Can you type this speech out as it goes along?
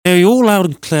loud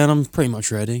and clear, and I'm pretty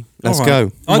much ready. Let's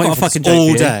go. I got a fucking joke all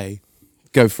for you. day.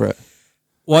 Go for it.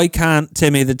 Why can't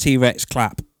Timmy the T-Rex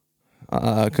clap?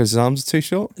 Because his arms are too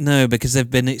short? No, because they've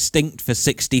been extinct for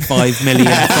 65 million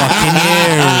fucking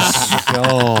years.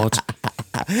 God.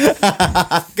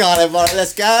 Got it, Mark.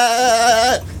 Let's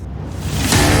go.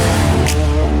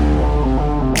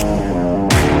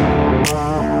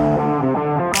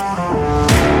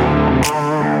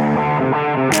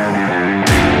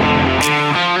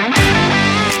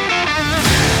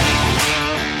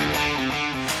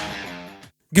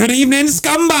 Good evening,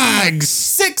 scumbags!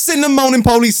 6 in the morning,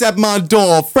 police at my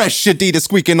door. Fresh Adidas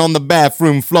squeaking on the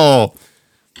bathroom floor.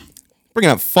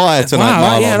 Bringing up fire tonight,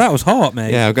 Wow, Marlon. yeah, that was hot,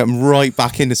 mate. Yeah, I'm getting right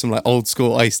back into some like old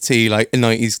school Iced Tea, like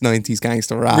 90s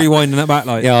gangster rap. Rewinding it back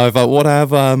like. Yeah, I've what I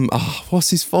have what's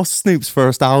Snoop's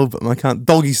first album? I can't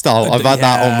Doggy Style. I've had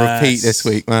that on repeat this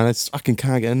week, man. I fucking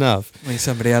can't get enough. I mean,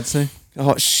 somebody had to.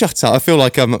 Oh, shut up. I feel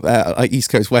like I'm like East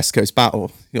Coast, West Coast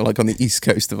battle. You're like on the East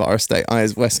Coast of our estate. I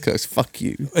is West Coast. Fuck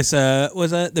you. It's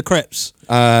was it the Crips?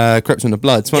 Crips and the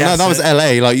Bloods. Well, Yes, no, that was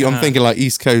LA. Like I'm thinking like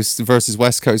East Coast versus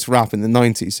West Coast rap in the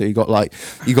 90s. So you got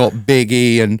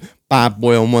Biggie and Bad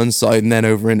Boy on one side, and then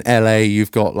over in LA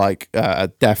you've got like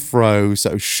Death Row,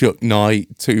 so Shook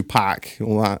Knight, Tupac,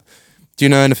 all that. Do you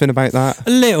know anything about that? A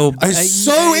little. It's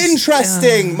so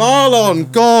interesting,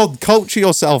 Marlon. God, culture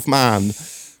yourself, man.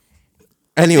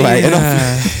 Anyway,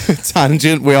 enough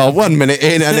tangent. We are 1 minute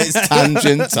in and it's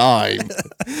tangent time.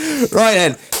 Right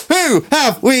then, who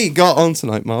have we got on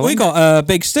tonight, Marlon? We got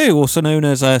Big Stu, also known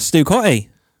as Stu Cotty.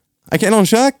 Are you getting on,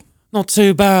 Shag? Not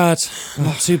too bad.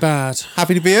 Not too bad.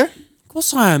 Happy to be here? Of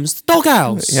course I am. It's the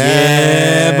doghouse.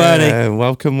 Yeah, buddy.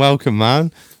 Welcome,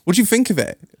 man. What do you think of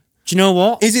it? Do you know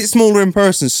what? Is it smaller in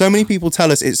person? So many people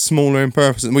tell us it's smaller in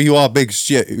person. Well, you are Big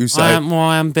Stu, so I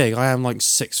am big. I am like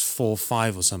 6'4",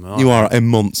 5" or something. you are a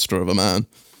monster of a man.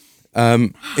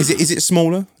 Is it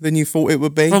smaller than you thought it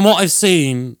would be? From what I've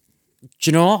seen, do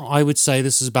you know what? I would say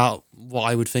this is about what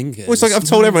I would think it is. Well, it's like I've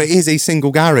told everyone it is a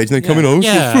single garage, and they come in,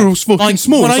 Yeah. it feels fucking Like,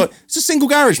 small. when It's I- like, it's a single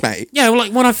garage, mate. Yeah, well,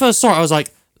 like when I first saw it, I was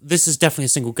like, this is definitely a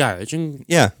single garage. And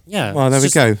Yeah. yeah. Well, there it's we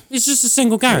just- go. It's just a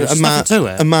single garage. A There's man, nothing to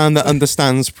it. a man that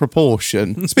understands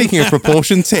proportion. Speaking of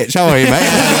proportion, Titch, how are you, mate?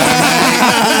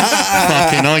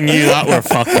 Fucking, I knew that were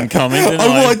fucking coming. Didn't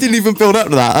I didn't even build up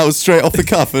to that. That was straight off the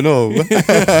cuff and all.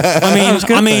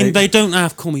 I mean, they don't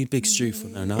have to call me Big Stu for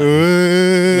no.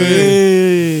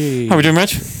 How we doing, Reg?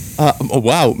 Oh,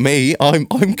 wow, me, I'm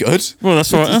good. Well,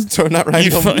 that's all right. Just turn that round.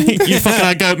 You fucking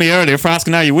had a go at me earlier for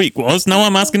asking how your week was. Now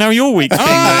I'm asking how your week's been.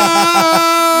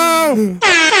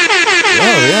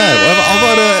 Oh yeah,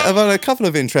 well, I've had a couple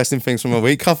of interesting things from my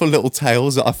week. Couple of little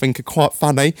tales that I think are quite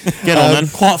funny. Get on then.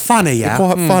 Quite funny, yeah.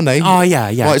 Quite funny. Oh yeah.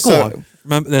 Right, Go on.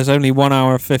 Remember, there's only 1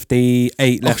 hour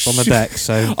 58 left on the shit. deck,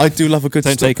 so I do love a good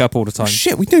don't story. take up all the time.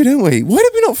 Shit, we do, don't we? Why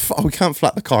did we not? We can't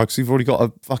flat the car because we've already got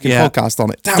a fucking Yeah. podcast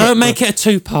on it. Damn Don't it. make it a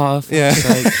two-part. Yeah.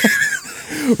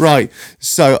 Right.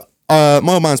 So, my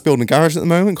old man's building a garage at the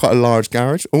moment, quite a large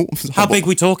garage. Oh, How big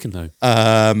we talking though?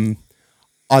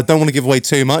 I don't want to give away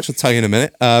too much. I'll tell you in a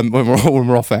minute when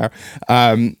we're off air.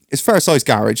 It's a fair sized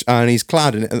garage, and he's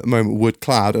cladding it at the moment, wood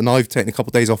clad. And I've taken a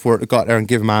couple of days off work to go out there and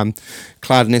give a man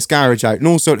cladding his garage out. And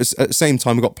also at the same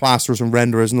time, we've got plasterers and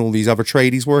renderers and all these other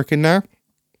tradies working there.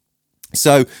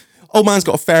 So, old man's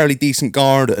got a fairly decent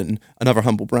garden. Another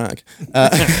humble brag,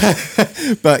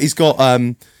 but he's got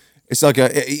it's like a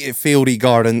fieldy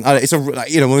garden. It's one of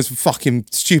those fucking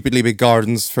stupidly big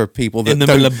gardens for people that In the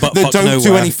don't, middle of butt that fuck don't do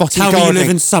nowhere. any fucking Tell me you gardening. live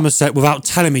in Somerset without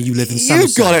telling me you live in You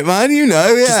Somerset. got it, man. You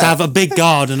know, yeah. Just have a big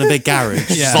garden, a big garage.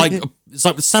 Yeah. It's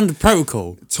like the standard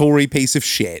protocol. Tory piece of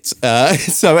shit.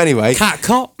 So anyway, Cat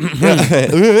cop.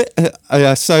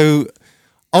 so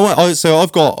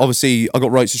I've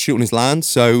got rights to shoot on his land.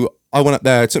 So I went up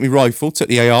there, took my rifle, took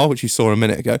the AR, which you saw a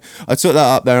minute ago. I took that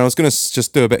up there and I was going to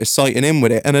just do a bit of sighting in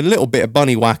with it and a little bit of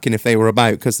bunny whacking if they were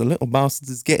about, because the little bastard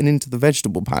is getting into the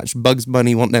vegetable patch. Bugs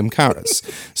Bunny want them carrots.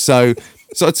 So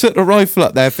I took the rifle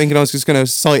up there thinking I was just going to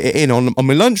sight it in on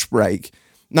my lunch break.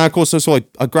 Now, of course, so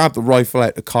I grabbed the rifle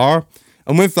out the car.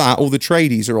 And with that, all the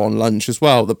tradies are on lunch as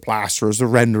well. The plasterers, the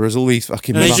renderers, all these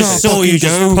fucking... They bastards. just saw you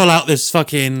just pull out this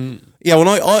fucking... Yeah, well,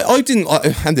 I didn't...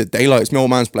 And the daylight, it's my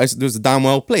old man's place. There was a damn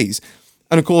well please.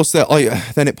 And of course, then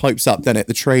it pipes up, then it?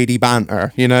 The tradie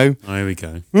banter, you know? Oh, here we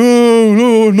go.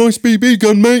 Oh, nice BB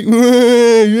gun, mate.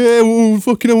 Yeah, oh,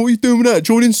 fucking hell, what are you doing with that?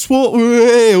 Joining SWAT?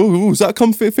 Oh, is that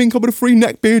comfy thing coming with a free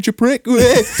neck beard, you prick? Do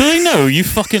they know you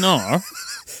fucking are?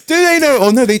 Do they know?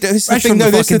 Oh no, they don't. This is the Fresh thing. from No,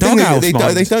 the this is the fucking thing.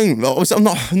 doghouse, They man.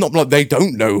 don't. I'm not like they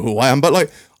don't know who I am, but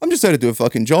like I'm just there to do a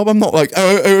fucking job. I'm not like,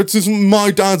 it's just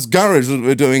my dad's garage that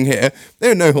we're doing here. They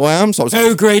don't know who I am. So I was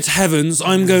Oh, great heavens!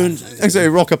 I'm going. I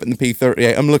rock up in the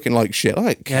P38. I'm looking like shit. I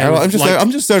don't care. with I'm just like there.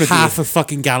 I'm just there to half do. a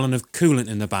fucking gallon of coolant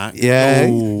in the back. Yeah,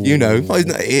 you know. Oh,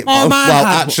 man, well,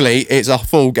 have- actually, it's a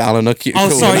full gallon of coolant. Oh,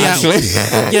 sorry, yeah. Actually,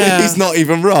 Yeah. he's not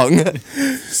even wrong.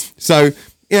 So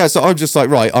yeah, so I'm just like,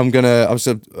 right,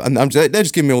 they're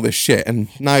just giving me all this shit, and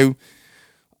now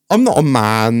I'm not a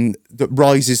man that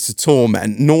rises to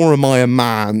torment, nor am I a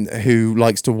man who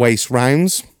likes to waste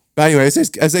rounds. But anyway,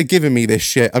 as they're giving me this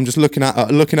shit, I'm just looking up at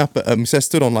them. So I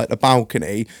stood on like the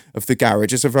balcony of the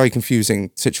garage. It's a very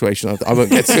confusing situation. I won't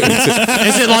get to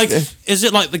it. Is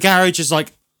it like the garage is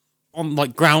like on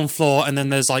like ground floor, and then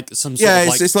there's like some sort Yeah, of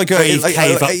like it's like cave up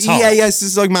top? yeah,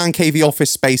 it's like man cavey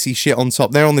office spacey shit on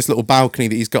top. They're on this little balcony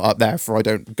that he's got up there for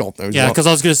God knows Yeah, what. because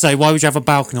I was going to say, why would you have a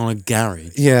balcony on a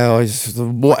garage? Yeah,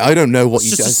 I don't know what It's he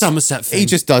just a does. Somerset thing. He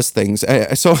just does things.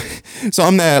 So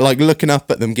I'm there like looking up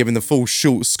at them, giving the full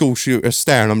school shooter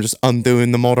stare, and I'm just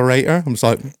undoing the moderator. I'm just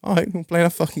like, all right, we're playing a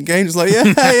fucking game. Just like, yeah,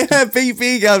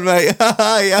 BB gun, mate.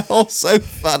 Yeah, oh, so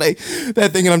funny. They're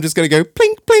thinking I'm just going to go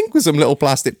plink, plink with some little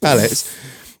plastic pellets.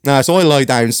 So I lie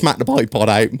down, smack the bipod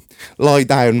out, lie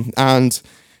down, and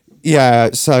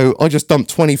yeah, so I just dumped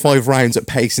 25 rounds at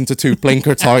pace into 2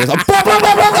 blinker targets. Like,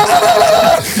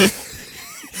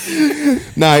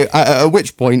 now, at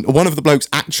which point, one of the blokes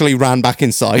actually ran back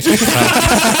inside.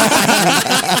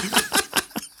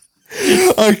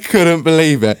 I couldn't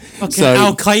believe it. Fucking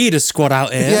Al Qaeda squad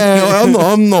out here. Yeah,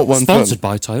 I'm not one. Sponsored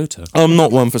by Toyota. I'm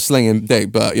not one for slinging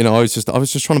dick, but you know, I was just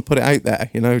trying to put it out there,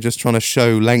 you know, just trying to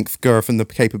show length, girth, and the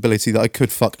capability that I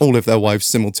could fuck all of their wives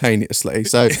simultaneously.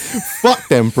 So, fuck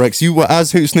them bricks. You were,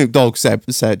 as who Snoop Dogg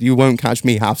said, you won't catch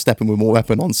me half stepping with my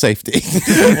weapon on safety.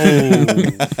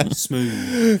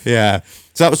 Smooth. Yeah.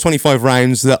 So that was 25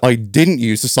 rounds that I didn't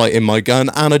use to sight in my gun,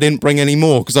 and I didn't bring any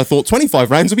more because I thought 25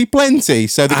 rounds would be plenty.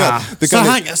 So the gun.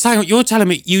 Hang on, you're telling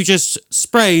me you just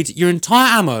sprayed your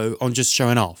entire ammo on just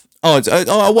showing off? I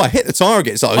hit the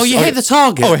target. So You hit the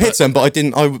target. Oh, I hit them, but I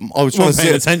didn't. I was trying to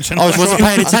paying attention. I Wasn't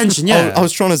paying attention, yeah. I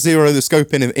was trying to zero the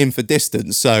scope in for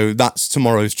distance. So that's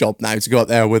tomorrow's job now, to go up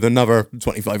there with another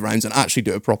 25 rounds and actually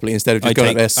do it properly instead of just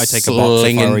going up there I take a box if I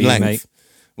slinging were you, length. mate.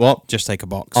 What? Just take a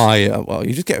box. Well,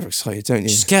 you just get excited, don't you?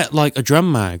 Just get like a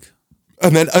drum mag.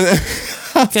 And then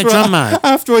Get a drum mag.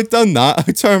 after I'd done that,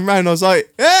 I turned around and I was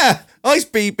like, yeah, nice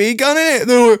BB gun in it. And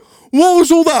they're like, what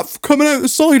was all that coming out the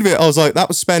side of it? I was like, that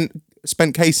was spent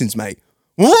casings, mate.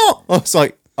 What? I was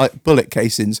like bullet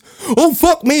casings. Oh,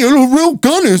 fuck me, a real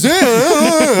gun, is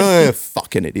it?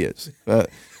 Fucking idiots. But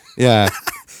yeah.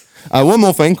 One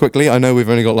more thing, quickly. I know we've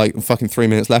only got like fucking 3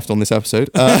 minutes left on this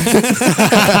episode.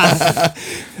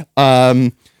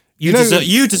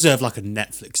 You deserve like a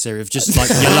Netflix series of just like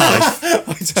your life.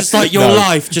 Just like your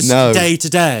life, just day to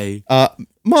day.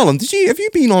 Marlon, have you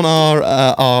been on our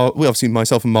well, obviously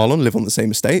myself and Marlon live on the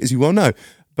same estate, as you well know,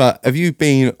 but have you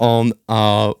been on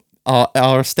our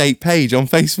estate page on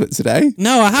Facebook today?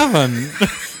 No, I haven't.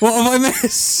 What have I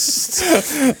missed?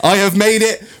 I have made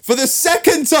it for the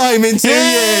second time in 2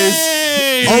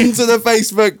 years onto the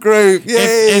Facebook group.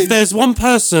 Yay! If there's one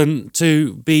person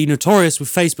to be notorious with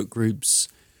Facebook groups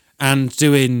and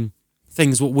doing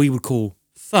things what we would call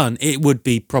fun, it would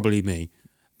be probably me.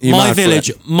 My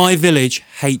village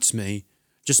hates me.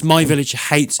 Just my village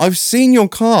hates. I've seen your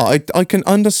car. I can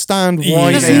understand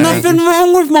why. There's nothing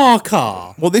wrong with my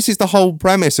car. Well, this is the whole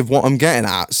premise of what I'm getting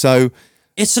at. So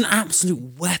It's an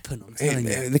absolute weapon, I'm telling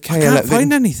you. the I can't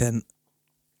find anything.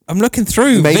 I'm looking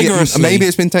through vigorously. Maybe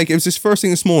it's been taken. It was this first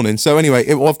thing this morning. So anyway,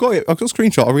 I've got a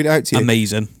screenshot. I'll read it out to you.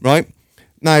 Amazing. Right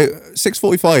now,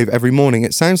 6:45 every morning.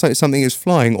 It sounds like something is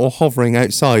flying or hovering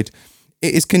outside.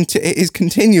 It is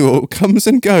continual, comes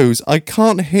and goes. I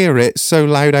can't hear it so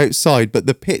loud outside, but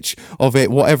the pitch of it,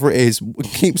 whatever it is,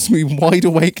 keeps me wide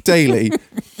awake daily.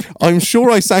 I'm sure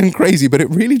I sound crazy, but it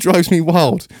really drives me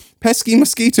wild. Pesky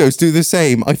mosquitoes do the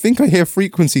same. I think I hear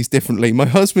frequencies differently. My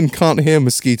husband can't hear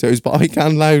mosquitoes, but I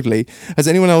can loudly. Has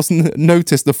anyone else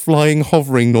noticed the flying,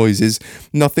 hovering noises?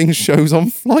 Nothing shows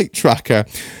on Flight Tracker.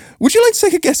 Would you like to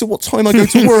take a guess at what time I go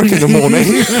to work in the morning?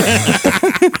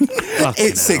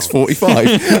 It's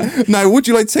 6:45. Now, would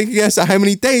you like to take a guess at how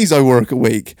many days I work a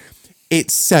week?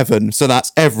 It's 7, so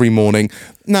that's every morning.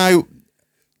 Now,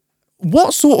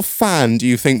 what sort of fan do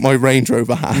you think my Range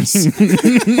Rover has?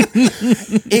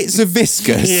 It's a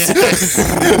viscous.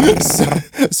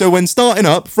 So when starting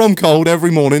up from cold every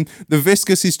morning, the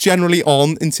viscous is generally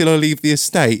on until I leave the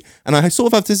estate. And I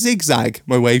sort of have to zigzag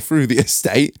my way through the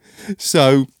estate.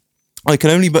 So I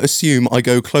can only but assume I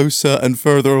go closer and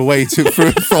further away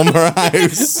from her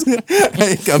house.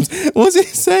 It comes. What does it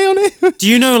say on it? Do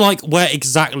you know like where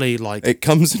exactly like? It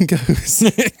comes and goes.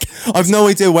 I've no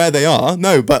idea where they are.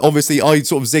 No, but obviously I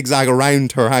sort of zigzag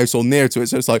around her house or near to it.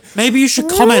 So it's like, Maybe you should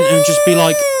comment and just be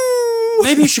like.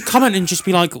 Maybe you should comment and just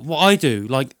be like what I do.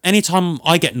 Like anytime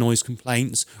I get noise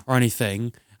complaints or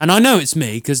anything, and I know it's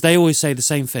me because they always say the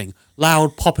same thing: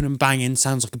 loud popping and banging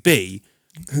sounds like a bee.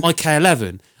 My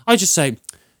K11. I just say,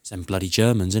 it's them bloody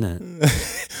Germans,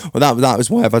 innit? well, that was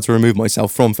why I've had to remove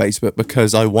myself from Facebook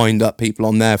because I wind up people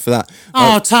on there for that.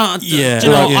 Oh, Yeah, do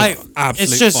you know, like, it's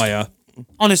absolute just fire.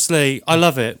 honestly, I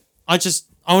love it.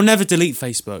 I'll never delete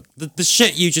Facebook. The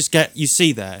shit you just get, you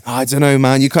see there. I don't know,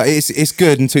 man. It's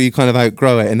good until you kind of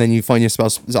outgrow it, and then you find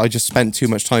yourself. I just spent too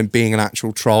much time being an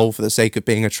actual troll for the sake of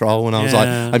being a troll, and I was like,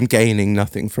 Yeah. I'm gaining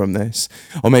nothing from this,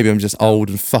 or maybe I'm just old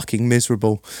and fucking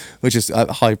miserable, which is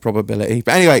a high probability.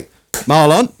 But anyway,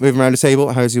 Marlon, moving around the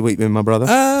table. How's your week been, my brother?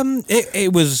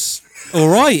 It was all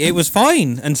right. It was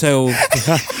fine until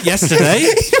yesterday.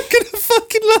 You're gonna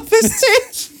fucking love this,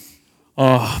 Titch.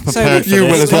 Oh, So prepared for you will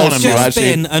this. as it's well, Go on, Stu, just actually.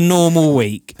 been a normal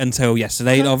week until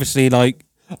yesterday. Obviously, like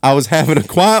I was having a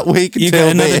quiet week you until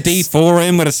got another this. D4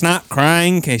 in with a snap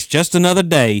crank. It's just another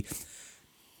day.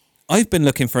 I've been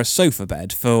looking for a sofa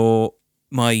bed for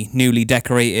my newly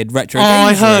decorated retro. Oh,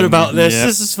 I games heard room. about this. Yep.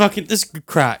 This is good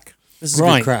crack. This is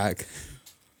Right. good crack.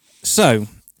 So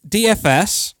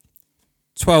DFS,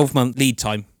 12-month lead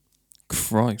time.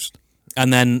 Christ.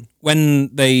 And then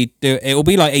when they do it, will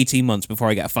be like 18 months before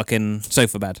I get a fucking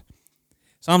sofa bed.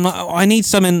 So I'm like, I need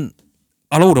something.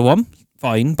 I'll order one,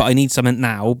 fine, but I need something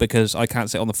now because I can't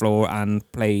sit on the floor and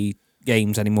play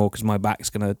games anymore because my back's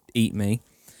going to eat me.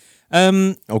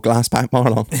 Oh, glass back,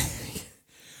 Marlon.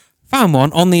 Found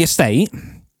one on the estate,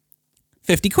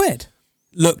 50 quid.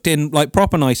 Looked in like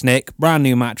proper nice nick, brand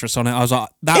new mattress on it. I was like,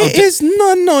 It is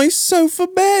not a nice sofa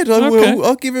bed.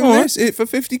 I'll give him All right. this. It for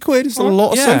 50 quid. It's a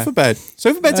lot of Yeah. sofa bed.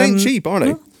 Sofa beds ain't cheap, are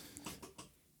they?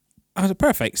 I was like,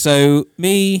 perfect. So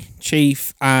me,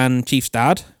 Chief, and Chief's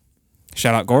dad,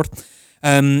 shout out Gord,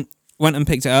 went and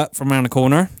picked it up from around the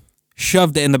corner,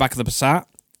 shoved it in the back of the Passat.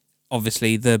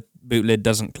 Obviously, the boot lid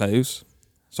doesn't close.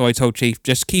 So I told Chief,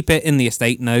 just keep it in the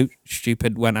estate. No,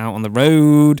 stupid, went out on the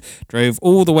road, drove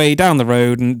all the way down the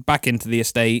road and back into the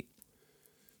estate,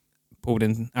 pulled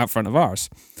in out front of ours.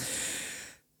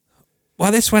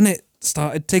 Well, this when it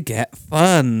started to get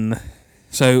fun.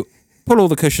 So pull all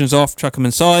the cushions off, chuck them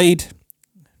inside,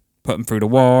 put them through the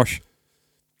wash.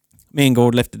 Me and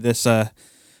Gord lifted this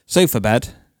sofa bed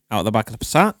out the back of the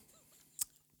Passat.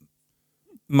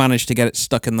 Managed to get it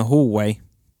stuck in the hallway.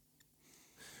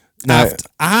 No.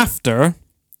 After,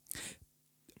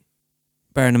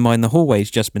 bearing in mind the hallway's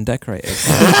just been decorated.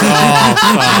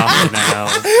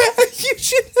 You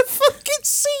should have fucking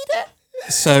seen it.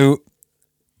 So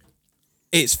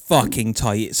it's fucking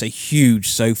tight. It's a huge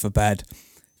sofa bed.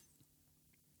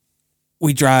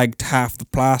 We dragged half the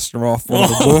plaster off one of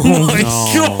the walls.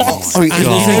 Oh, And you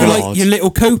know, like your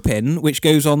little coping, which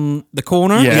goes on the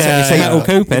corner. Yeah. It's Yeah, a yeah. metal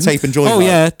coping. The tape and joint Oh one.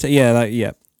 yeah,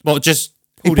 yeah. Well, just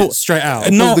pulled it straight out.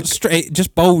 Not straight,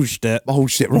 just bulged it. Oh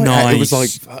shit! Right, Nice. it was like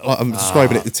I'm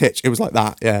describing it to Titch. It was like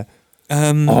that. Yeah.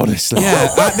 Honestly.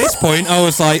 Yeah, at this point, I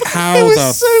was like, how It was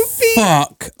the so deep.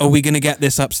 fuck are we going to get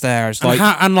this upstairs? Like,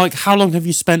 How long have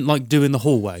you spent like doing the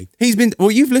hallway? He's been.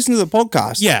 Well, you've listened to the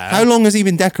podcast. Yeah. How long has he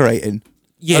been decorating?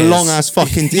 Years. A long ass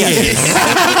fucking years.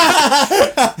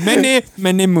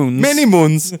 many moons. Many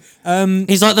months.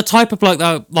 He's like the type of bloke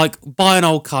that like buy an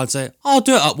old car and say, I'll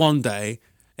do it up one day.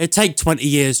 It'd take 20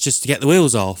 years just to get the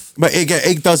wheels off. But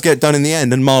it does get done in the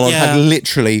end, and Marlon Yeah. had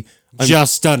literally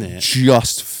Just done it.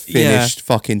 just finished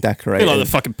fucking A bit decorating. like the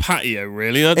fucking patio,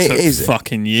 really. That It took is.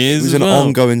 fucking years. It was as an well.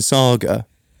 ongoing saga.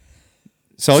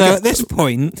 So, So I at this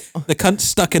point, the cunt's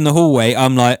stuck in the hallway.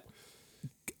 I'm like,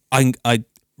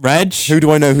 Reg. who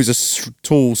do I know who's a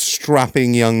tall,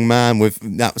 strapping young man with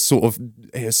that sort of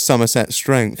Somerset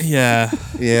strength? Yeah.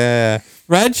 Yeah.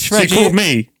 Reg. So you called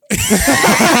me.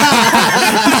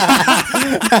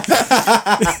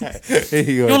 Here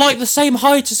you You're go. like the same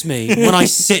height as me when I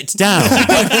sit down.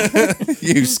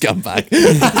 You scumbag.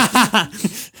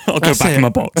 I'll go back in my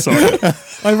box. Sorry.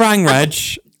 I rang Reg.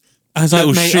 I was like,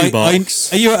 Little mate,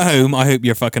 shoebox. are you at home? I hope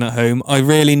you're fucking at home. I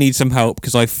really need some help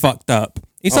because I fucked up.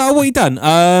 He's like, what you done?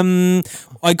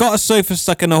 I got a sofa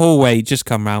stuck in the hallway. Just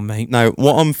come round, mate. Now,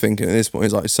 what I'm thinking at this point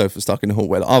is like sofa stuck in the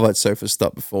hallway. Like, I've had sofa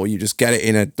stuck before. You just get it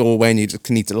in a doorway and you just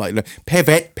need to like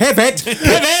pivot.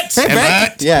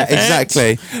 Yeah,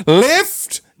 exactly.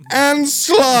 Lift and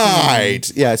slide.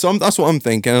 Yeah, so that's what I'm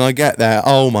thinking, and I get there.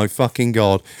 Oh my fucking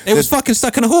god! It was fucking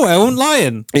stuck in a hole. I wasn't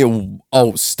lying.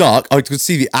 Stuck. I could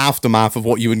see the aftermath of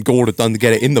what you and Gord had done to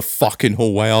get it in the fucking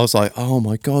hallway. I was like, oh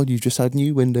my god, you just had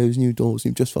new windows, new doors,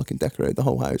 you've just fucking decorated the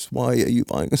whole house. Why are you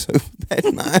buying a sofa bed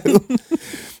now?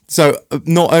 So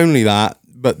not only that,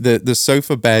 but the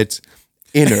sofa bed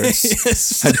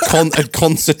innards had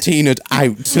concertinaed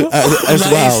out as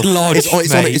well.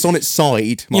 It's on its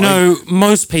side. You know,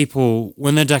 most people,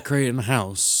 when they're decorating a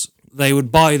house, they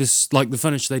would buy this, like the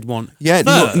furniture they'd want. Yeah,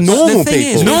 first. normal The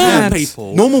thing people.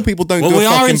 is, Normal people don't. Well, do we a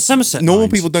are fucking, in Somerset. Normal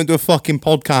mind. people don't do a fucking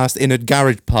podcast in a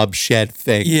garage pub shed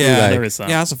thing. do Yeah, they? There is that.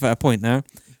 Yeah, that's a fair point now.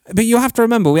 But you have to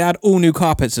remember, we had all new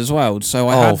carpets as well. So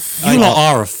I had. You lot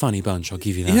are a funny bunch. I'll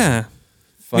give you that. Yeah.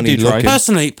 Funny do try.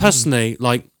 looking. Personally,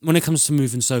 like when it comes to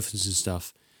moving sofas and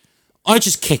stuff, I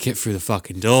just kick it through the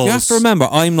fucking doors. You have to remember,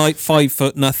 I'm like 5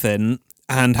 foot nothing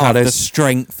and have the there's-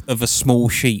 strength of a small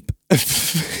sheep.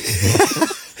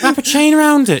 Wrap a chain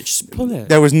around it. Just pull it.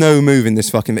 There was no move in this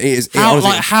fucking. It is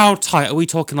honestly, How tight are we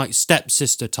talking? Like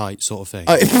stepsister tight sort of thing.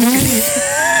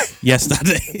 Yes,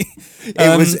 Daddy.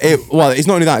 Well, it's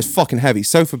not only that. It's fucking heavy.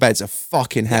 Sofa beds are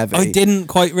fucking heavy. I didn't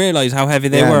quite realise how heavy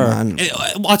they Yeah, were. man.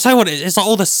 I'll tell you what. It's like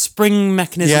all the spring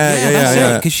mechanism. That's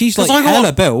yeah. it. Because she's like 'Cause I got-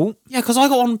 hella built. Yeah, because I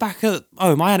got one back at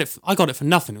home. I got it for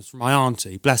nothing. It was from my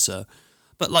auntie, bless her.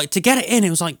 But like to get it in, it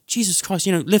was like Jesus Christ.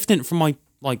 You know, lifting it from my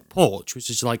like porch, which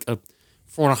is like a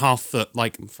 4.5 foot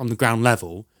like from the ground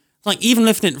level. Like even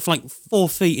lifting it for like 4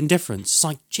 feet in difference. It's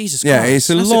like Jesus Yeah, Christ. it's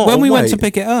a That's lot. it. When of we went to weight.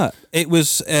 pick it up, it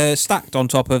was stacked on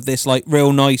top of this like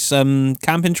real nice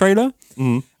camping trailer.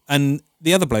 And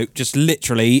the other bloke just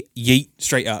literally yeet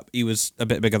straight up. He was a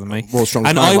bit bigger than me. World's strongest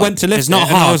And man, I like. went to lift It's not it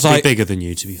and I hard was to like, be bigger than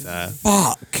you, to be fair.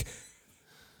 fuck.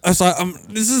 I was like,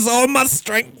 this is all my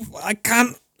strength. I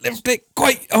can't lift it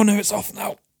quite. Oh no, it's off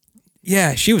now.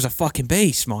 Yeah, she was a fucking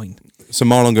beast, mine. So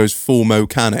Marlon goes full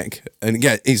mechanic, and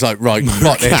yeah, he's like, right,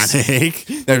 got this. Mechanic.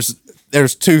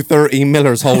 There's 230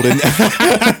 millers holding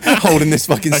holding this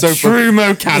fucking sofa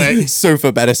mechanic.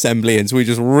 sofa bed assembly in. So we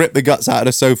just rip the guts out of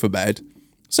the sofa bed.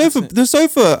 The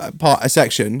sofa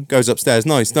section goes upstairs,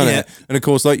 nice, doesn't Yeah. it? And of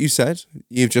course, like you said,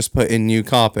 you've just put in new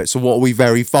carpet. So what are we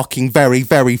very fucking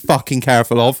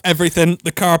careful of? Everything,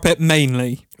 the carpet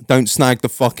mainly. Don't snag the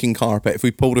fucking carpet. If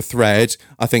we pulled a thread,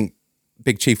 I think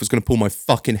Big Chief was going to pull my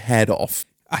fucking head off.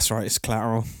 That's right, it's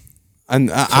collateral. And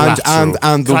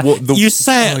Collateral. the You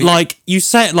say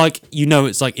it like you know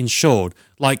it's like insured.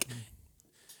 Like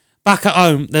back at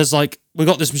home, there's like we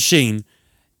got this machine.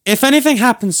 If anything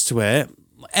happens to it,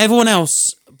 everyone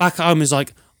else back at home is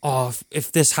like, oh,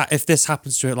 if this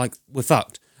happens to it, like we're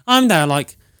fucked. I'm there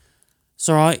like, it's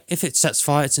all right. If it sets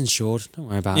fire, it's insured. Don't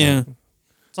worry about Yeah. it.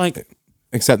 It's like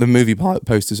except the movie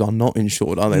posters are not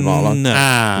insured, are they, Marlon?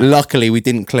 No. Luckily, we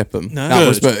didn't clip them. No. That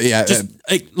was, Good. but yeah, just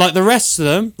like the rest of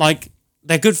them, like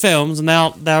they're good films and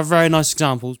they're very nice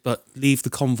examples, but leave the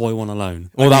convoy one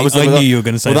alone. well, that was. I knew you were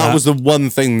gonna say Well, that that. was the one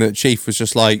thing that Chief was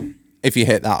just like, if you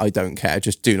hit that, I don't care.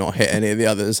 Just do not hit any of the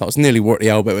others. I was nearly worked the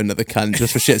elbow into the cunt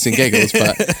just for shits and giggles,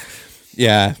 but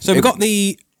yeah. So we got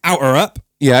the outer up.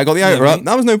 Yeah, I got the outer Yeah, up.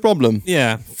 That was no problem.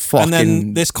 Yeah. Fucking- And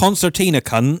then this concertina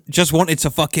cunt just wanted to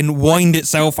fucking wind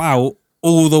itself out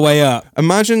all the way up.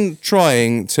 Imagine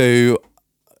trying to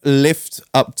lift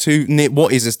up to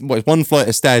what is this? What is one flight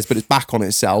of stairs, but it's back on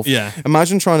itself. Yeah.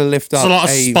 Imagine trying to lift up It's a lot of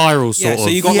spiral sort Yeah, of. so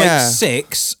you got Yeah. like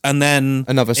 6 and then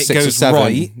Another it 6 or goes 7,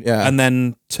 right, yeah. and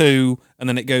then 2 and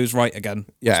then it goes right again.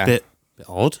 yeah. bit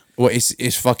odd. Well,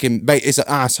 it's fucking. It's an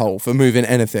asshole for moving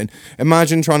anything.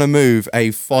 Imagine trying to move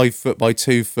a 5 foot by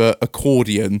 2 foot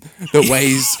accordion that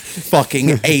weighs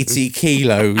fucking 80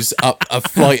 kilos up a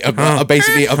flight of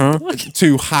basically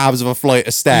 2 halves of a flight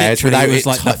of stairs Literally, without it was it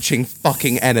like touching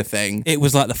fucking anything. It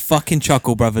was like the fucking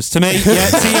Chuckle Brothers. To me, yeah,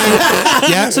 to you.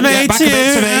 Yeah, To me, yeah, back to a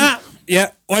bit, you. to me. Yeah,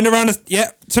 wind around.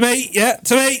 Yeah, to me. Yeah,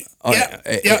 to me.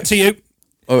 Yeah, to you.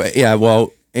 Oh yeah,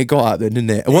 well. It got out there, didn't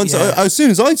it? Once, Yeah. as soon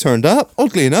as I turned up,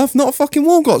 oddly enough, not a fucking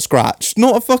wall got scratched,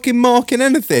 not a fucking mark in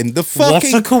anything. The What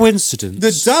fucking a coincidence.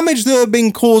 the damage that had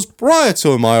been caused prior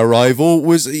to my arrival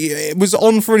was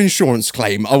on for an insurance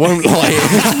claim. I won't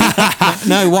lie.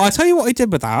 No, well, I tell you what I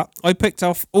did with that. I picked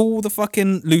off all the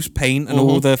fucking loose paint and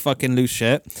all the fucking loose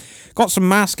shit. Got some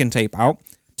masking tape out.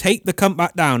 Taped the cunt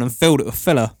back down and filled it with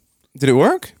filler. Did it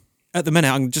work? At the minute,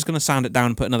 I'm just going to sand it down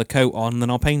and put another coat on, and then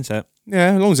I'll paint it.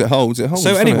 Yeah, as long as it holds, it holds. So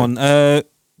doesn't anyone,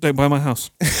 don't buy my house.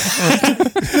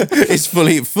 it? It's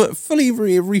fully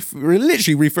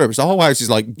literally refurbished. The whole house is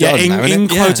like yeah, done now, in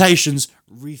isn't it? quotations,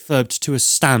 refurbed to a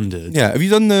standard. Yeah, have you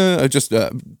done the just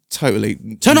totally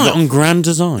Turn not, it on Grand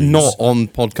Design. not on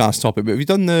podcast topic, but have you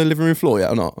done the living room floor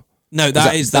yet or not? No,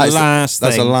 that is the last thing.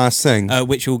 That's the last thing.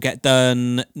 Which will get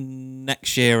done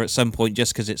next year at some point,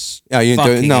 just because it's yeah, you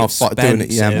fucking do it. No, fuck doing it.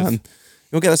 Yeah, expensive. man.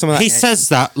 You'll get some of that. He says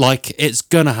that like it's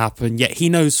gonna happen, yet he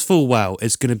knows full well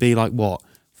it's gonna be like what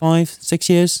 5-6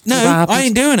 years. No, till that happens? I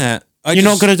ain't doing it. You're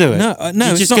not gonna do it. No, no,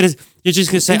 You're it's just not. gonna. You're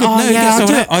just gonna say, No, "Oh get yeah, I'll someone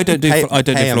do else. it." I don't do. I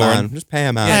don't pay do a flooring. man. Just pay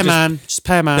a man. Pay a man. Just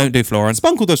pay a man. Don't do flooring.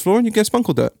 Spunkle does flooring. You get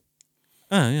Spunkle do it.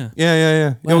 Oh yeah.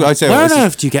 Yeah. I'd say Where it's on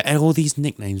earth do you get all these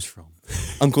nicknames from?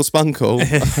 Uncle Spunkle.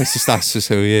 That's just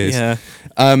who he is. Yeah.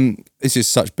 This is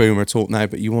such boomer talk now,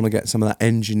 but you want to get some of that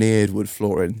engineered wood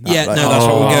flooring. That, Yeah, like, no, that's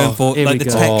what we're going for. here Like we the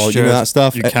go. texture. you know that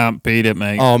stuff. You can't beat it,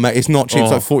 mate. Oh mate, it's not cheap.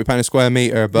 It's Oh. like £40 a square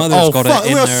meter. But Mother's got it fuck,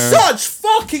 in we are there. such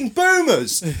fucking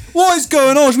boomers. What is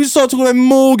going on? Should we start talking about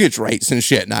mortgage rates and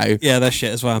shit now? Yeah, that's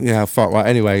shit as well. Yeah, fuck right.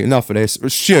 Anyway, enough of this.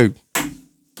 Stu,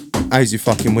 how's your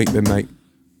fucking week been, mate?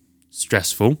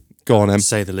 Stressful, Go on, to then.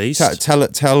 say the least.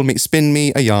 Tell me, spin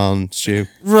me a yarn, Stu.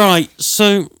 Right.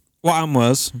 So What happened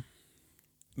was,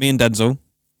 me and Denzel.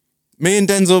 Me and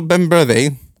Denzel Ben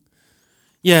Brothy.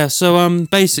 yeah. So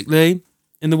basically,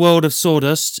 in the world of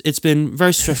sawdust, it's been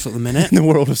very stressful at the minute. In the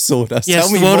world of sawdust. Yes,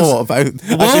 Tell me the world more of- about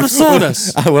the world of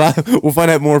sawdust. We'll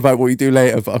find out more about what you do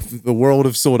later, but the world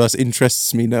of sawdust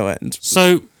interests me no end.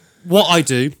 So what I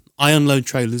do, I unload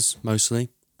trailers mostly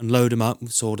and load them up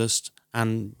with sawdust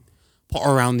and potter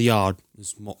around the yard,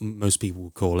 is what most people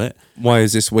would call it. Why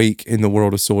has this week in the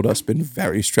world of sawdust been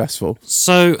very stressful?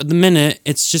 So at the minute,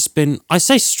 it's just been, I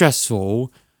say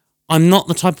stressful. I'm not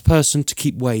the type of person to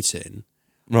keep waiting.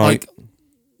 Right. Like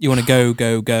You want to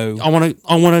go. I want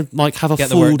to like have a Get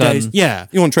the full work day. done. Yeah.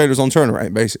 You want trailers on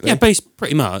turnaround, basically. Yeah,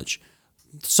 pretty much.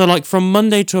 So like from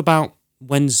Monday to about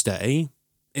Wednesday,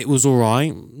 it was all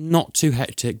right, not too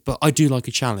hectic, but I do like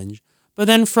a challenge. But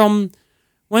then from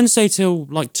Wednesday till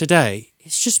like today,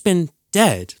 it's just been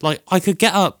dead. Like I could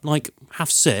get up like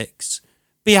 6:30,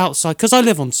 be outside because I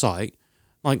live on site.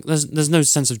 Like there's no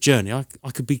sense of journey.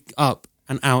 I could be up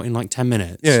and out in like 10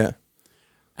 minutes. Yeah.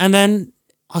 And then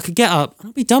I could get up and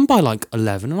I'll be done by like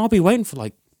 11 and I'll be waiting for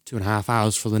like 2.5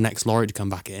 hours for the next lorry to come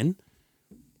back in.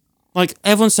 Like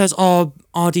everyone says, oh,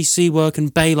 RDC work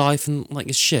and bay life and like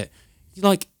it's shit.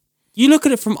 Like you look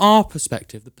at it from our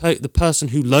perspective, the person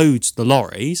who loads the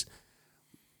lorries.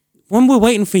 When we're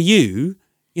waiting for you,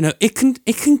 you know, it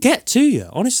can get to you.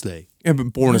 Honestly, Yeah,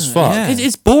 but boring as fuck. yeah.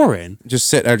 it's boring. Just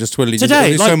sit there, just twiddly. Today,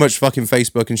 There's like- so much fucking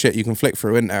Facebook and shit you can flick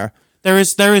through, isn't there? There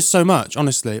is so much,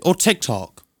 honestly, or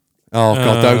TikTok. Oh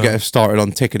god, don't get us started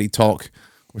on tickety talk.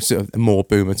 We're sort of more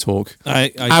boomer talk.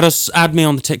 Add me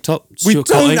on the TikTok. We Stuart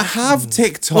don't Cotty. have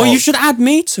TikTok. Well, you should add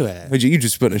me to it. You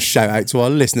just put a shout out to our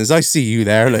listeners. I see you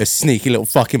there, a little sneaky little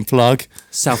fucking plug.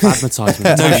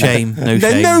 Self-advertisement. No shame. No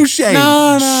There's shame. no shame.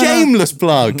 No. Shameless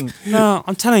plug. No,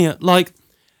 I'm telling you, like,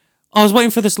 I was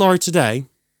waiting for this lorry today.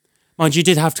 Mind you,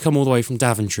 did have to come all the way from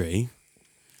Daventry.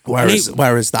 Where is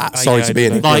that? Sorry yeah, to be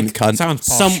an like, ignorant cunt. Sounds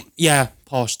posh.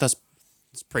 Posh. That's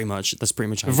pretty much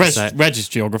how you Reg, say it. Reg's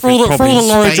geography For all is the- for probably all the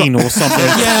lorry in Spain or something.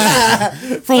 Yeah.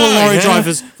 For all the lorry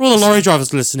yeah.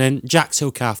 drivers, listening, Jack's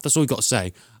Hill Calf. That's all we got to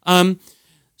say.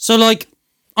 So like,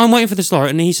 I'm waiting for this lorry,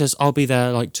 and he says I'll be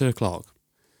there like 2:00.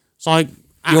 So at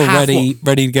You're half ready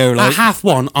to go. At Like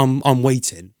 1:30, I'm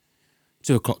waiting.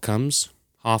 2:00 comes,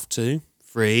 2:30,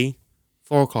 3,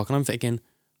 4:00, and I'm thinking,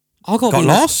 I got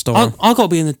lost, or? I got to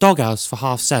be in the doghouse for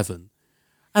 7:30,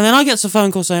 and then I get a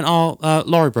phone call saying,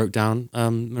 lorry broke down. We're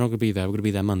not going to be there. We're going to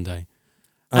be there Monday.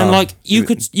 And like you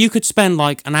could spend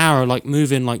like an hour like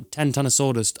moving like 10 ton of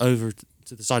sawdust over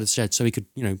to the side of the shed so he could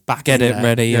back Get in it there,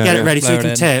 ready, get yeah. it ready so he Load can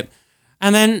in. tip,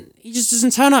 and then he just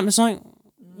doesn't turn up. It's like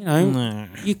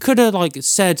you could have like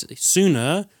said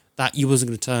sooner that you wasn't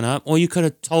going to turn up, or you could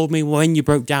have told me when you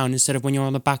broke down instead of when you're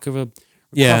on the back of a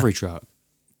Yeah. recovery truck.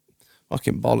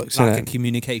 Fucking bollocks, lack isn't of it?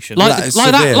 communication. Like That is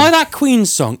like severe. that Queen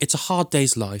song. It's a hard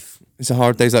day's life. It's a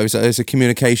hard day's life. It's a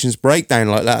communications breakdown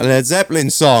like that Led Zeppelin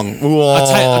song. Whoa.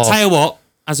 I tell you what,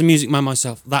 as a music man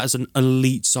myself, that is an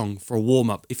elite song for a warm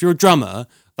up. If you're a drummer,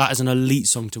 that is an elite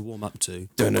song to warm up to.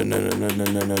 We're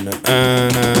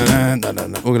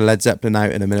gonna Led Zeppelin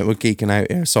out in a minute. We're geeking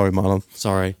out here. Sorry, Marlon.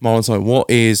 Sorry. Marlon's like, what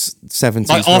is 70s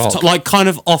Like rock? kind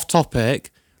of off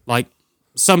topic. Like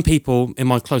some people in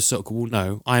my close circle will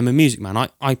know I am a music man.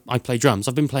 I play drums.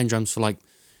 I've been playing drums for like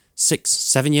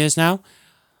 6-7 years now.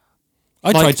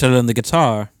 I tried to learn the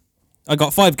guitar. I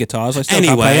got 5 guitars. I still can't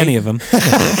Anyway. play any of them.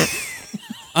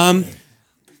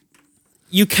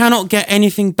 You cannot get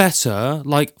anything better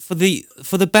like for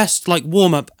the best like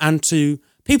warm up, and to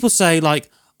people say like,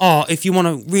 oh, if you want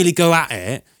to really go at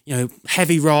it,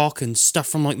 heavy rock and stuff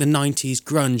from like the 90s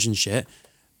grunge and shit.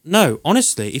 No,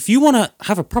 honestly, if you want to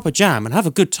have a proper jam and have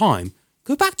a good time,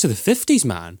 go back to the 50s,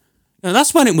 man. No,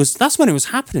 that's when it was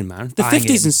happening, man. The Banging.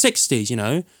 50s and 60s, you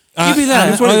know. You'd be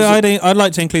there. I'd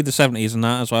like to include the 70s in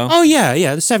that as well. Oh yeah, the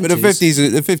 70s. But the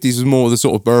 50s was more the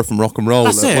sort of birth from rock and roll.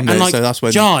 That's it. wasn't And like so that's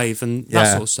when. jive and that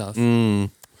Yeah. sort of stuff.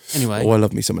 Anyway. Oh, I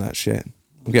love me some of that shit.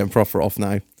 I'm getting proper off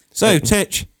now. So,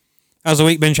 Titch, how's the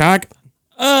week been, Shag?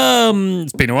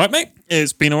 It's been alright, mate.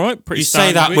 It's been alright. Pretty You say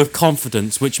standard that week. with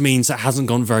confidence, which means it hasn't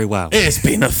gone very well. It's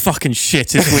been a fucking shit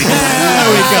this week.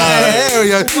 There we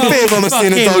go. Bit of honesty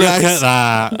in the Fucking look at doghouse.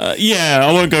 that. Yeah,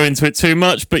 I won't go into it too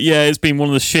much, but yeah, it's been one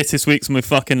of the shittest weeks of my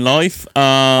fucking life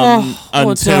what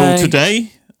until day.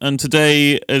 today. And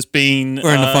today has been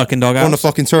We're in the fucking doghouse. On the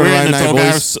fucking we're in turnaround the now,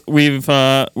 boys.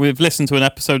 doghouse. We've listened to an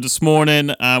episode this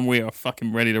morning, and we are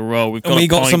fucking ready to roll. We've got And we a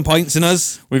got pint. some pints in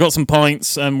us. We got some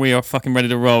pints, and we are fucking ready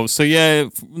to roll. So yeah,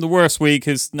 the worst week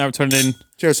is now turned into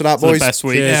Cheers to that, the boys. best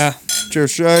week. Yeah.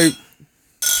 Cheers, show.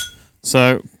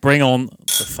 So bring on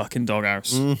the fucking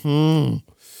doghouse.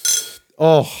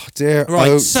 Oh dear. Right,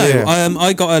 Oh, so dear.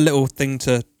 I got a little thing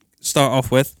to start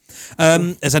off with.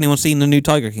 Has anyone seen the new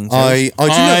Tiger King I series? do you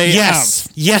know, Yes,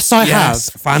 yes, I Yes,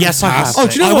 have. Yes, I have. fantastic. Oh,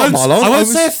 do you know I what, won't, Marlon? I I won't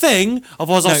was- say a thing,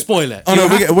 otherwise I'll spoil it. Oh no, You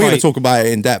we're have- going to right. talk about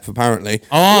it in depth apparently.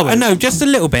 Oh, are we? No, just a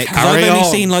little bit. 'Cause Carry I've only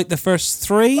on. seen like the first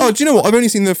three. Oh, do you know what? I've only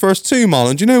seen the first two,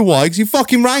 Marlon. Do you know why? Because you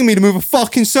fucking rang me to move a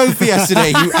fucking sofa yesterday,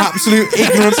 you absolute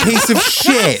ignorant piece of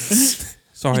shit.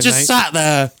 Sorry, You just mate. sat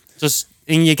there, just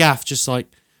in your gaff, just like,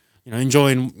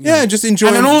 enjoying. Yeah, just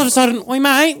enjoying. And then all of a sudden, oi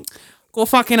mate, got a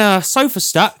fucking sofa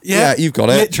stat. Yeah, you've got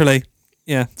it. Literally.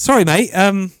 Yeah. Sorry, mate.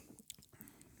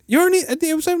 You're only.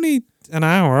 It was only an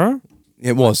hour.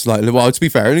 It was like, well, to be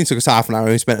fair, it only took us half an hour.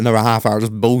 We spent another half hour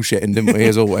just bullshitting, didn't we?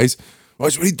 As always.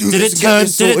 Right, so we do Did this it and get turn?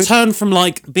 this Did it sorted. turn from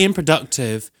like being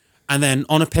productive and then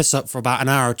on a piss up for about an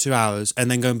hour or 2 hours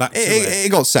and then going back to it? It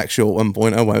got sexual at one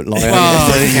point. I won't lie.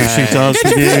 She does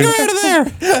with you. Get out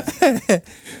of there.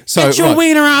 So Get your right,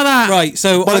 wiener out of that. Right.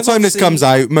 So by the I've time this obviously- comes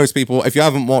out, most people, if you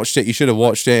haven't watched it, you should have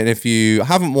watched it. And if you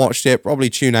haven't watched it, probably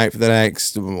tune out for the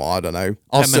next, I don't know,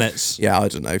 10 minutes. Yeah, I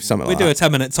don't know, something we like do a that.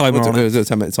 10-minute timer We'll on do, it. do a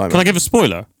 10-minute timer. Can I give a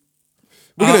spoiler?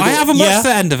 I haven't Yeah. watched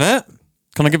the end of it.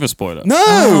 Can I give a spoiler?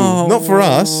 No, not for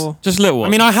us. Just a little one.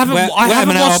 I mean, I haven't. I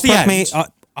haven't watched the end.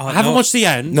 I haven't no. watched the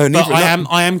end. No, but neither-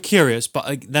 I am curious.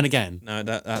 But then again, No,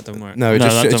 that doesn't work. No, No,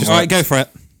 just, that it don't just All right, go for it.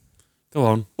 go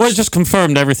on. well, it just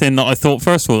confirmed everything that I thought.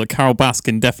 First of all, that Carol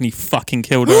Baskin definitely fucking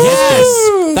killed her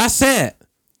husband. That's it.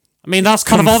 I mean, that's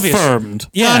kind of obvious. Confirmed.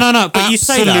 Yeah. No. But you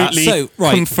say that. Absolutely So,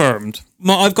 right. confirmed.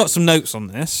 I've got some notes on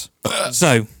this.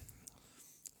 So,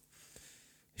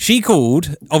 she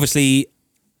called. Obviously,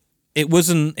 it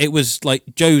wasn't. It was like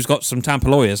Joe's got some Tampa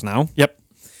lawyers now. Yep.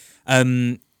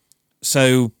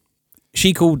 So,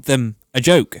 she called them a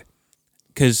joke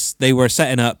because they were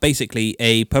setting up basically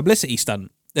a publicity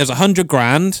stunt. There's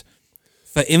 $100,000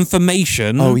 for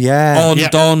information. Oh, yeah. on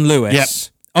Yep. Don Lewis. Yep.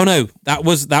 Oh no, that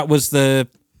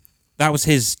was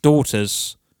his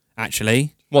daughter's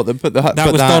actually. what the put the That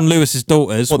was Don Lewis's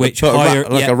daughters, what, which put a hired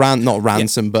like a not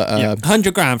ransom, but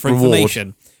 $100,000 for reward.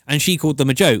 information, and she called them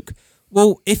a joke.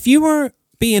 Well, if you were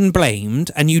being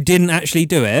blamed and you didn't actually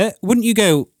do it, wouldn't you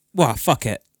go, "Well, fuck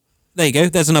it. There you go.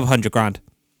 There's another $100,000."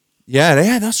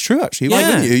 yeah, that's true actually. Why Yeah.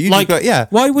 wouldn't you? Like- Like, yeah.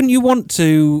 Why wouldn't you want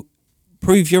to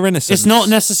prove your innocence? It's not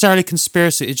necessarily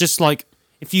conspiracy. It's just like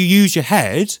if you use your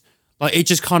head, like it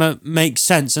just kind of makes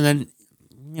sense, and then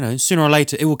sooner or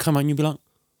later it will come out and you'll be like,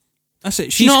 That's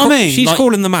it. you know what I mean? She's Like-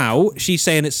 calling them out. She's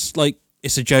saying it's like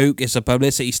it's a joke. It's a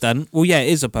publicity stunt. Well, yeah, it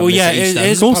is a well, publicity yeah, it stunt.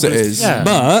 is. Of course it public- is. Yeah.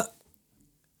 But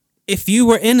if you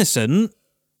were innocent,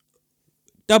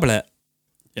 double it.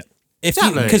 Yeah.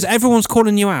 Exactly. Because everyone's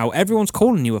calling you out. Everyone's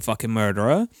calling you a fucking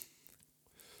murderer.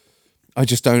 I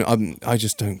just don't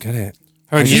get it.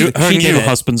 Her She- new, her she did new it.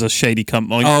 husband's a shady cunt,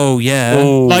 Mike. Oh yeah.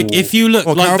 like if you look,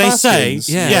 Well, like Carol they say, Baskins.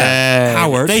 Yeah.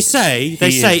 Howard. They say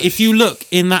He if you look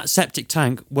in that septic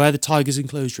tank where the tiger's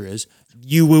enclosure is,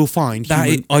 you will find That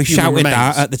human, I human shouted remains.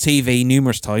 that at the TV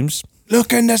numerous times.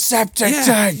 Look in the septic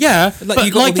tank. Yeah, Like, but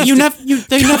you got all like these you never,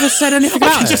 they never said anything I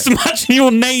about can it. just imagine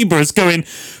your neighbours going,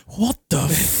 "What the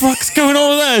fuck's going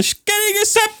on there? She's getting a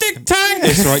septic tank."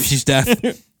 That's right. She's deaf.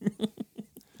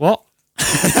 What?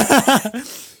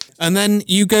 And then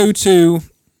you go to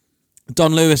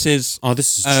Don Lewis's Oh,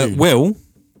 this is true. will,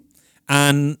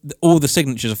 and all the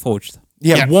signatures are forged.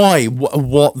 Yeah, Yeah. why?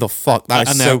 What the fuck? That And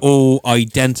is they're so. all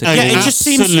identical. Yeah, it just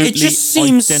seems. It Absolutely just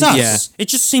seems sus. identical. Yeah. It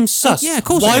just seems sus. yeah, of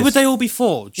course it Why is. would they all be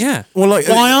forged? Yeah. Well, like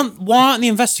Why aren't the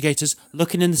investigators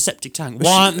looking in the septic tank?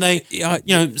 Why aren't they,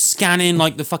 scanning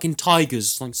like the fucking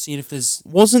tigers, like seeing if there's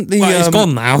wasn't the Well, it's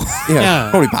gone now. Yeah, Yeah.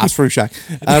 probably passed through Shaq.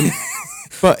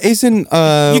 But isn't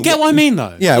You get what I mean,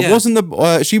 though? yeah, Yeah. wasn't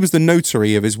the she was the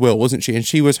notary of his will, wasn't she? And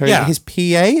she was Yeah. his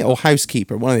PA or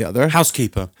housekeeper, one or the other.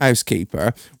 Housekeeper.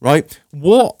 Housekeeper, right?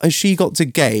 What has she got to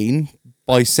gain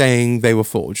by saying they were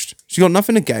forged? She got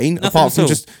nothing to gain apart at from all.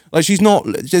 just like she's not.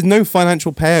 There's no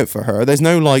financial payout for her. There's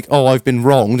no like, oh, I've been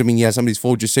wronged. I mean, yeah, somebody's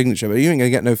forged your signature, but you ain't gonna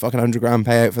get no fucking $100,000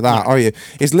 payout for that, are you?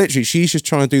 It's literally she's just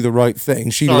trying to do the right thing.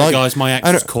 She Sorry, like guys, my ex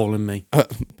and is calling me. put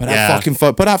that Yeah. fucking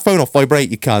put that phone off vibrate,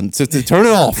 you cunt. To turn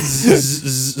it off.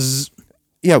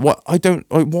 Yeah, what I don't.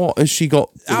 Like, what has she got?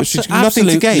 She's got nothing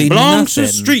to absolutely gain. Belongs to the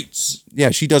nothing. streets.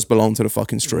 Yeah, she does belong to the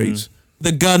fucking streets.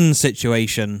 The gun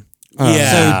situation.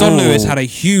 Yeah. So Don Lewis Oh. had a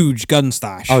huge gun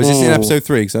stash. Oh, is this in Oh. episode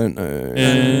 3? Because I don't know.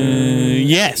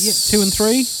 Yes. 2 and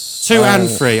 3. 2 and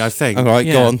 3, I think. All right,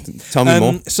 Yeah. go on. Tell me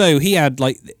more. So he had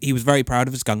he was very proud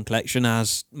of his gun collection,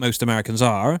 as most Americans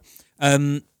are.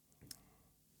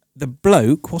 The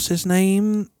bloke, what's his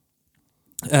name?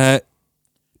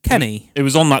 Kenny. It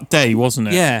was on that day, wasn't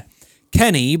it? Yeah,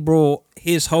 Kenny brought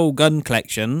his whole gun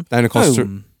collection Down across the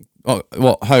home Oh,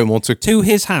 what home or to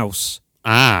his house,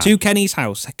 Ah. to Kenny's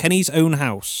house, Kenny's own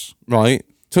house. right?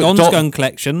 To, Don's Don- gun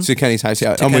collection. to Kenny's house.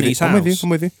 Yeah, to I'm with Kenny's you. I'm with you. house. I'm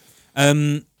with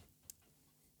you.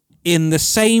 In the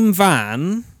same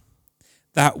van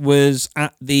that was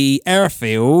at the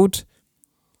airfield,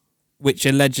 which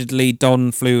allegedly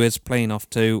Don flew his plane off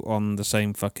to on the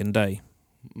same fucking day.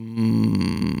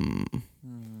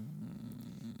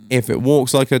 If it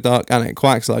walks like a duck and it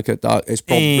quacks like a duck, it's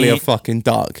probably a fucking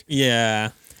duck.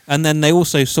 Yeah. And then they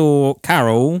also saw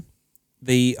Carol,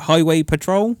 the highway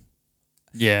patrol.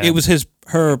 Yeah. It was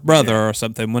her brother or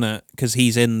something, wasn't it? Because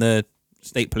he's in the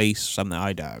state police, something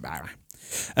I don't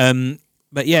know.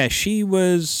 But yeah, she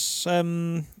was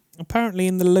apparently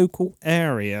in the local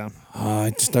area.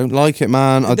 I just don't like it,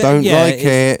 man. I The- don't yeah, like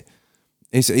it.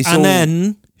 It's And all,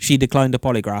 then she declined a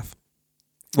polygraph.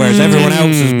 Whereas everyone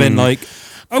else has been like,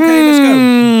 okay, let's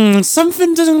go.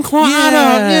 Something doesn't quite add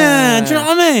up. Yeah, do you know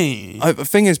what I mean? The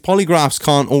thing is, polygraphs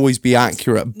can't always be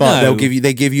accurate, but No.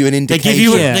 they give you an They indication. give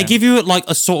you Yeah. they give you like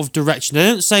a sort of direction. They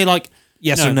don't say like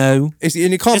Yes No. or no? It's,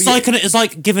 and it can't it's be, like it's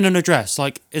like giving an address.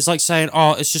 Like it's like saying,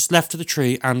 oh, it's just left of the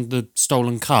tree and the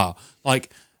stolen car.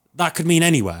 Like that could mean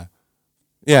anywhere.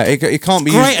 yeah, it can't be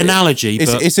Great used- analogy,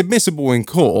 It's, but it's admissible in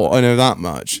court. I know that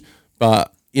much,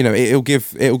 but you know it'll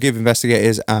give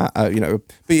investigators you know.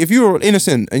 But if you were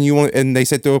innocent and they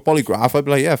said do a polygraph, I'd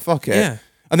be like, yeah, fuck it. Yeah.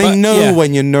 And they But, know yeah.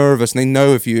 when you're nervous, and they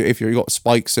know if you got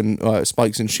spikes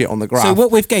and shit on the graph. So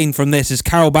what we've gained from this is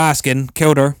Carol Baskin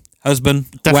killed her husband,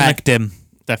 Definitely. whacked him.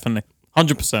 Definitely.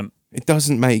 100%. It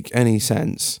doesn't make any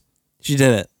sense. She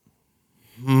did it.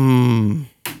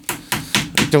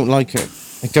 I don't like it.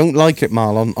 I don't like it,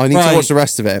 Marlon. I need Right. to watch the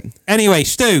rest of it. Anyway,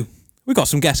 Stu, we got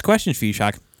some guest questions for you,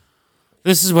 Shag.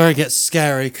 this is where it gets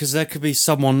scary because there could be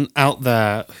someone out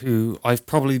there who I've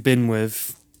probably been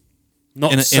with,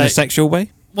 not In a say- sexual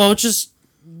way? well, just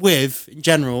with in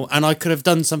general, and I could have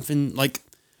done something like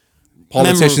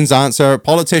Politicians answer.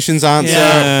 Politicians answer.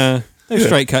 Yeah. No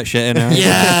straight cut shit in there.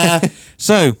 yeah,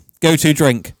 So, go to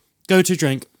drink. go to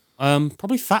drink.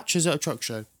 Probably Thatcher's at a truck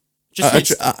show. Just A,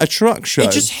 hits, a truck show.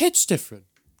 it just hits different,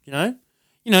 you know.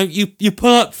 You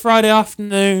pull up Friday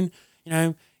afternoon, you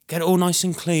know, get it all nice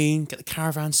and clean, get the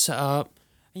caravan set up,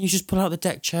 and you just pull out the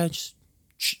deck chair, just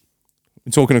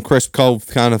We're talking a crisp, cold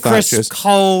kind of crisp, Thatcher's.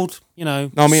 cold, you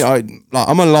know. No, I mean,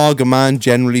 I'm a lager man,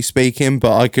 generally speaking,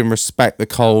 but I can respect the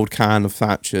cold can of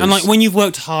Thatcher's. And like when you've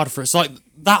worked hard for it, it's like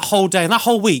that whole day and that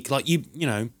whole week, like you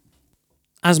know,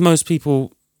 as most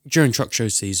people during truck show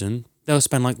season, they'll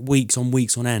spend like weeks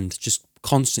on end just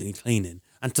constantly cleaning.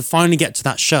 And to finally get to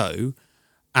that show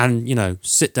and, you know,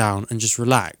 sit down and just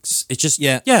relax, it just,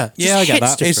 Yeah. yeah, Yeah, I get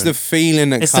hits that. it's the different. feeling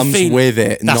that It's the comes feeling- with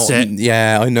it. That's not, it.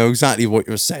 Yeah, I know exactly what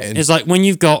you're saying. It's like when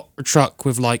you've got a truck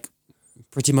with like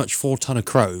pretty much 4 ton of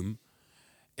chrome,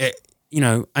 it, you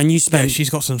know, and you Yeah, spend, she's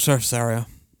got some surface area.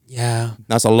 yeah.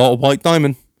 That's a lot of white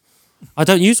diamond. I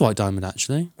don't use white diamond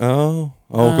actually. Oh,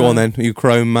 go on then. You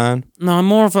chrome man. No, I'm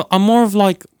more of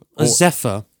like a Oh.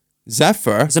 Zephyr.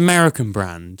 Zephyr? It's an American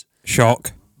brand.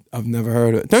 Shock. I've never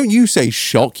heard of it. Don't you say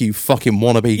shock, you fucking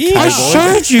wannabe I cowboy.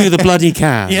 showed you the bloody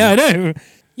can. I know.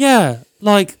 Yeah,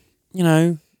 like, you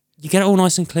know, you get it all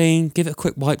nice and clean, give it a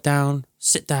quick wipe down,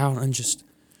 sit down and just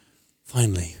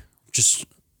finally just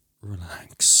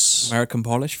relax. American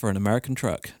polish for an American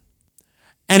truck.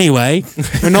 Anyway,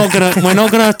 we're not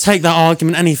gonna take that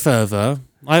argument any further.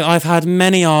 I've had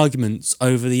many arguments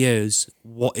over the years.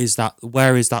 What is that?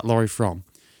 Where is that lorry from?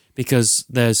 Because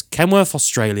there's Kenworth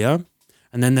Australia,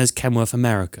 and then there's Kenworth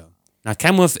America. Now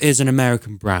Kenworth is an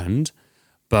American brand,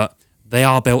 but they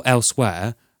are built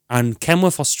elsewhere. And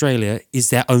Kenworth Australia is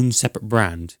their own separate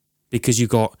brand. because you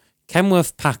got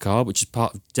Kenworth Packard, which is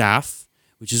part of DAF,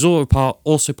 which is also part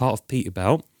of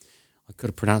Peterbilt. I could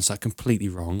have pronounced that completely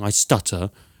wrong. I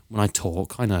stutter when I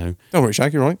talk. I know. Don't worry,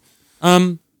 Shag, you're right.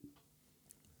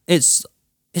 It's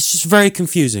just very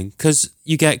confusing because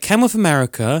you get Kenworth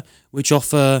America, which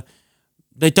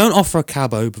they don't offer a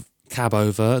cab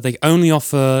over. They only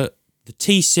offer the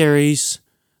T series,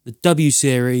 the W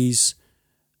series,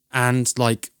 and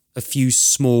like a few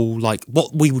small, like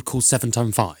what we would call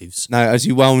 7-ton 5s. Now, as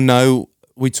you well know,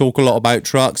 we talk a lot about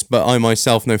trucks, but I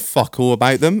myself know fuck all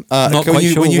about them. Not when quite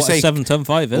you, sure when you what say a 7-ton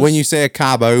 5 is. when you say a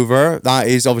cab over, that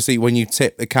is obviously when you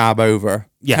tip the cab over.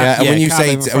 Yeah. And Yeah, when you cab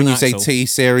say over for when an you say axle. T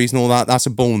series and all that, that's a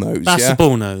bullnose. That's yeah? the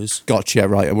bullnose. Gotcha.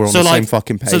 Right, we're on the same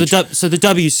fucking page. So the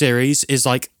W series is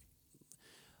like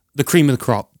the cream of the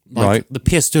crop, like Right. the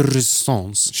pièce de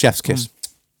résistance. Chef's kiss.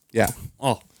 Yeah.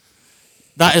 Oh,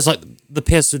 that is like the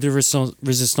pièce de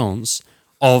résistance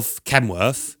of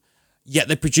Kenworth. Yet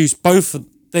they produce both.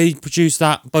 They produce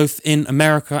that both in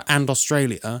America and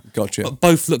Australia. Gotcha. But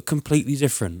both look completely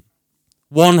different.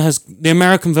 One has the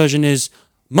American version is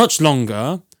much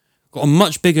longer, got a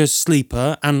much bigger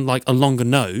sleeper and like a longer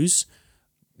nose.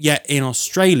 Yet in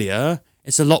Australia,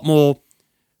 it's a lot more.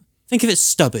 Think of it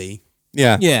stubby.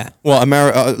 Yeah. Yeah. Well,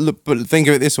 America. Look, but think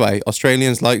of it this way: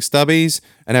 Australians like stubbies,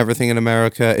 and everything in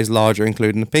America is larger,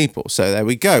 including the people. So there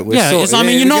we go. We're Yeah, sorted. I mean,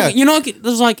 There we you're go. not.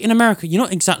 There's like in America, you're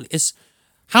not exactly. It's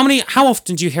how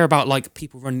often do you hear about like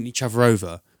people running each other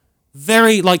over?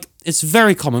 It's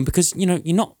very common because you're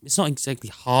not. It's not exactly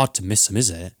hard to miss them, is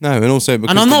it? No, and also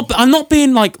because And I'm not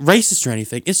being like racist or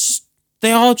anything. It's just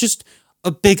they are just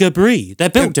a bigger breed. They're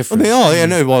built different. Well, they are, yeah,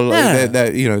 no. Well, Yeah.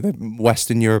 they're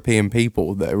Western European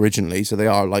people that originally, so they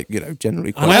are like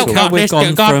generally quite. like short. how we've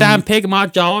gone goddamn from- pig in my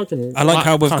jaw. I like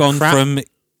how we've gone from. from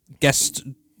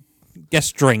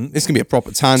guest drink. This can be a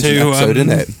proper tangent To, episode,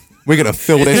 isn't it? We're gonna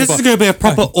fill this. This is going to be a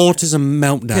proper autism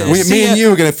meltdown. Me and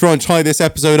you are going to try and tie this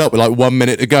episode up with like 1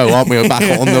 minute to go, aren't we? We're back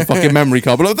on the fucking memory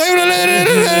card. We're like,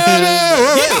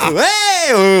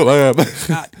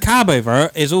 Cab over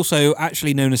is also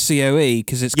actually known as COE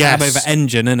because it's Yes. cab over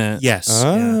engine, isn't it? Yes.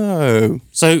 oh,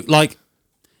 So like,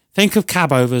 think of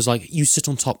cab over as like you sit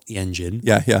on top of the engine.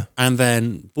 yeah. And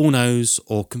then bullnose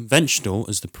or conventional,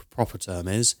 as the proper term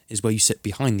is where you sit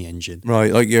behind the engine.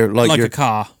 Right, like you're Like you're, a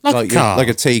car. Like a car. like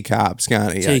a T cab,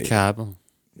 Scanny. T cab.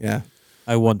 Yeah.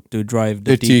 I want to drive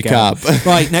the The T cab.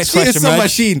 Right, next See, it's question, so Reg.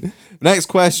 machine. Next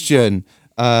question.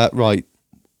 Right.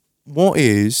 What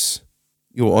is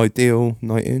your ideal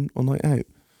night in or night out?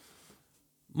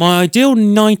 My ideal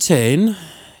night in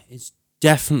is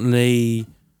definitely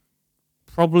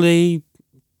probably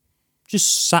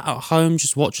just sat at home,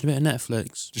 just watching a bit of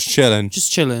Netflix, Just chilling.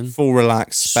 just chilling, Full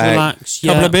relax. just spec. relax.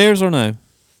 Yeah, Couple of beers or no?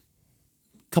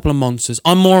 couple of monsters.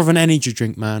 I'm more of an energy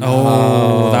drink man.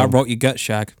 Oh, that rot your gut,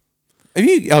 Shag. Have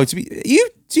you? Oh, to be you.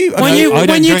 Do you? When I know- you- I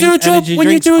don't do drink a job- energy when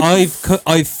you drinks. do a-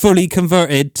 I've fully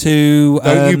converted to.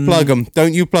 Don't you plug them.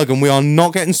 Don't you plug them. We are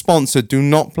not getting sponsored. Do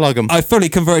not plug them. I fully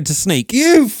converted to Sneak.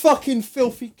 You fucking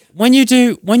filthy. When you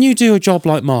do a job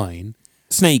like mine,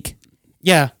 Sneak.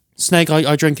 yeah, Snake.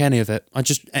 I drink any of it. I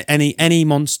just any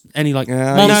monster, any like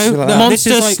Yeah, monster, no, no, this monster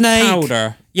is like snake.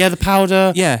 powder. Yeah, the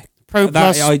powder. Yeah. Pro That-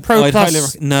 Plus. I'd Pro highly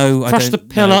Plus. no, I Crush don't. the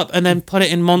pill no. up and then put it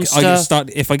in Monster. I just start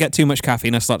if I get too much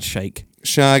caffeine, I start to shake.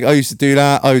 Shag, I used to do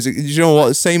that. You know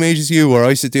what? Same age as you were.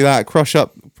 I used to do that. Crush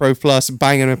up Pro Plus,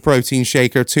 bang in a protein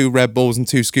shaker, 2 Red Bulls and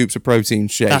 2 scoops of protein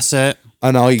shake. That's it.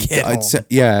 And I'd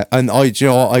yeah, and Heart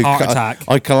attack.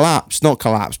 I collapsed, not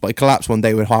collapsed, but I collapsed one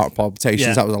day with heart palpitations.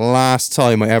 Yeah. That was the last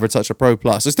time I ever touched a Pro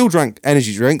Plus. I still drank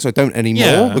energy drinks. I don't anymore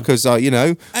Yeah. because Every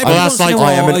that's once in a like- while,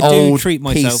 I am an I do old treat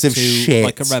myself piece of to shit.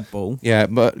 like a Red Bull. yeah,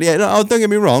 but yeah, no, don't get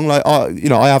me wrong. Like I'm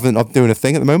doing a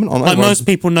thing at the moment. Like most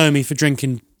people know me for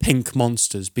drinking pink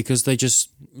monsters because they just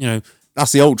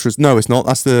that's the ultras. No, it's not.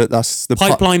 That's the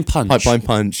Pipeline Punch. Pipeline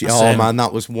Punch. That's Oh it. man,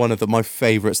 that was one of my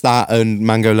favourites. That and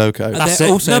Mango Loco. That's They're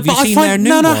it. also- have you but I seen find, their new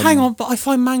no, one? Oh, hang on. But I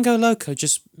find Mango Loco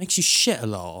just makes you shit a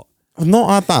lot. I've not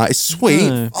had that. It's sweet.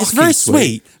 No. It's Fucking very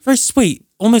sweet, very sweet,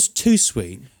 almost too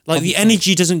sweet. Like the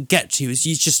energy doesn't get to you. It's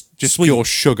just Just sweet. pure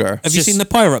sugar. Have you just- seen the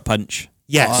Pirate Punch?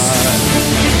 Yes.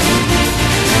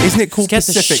 Isn't it called Get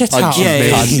the Pacific shit Punch? out of you me.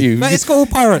 cunt, you? But it's got all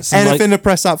pirates. And Anything like, to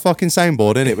press that fucking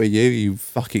soundboard in it with you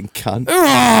fucking cunt.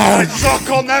 Suck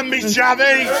on them, me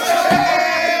chavvy!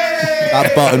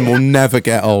 That button will never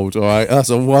get old, alright? That's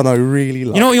the one I really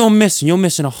like. You know what you're missing? You're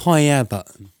missing a high air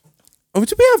button. Oh,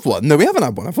 do we have one? No, we haven't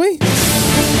had one, have we?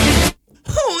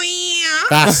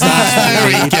 That's there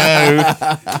we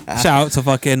go. shout out to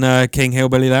fucking King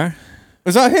Hillbilly there.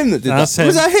 Was that him that did That's that? him.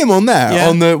 Was that him on there? Yeah.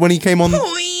 On the when he came on?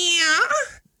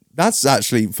 That's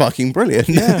actually fucking brilliant.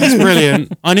 It's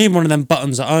brilliant. I need one of them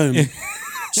buttons at home.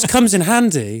 Just comes in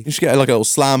handy. You should get like a little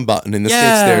slam button in the skid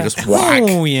Yeah. steer, just whack.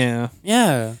 Oh, yeah.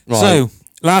 Yeah. Right. So,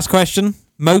 last question.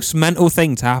 Most mental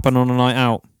thing to happen on a night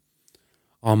out?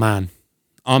 Oh man.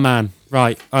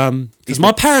 Right. Because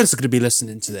my parents are going to be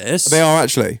listening to this. They are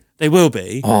actually. They will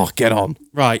be. Oh, get on.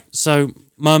 Right. So,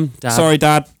 Mum, Dad. Sorry,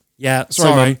 Dad. Yeah.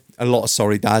 Sorry, Sorry. Mum. A lot of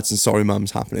sorry dads and sorry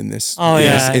mums happening in this. Oh, in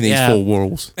yeah, this- in these yeah. 4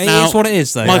 worlds. It Now, is what it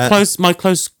is, though. My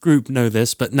close group know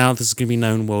this, but now this is going to be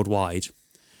known worldwide.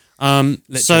 So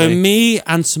Literally. me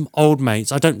and some old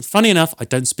mates. Funny enough, I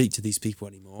don't speak to these people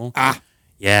anymore.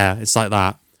 Yeah, it's like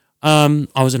that.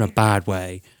 I was in a bad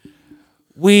way.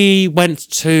 We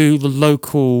went to the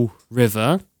local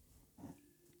river,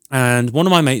 and one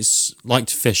of my mates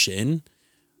liked fishing,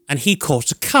 and he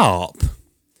caught a carp.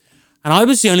 And I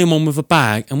was the only one with a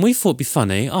bag, and we thought it'd be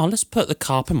funny. Oh, let's put the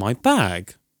carp in my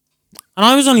bag. And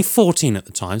I was only 14 at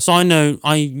the time, so I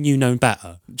knew no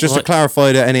better. Just to Like,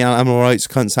 clarify to any animal rights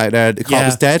cunts out there, the carp Yeah.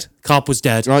 was dead. carp was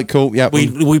dead. Right, cool. Yeah.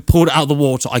 We pulled it out of the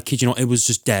water. I kid you not, it was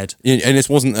just dead. And this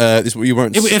wasn't. You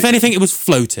weren't. If anything, it was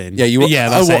floating. yeah, you were. Yeah,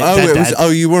 that's it. it was. Dead. Oh,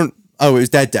 you weren't. Oh, it was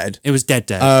dead. It was dead.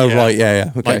 Oh, right.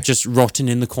 Yeah. Okay. Like just rotting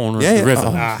in the corner yeah, of yeah. the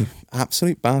river. Oh,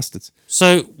 absolute bastards.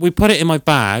 So we put it in my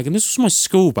bag, and this was my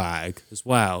school bag as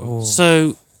well.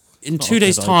 So in 2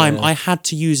 days' good time, idea. I had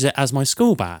to use it as my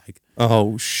school bag.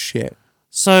 Oh shit.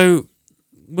 So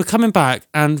we're coming back,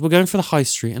 and we're going for the high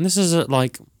street, and this is at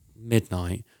like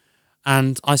midnight.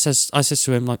 And I says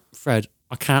to him, like, Fred,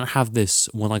 I can't have this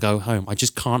when I go home. I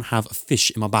just can't have a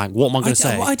fish in my bag. What am I going to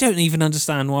say? I don't even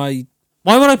understand why.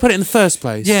 Why would I put it in the first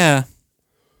place? Yeah.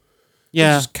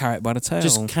 Yeah. Just carry it by the tail.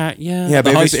 Just can't. Yeah. Yeah,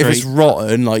 but high if it's street.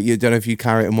 rotten, like you don't know if you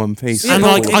carry it in one piece. And,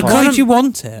 like, I why couldn't- did you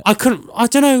want it? I couldn't. I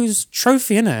don't know. It was a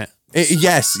trophy, innit?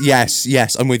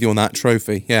 Yes. I'm with you on that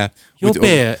trophy. Yeah. Your We-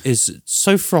 beer is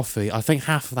so frothy. I think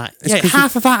half of that. Yeah, 'cause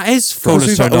half of that is Of course,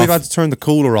 frothy. we've, turned we've off. had to turn the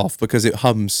cooler off because it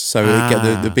hums, so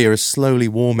the beer is slowly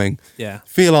warming. Yeah.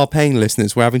 Feel our pain,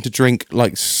 listeners. We're having to drink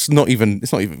like it's not even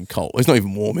cold. It's not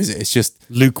even warm, is it? It's just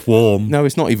Lukewarm. no.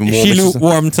 It's not even warm. She It's looked just,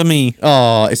 warm to me.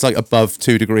 it's like above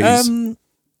 2 degrees.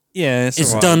 Yeah, It's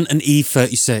alright. done an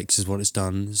E36 is what it's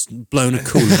done. It's blown a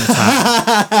coolant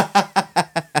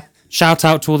tap. Shout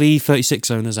out to all the E36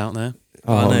 owners out there.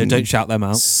 Oh, no, don't shout them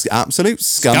out. Absolute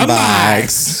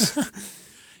scumbags.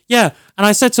 Yeah, and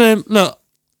I said to him, look,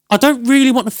 I don't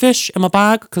really want the fish in my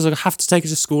bag because I have to take it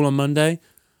to school on Monday.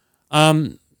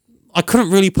 I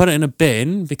couldn't really put it in a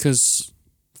bin because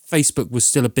Facebook was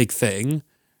still a big thing,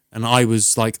 and I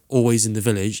was like always in the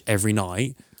village every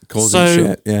night. Causing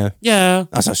shit. Yeah. Yeah.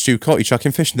 That's how Stu Cotty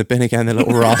chucking fish in the bin again, the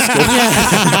little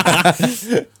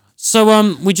rascal.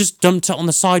 So we just dumped it on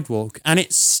the sidewalk, and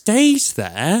it stays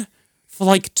there for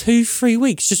like 2-3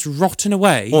 weeks, just rotting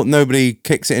away. What? Nobody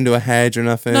kicks it into a hedge or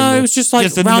nothing. No, it was just like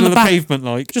Just in the round middle the of the back, pavement,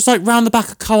 like. just like round the back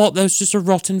of Co-op. There was just a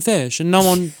rotten fish, and no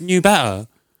one knew better.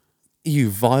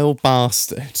 You vile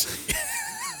bastard.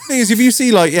 Thing is, if you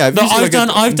see like if But you see, like,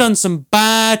 I've done some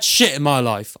bad shit in my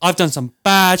life.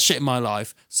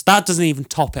 So that doesn't even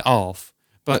top it off.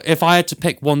 But if I had to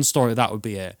pick one story, that would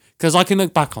be it. Because I can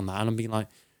look back on that and I'm being like,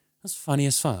 that's funny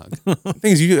as fuck.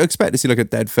 thing is, you expect to see like a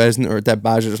dead pheasant or a dead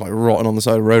badger just like rotting on the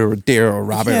side of the road, or a deer or a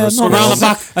rabbit or a not squirrel. around the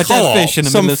back A Co-op. dead fish in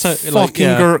the Some middle of the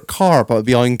fucking girt carp out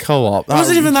behind Co-op. It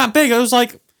wasn't even that big. It was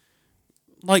like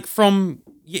from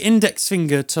your index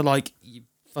finger to like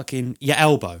your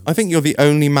elbow. I think you're the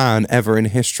only man ever in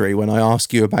history when I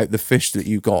ask you about the fish that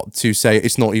you got to say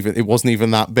it wasn't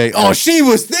even that big. Oh, she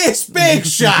was this big,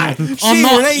 Shaq. She was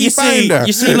an 80-pounder.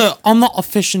 You see, look, I'm not a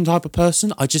fishing type of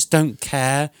person. I just don't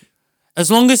care.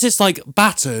 As long as it's like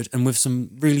battered and with some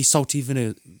really salty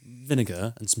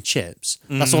vinegar and some chips,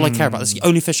 that's all I care about. That's the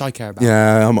only fish I care about.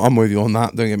 Yeah, I'm with you on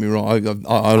that. Don't get me wrong.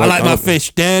 I like my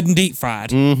fish dead and deep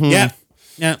fried. Yeah.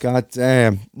 God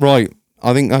damn. Right.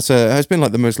 I think it's been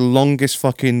like the most longest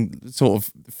fucking sort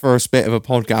of first bit of a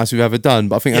podcast we've ever done.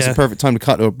 But I think that's Yeah. the perfect time to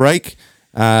cut to a break.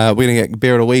 We're going to get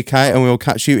beer of the week out and we'll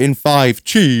catch you in 5.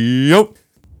 Cheers.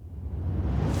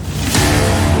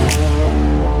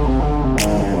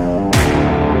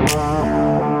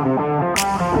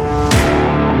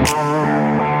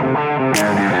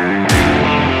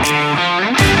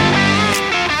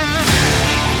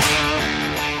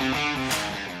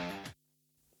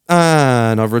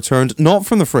 And I've returned, not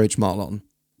from the fridge, Marlon.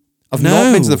 I've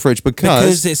not been to the fridge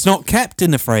because it's not kept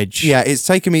in the fridge. yeah, it's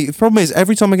taken me. The problem is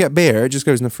every time I get beer, it just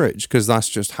goes in the fridge because that's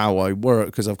just how I work.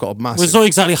 Because I've got a Well, it's massive. not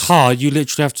exactly hard. You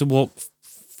literally have to walk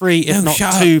 3, if not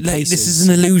shut 2 up. paces. This is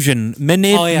an illusion.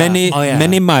 Many, Oh, yeah. many, Oh, yeah.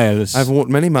 many miles. I've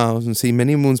walked many miles and seen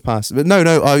many moons pass. But no,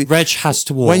 Reg has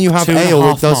to walk When you have 2.5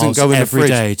 ale, it doesn't miles go in the every fridge.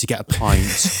 day to get a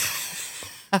pint.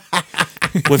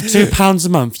 With £2 a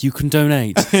month, you can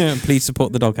donate. Please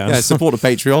support the doghouse. Yeah, support the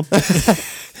Patreon.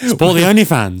 Support the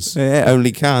OnlyFans. Yeah,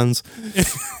 only cans.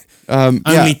 Only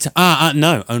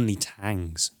only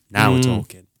Tangs. Now we're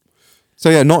talking. So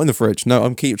yeah, not in the fridge. No,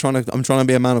 I'm trying to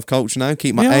be a man of culture now.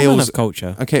 Keep my We are men ales. of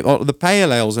culture. Okay, the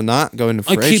pale ales and that go in the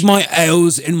I fridge. keep my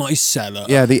ales in my cellar.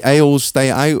 Yeah, the ales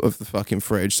stay out of the fucking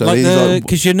fridge. So these are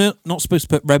Because you're not supposed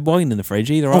to put red wine in the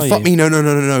fridge either, oh are fuck you? me,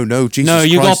 no, Jesus No,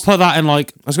 you got Christ. to put that in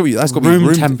like. That's got to be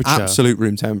room temperature. absolute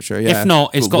room temperature. Yeah. If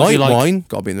not, it's But gotta be white like- wine.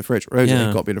 Got to be in the fridge. Rosé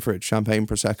Yeah. got to be in the fridge. Champagne,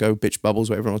 prosecco, bitch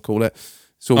bubbles, whatever you want to call it.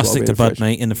 It's all I'll gotta stick be to in the Bud, fridge.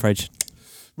 mate, in the fridge.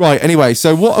 Right. Anyway,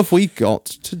 so what have we got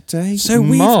today? So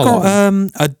we've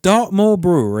Marlon? got a Dartmoor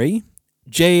Brewery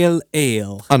Jail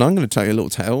Ale. And I'm going to tell you a little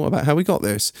tale about how we got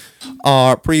this.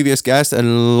 Our previous guest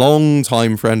and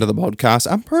long-time friend of the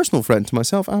podcast and personal friend to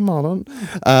myself and Marlon,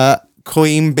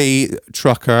 Queen Bee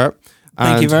Trucker,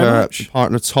 Thank and you very her much.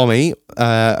 partner Tommy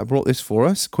brought this for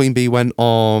us. Queen Bee went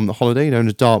on holiday down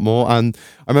to Dartmoor, and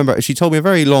I remember she told me a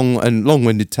very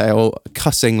long-winded tale,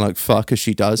 cussing like fuck as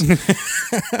she does.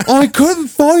 I couldn't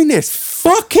find this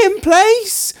fucking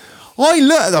place. I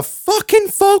looked, the fucking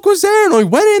fog was there, and I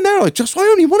went in there. I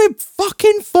only wanted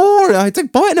fucking 4. I had to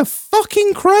buy it in a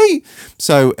fucking crate.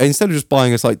 So instead of just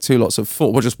buying us like 2 lots of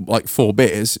 4, well, just like 4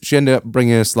 beers, she ended up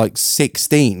bringing us like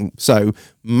 16. So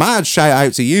mad shout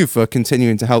out to you for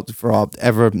continuing to help for our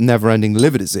never-ending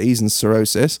liver disease and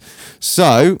cirrhosis.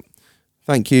 So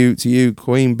thank you to you,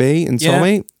 Queen Bee and Yeah.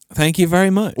 Tommy. Thank you very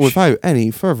much. Without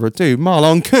any further ado,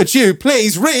 Marlon, could you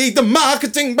please read the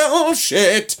marketing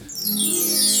bullshit?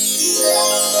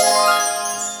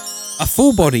 A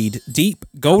full-bodied, deep,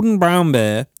 golden brown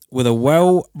beer with a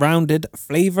well-rounded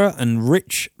flavour and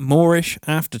rich Moorish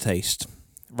aftertaste.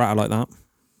 Right, I like that.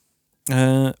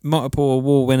 Multiple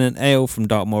award-winning ale from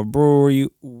Dartmoor Brewery,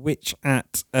 which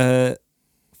at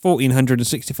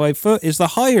 1,465 foot is the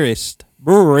highest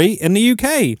brewery in the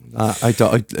UK. Do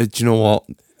you know what?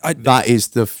 That is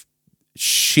the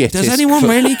shittest. Does anyone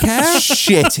really care?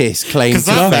 Shittest claim to Because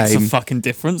that makes a fame. fucking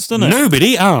difference, doesn't it?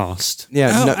 Nobody asked.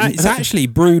 Yeah, Oh, no, it's actually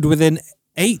brewed within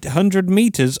 800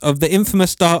 metres of the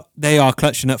infamous They are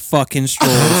clutching at fucking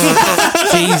straws.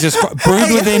 Jesus Christ.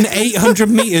 Brewed within 800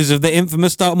 metres of the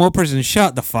infamous Dartmoor prison.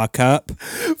 Shut the fuck up.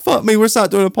 fuck me. We're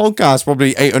sat doing a podcast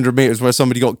probably 800 meters where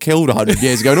somebody got killed 100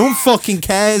 years ago. No one fucking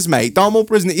cares, mate. Dartmoor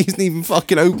prison isn't even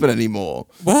fucking open anymore.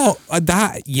 What?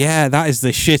 That is the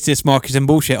shittest marketing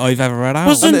bullshit I've ever read out.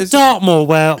 Wasn't Dartmoor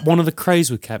where one of the crays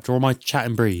were kept, or am I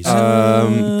chatting breeze?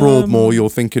 Broadmoor, you're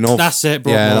thinking of. That's it,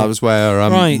 Yeah, Broadmoor. that was where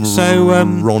Right, so,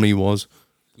 Ronnie was.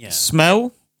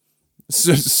 Smell?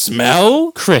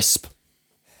 Smell? Crisp.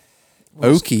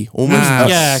 Oaky. Almost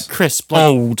Yeah, crisp. Like,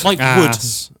 Old like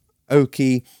ass.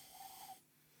 oaky.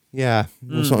 Yeah,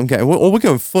 that's what I'm getting. We're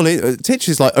going fully. Titch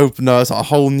is like opened us a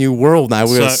whole new world now.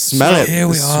 We're gonna So- smell it. here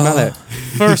we Smell are. it.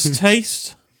 First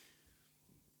taste?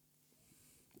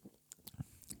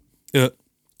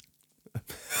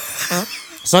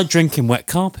 It's like drinking wet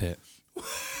carpet.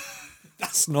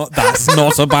 That's not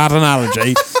a bad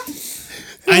analogy.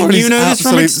 And you know this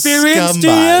from absolute experience, do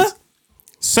scumbag. you?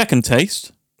 Second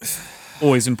taste?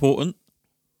 Always important.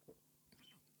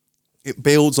 It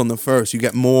builds on the first. You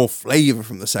get more flavour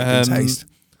from the second taste.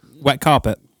 Wet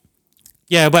carpet.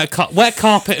 Yeah, wet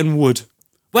carpet and wood.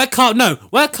 Wet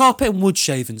carpet and wood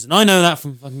shavings, and I know that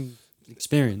from fucking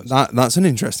experience. That's an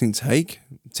interesting take.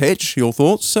 Titch, your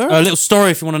thoughts, sir? A little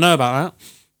story if you want to know about that.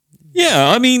 Yeah,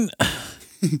 I mean,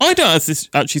 I don't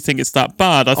actually think it's that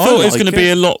bad. I thought it was like going to it. be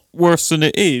a lot worse than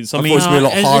it is. I I mean, thought it was going to be a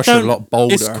lot it harsher, a don't- lot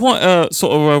bolder. it's quite a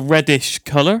sort of a reddish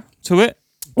colour to it.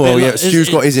 well, bit yeah, like- Stu's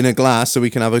it- got his in a glass, so we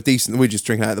can have a decent. We're just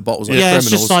drinking out of the bottles like Yeah,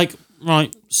 criminals. it's just like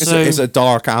right. So it's a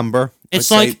dark amber.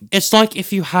 it's I'd say. like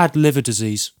if you had liver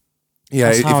disease. yeah,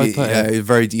 that's if how I you, put yeah, it. you're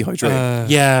very dehydrated.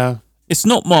 Yeah, It's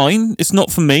not mine. It's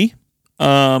not for me.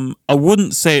 I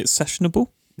wouldn't say it's sessionable.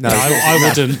 no, I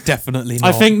wouldn't. Definitely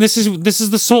not. I think this is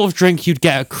the sort of drink you'd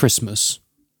get at Christmas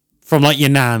from like your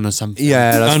nan or something.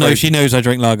 yeah. That's Oh no, very- she knows I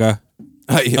drink lager.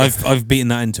 Yeah. I've beaten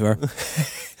that into her.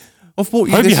 I bought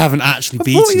you Hope this, you haven't actually I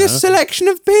bought beaten you a her. selection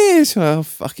of beers. Oh,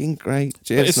 fucking great!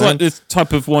 Cheers, It's man. like this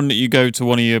type of one that you go to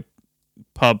one of your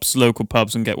local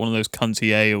pubs, and get one of those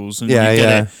cunty ales, and Yeah, you get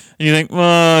yeah. it, and you think,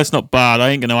 well, it's not bad. I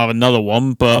ain't gonna have another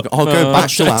one, but I'll go back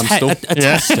to a Amstel. a Yeah.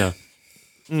 tester.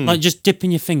 Like just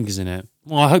dipping your fingers in it.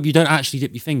 Well, I hope you don't actually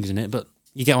dip your fingers in it, but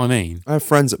you get what I mean. I have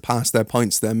friends that pass their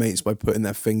pints to their mates by putting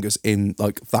their fingers in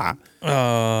like that.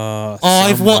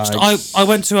 I've watched. I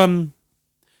went to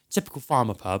typical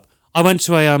farmer pub. I went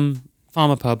to a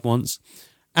farmer pub once,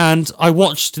 and I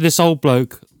watched this old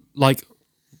bloke like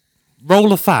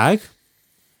roll a fag.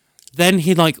 Then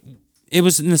he it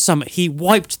was in the summer. He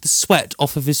wiped the sweat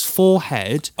off of his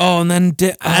forehead, Oh, and then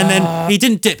then he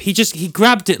didn't dip. He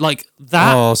grabbed it like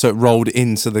that, Oh, so it rolled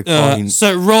into the pint.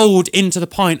 so it rolled into the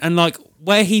pint, and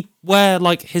where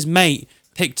his mate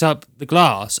picked up the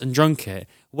glass and drunk it,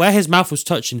 where his mouth was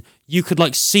touching, you could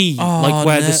see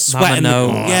where the sweat. Mama, and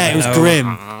no. it was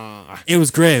grim. It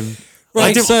was grim.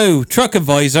 Right, so truck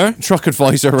advisor. Truck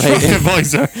advisor rating.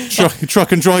 Advisor.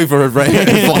 Truck and driver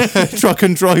rating. Truck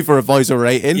and driver advisor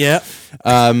rating. Yeah.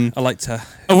 I like to.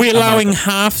 Are we allowing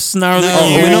halves now?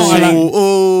 No, we're not allowed.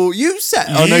 Oh, you said.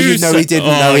 Oh no, You he said- didn't.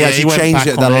 oh, No, he yeah, actually he went changed back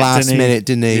it at the on it, last didn't he? minute,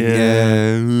 didn't he?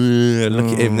 Yeah.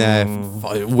 Look at him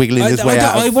there, wiggling his way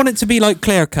out. I want it to be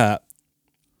clear cut.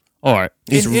 All right.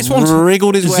 He's it's one-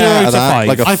 wriggled his way 0 out to of that 5.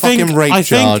 like a fucking rape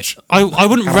charge. I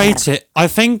wouldn't rate it. I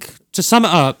think, to sum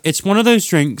it up, it's one of those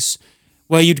drinks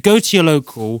where you'd go to your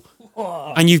local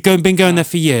and you've been going there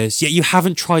for years, yet you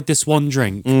haven't tried this one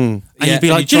drink. And Yeah, you'd be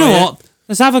and like, you do you know try what?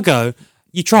 Let's have a go.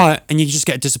 You try it and you just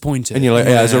get disappointed. And you're like,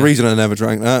 yeah, there's a reason I never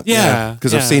drank that. Yeah,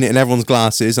 Because yeah. I've seen it in everyone's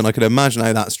glasses, and I could imagine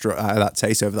how that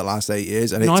tastes over the last 8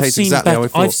 years, and No, it tastes exactly how I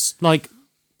thought.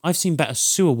 I've seen better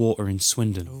sewer water in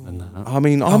Swindon than that. I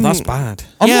mean, Oh, that's bad.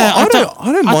 I don't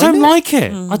I mind don't it. like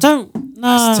it. I don't.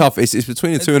 Nah. It's tough. It's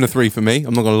between a 2 and a 3 for me.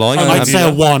 I'm not gonna lie. I'd say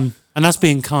a 1, and that's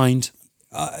being kind.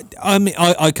 I mean,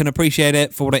 I can appreciate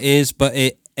it for what it is, but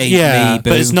it ain't Yeah, me.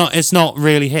 but Boom. it's not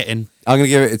really hitting. I'm gonna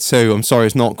give it a 2. I'm sorry,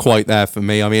 it's not quite there for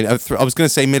me. I mean, I was gonna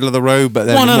say middle of the road, but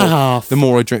then 1.5. The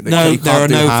more I drink, No, you there can't are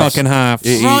do no halves. fucking halves.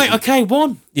 Right, okay,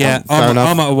 1. Yeah, fair I'm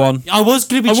enough. at a 1. I was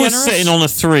going to be I generous. was sitting on a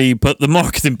 3, but the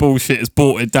marketing bullshit has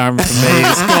brought it down for me.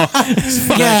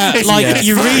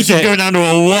 You read You're it. going down to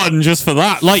a 1 just for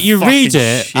that. You fucking read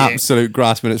it. shit. Absolute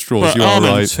grasping at straws. But You are I'm on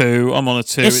a right. 2. I'm on a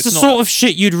 2. It's the not, sort of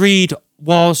shit you'd read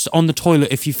whilst on the toilet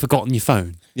if you've forgotten your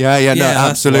phone. Yeah, no, Yeah,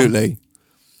 that's the one. absolutely.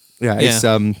 Yeah, it's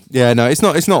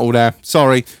no, it's not all there.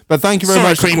 Sorry, but thank you very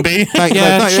Sorry, much, Queen Bee. Thank you,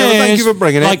 Yeah, thank you for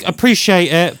bringing it.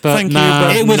 Appreciate it, but Thank you, nah.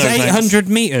 but It was No, thanks. 800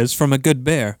 meters from a good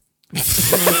beer.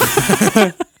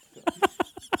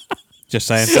 Just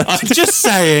saying. Just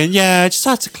saying, yeah, just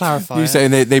had to clarify. You it.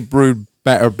 saying they brewed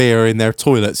better beer in their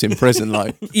toilets in prison,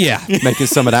 like Yeah. making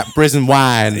some of that prison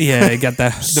wine. Yeah, you got the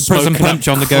prison Smoking punch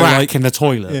up on the go. crack Like, in the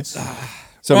toilets.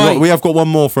 So Right. we have got one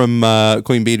more from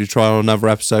Queen Bee to try on another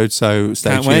episode. So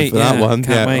stay Can't tuned wait, for that yeah, one.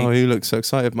 can't wait. Oh, you look so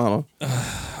excited, Marlon.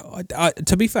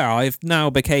 to be fair, I've now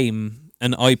became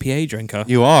an IPA drinker.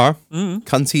 You are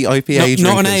cunty IPA.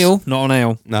 Not an drinkers. ale. Not an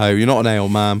ale. No, you're not an ale,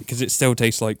 man. Because it still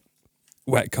tastes like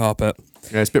wet carpet.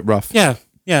 Yeah, it's a bit rough. Yeah,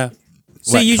 yeah.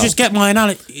 See, Wet you cup. just get my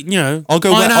analogy. I'll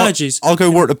go. my I'll, analogies. I'll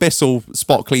go work the Bissell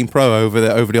Spot Clean Pro over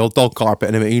the old dog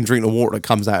carpet, and you can drink the water that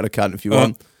comes out of the cunt if you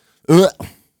want. Drink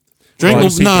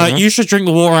Right, the, no, huh? you should drink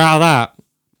the water out of that.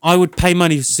 I would pay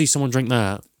money to see someone drink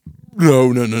that.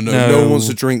 No. No one wants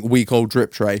to drink weak old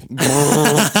drip tray.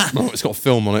 Oh, it's got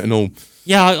film on it and all.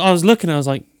 Yeah, I was looking. I was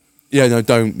like, Yeah, no,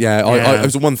 don't. Yeah, Yeah. it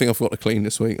was the one thing I forgot to clean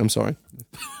this week. I'm sorry.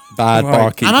 Bad Right.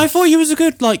 barkeep. and I thought you was a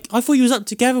good I thought you was up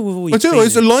together with all your. I do. It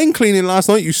was a line cleaning last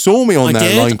night. You saw me on I that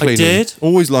did, line I cleaning. did.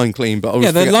 Always line clean, but I was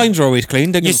Yeah, the forget- lines are always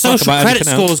clean. Don't Your give a fuck social about credit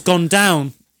anything else. score's gone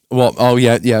down. What? Oh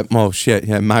yeah. Oh shit.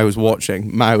 Yeah, Mao was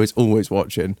watching. Mao is always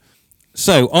watching.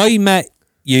 So I met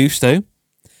you, Stu,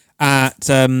 at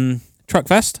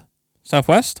Truckfest,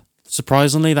 Southwest.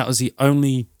 Surprisingly, that was the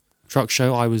only truck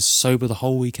show I was sober the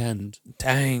whole weekend.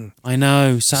 Dang. I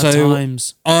know, sad So-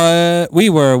 times. We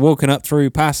were walking up through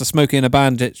past the Smoking and a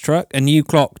Bandit truck, and you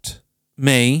clocked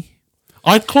me.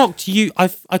 I clocked you.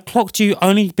 I clocked you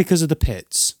only because of the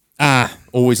pits.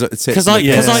 Always at the tip.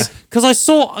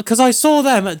 Because I saw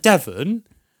them at Devon.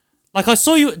 Like I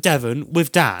saw you at Devon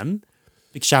with Dan.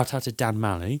 Big shout out to Dan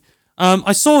Malley.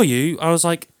 I saw you. I was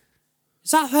like,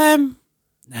 is that them?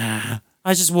 Nah.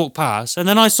 I just walked past, and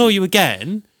then I saw you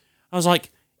again. I was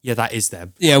like, yeah, that is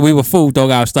them. Yeah, we were full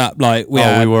doghoused up. Like we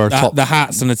had we were the, top- the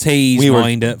hats and the tees. we were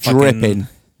mind it, dripping.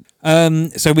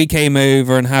 So we came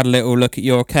over and had a little look at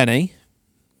your Kenny,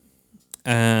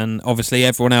 and obviously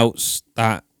everyone else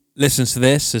that listens to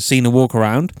this has seen a walk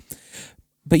around.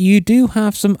 But you do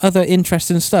have some other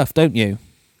interesting stuff, don't you?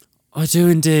 I do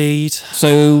indeed.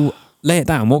 So lay it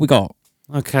down. What we got?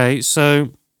 Okay, so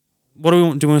what do we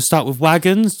want? Do we want to start with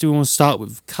wagons? Do we want to start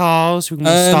with cars? Do we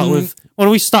want to start with? What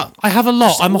do we start? I have a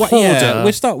lot. I'm a hoarder. Yeah,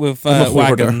 we'll start with I'm a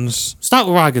hoarder. wagons. Start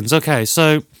with wagons. Okay,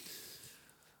 so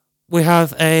we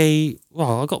have a.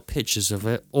 Well, I got pictures of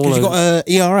it. All You over. got a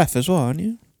ERF as well, haven't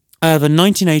you? The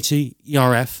 1980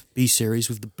 ERF B series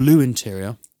with the blue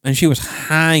interior. And she was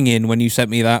hanging when you sent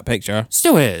me that picture.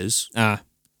 Still is.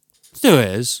 Still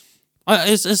is.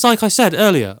 It's like I said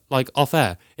earlier, like off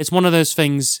air. It's one of those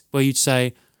things where you'd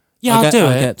say, "Yeah, I'll do it.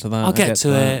 I'll get to that. I'll get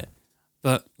to it."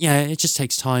 But yeah, it just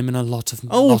takes time and a lot of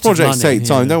All lot projects of money, take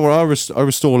time. yeah. Don't worry. I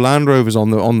restore Land Rovers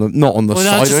on the not on the Well,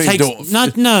 that side. just I don't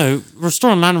takes no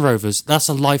restoring Land Rovers. That's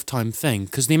a lifetime thing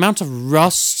because the amount of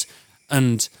rust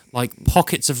and like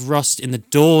pockets of rust in the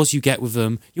doors you get with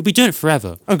them, you'll be doing it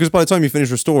forever. Oh, because by the time you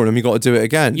finish restoring them, you got to do it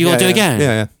again. You got to do it again.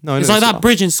 Yeah. No, I It's know like this. that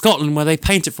bridge in Scotland where they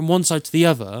paint it from one side to the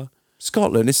other.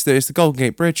 Scotland. It's the Golden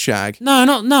Gate Bridge, Shag.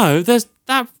 No. There's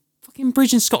that fucking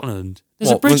bridge in Scotland. There's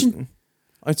a What, bridge was- in.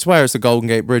 I swear it's the Golden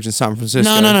Gate Bridge in San Francisco.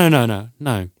 No.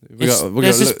 We It's- gotta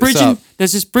there's this look bridge this in. up.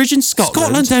 There's this bridge in Scotland.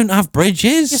 Scotland don't have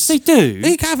bridges. Yes, they do.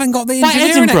 They haven't got the By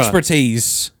engineering Edinburgh.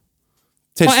 expertise.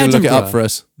 Titch By can look it up Edinburgh. for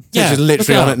us. Yeah, Titch is look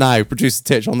literally it on up. it now. Producer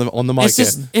Titch on the mic.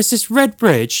 It's this red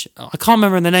bridge. I can't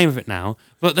remember the name of it now,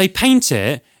 but they paint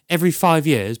it every 5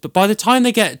 years. But by the time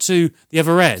they get to the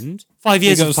other end, 5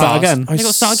 years gotta have start passed. again. They got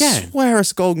to start again. Swear it's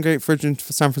the Golden Gate Bridge in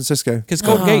San Francisco. Because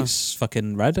Golden Gate's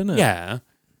fucking red, isn't it? Yeah.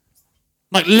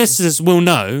 Like listeners will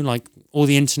know, like all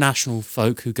the international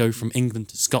folk who go from England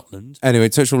to Scotland. Anyway,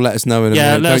 Titch will let us know in a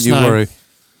Yeah, minute. let Don't us you know.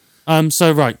 worry.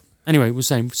 So right. Anyway, we're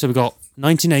saying so we got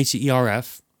 1980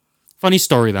 ERF. Funny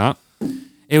story that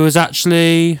it was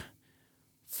actually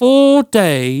 4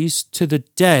 days to the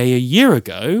day a year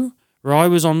ago where I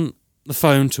was on the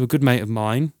phone to a good mate of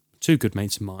mine, two good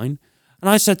mates of mine, and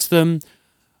I said to them,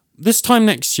 "This time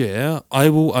next year, I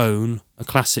will own a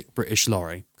classic British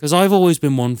lorry because I've always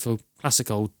been one for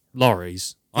classic old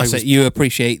lorries. So you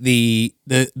appreciate the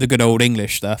good old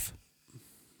English stuff.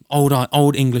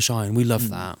 Old English iron. We love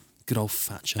that. Good old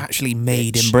Thatcher. Actually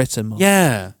made in Britain. Mark.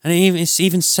 Yeah, and it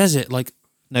even says it like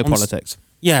No on- politics.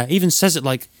 Yeah, it even says it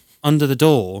like under the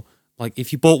door. Like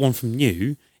if you bought one from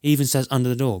new, it even says under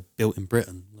the door, built in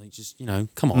Britain. Like just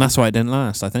come on. And that's why it didn't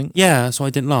last, I think. Yeah, that's why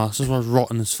it didn't last. That's why I was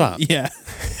rotten as fuck. Yeah.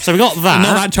 So we got that.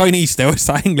 Not that Chinese still, it's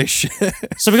that English.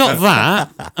 So we got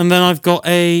that, and then I've got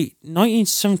a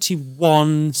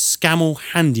 1971 Scammell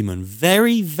Handyman.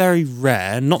 Very, very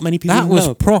rare. Not many people That was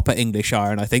know. proper English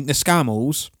iron, I think. The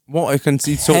Scammels. What I can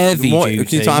see. Heavy What can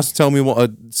duty. you tell me what a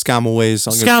Scammell is?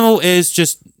 Scammell is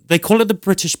just they call it the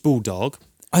British Bulldog.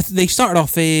 They started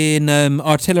off in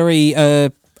artillery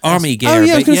army gear. Oh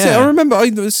yeah, I was but gonna say. I remember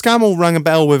Scammell rang a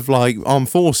bell with like armed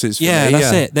forces. For Yeah, me,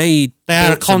 that's it. They They had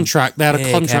a built some contract. They had a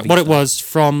big, contract. heavy What it stuff. was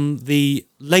from the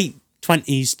late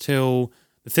 20s till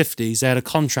the 50s, they had a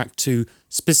contract to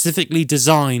specifically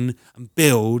design and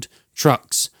build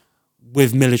trucks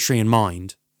with military in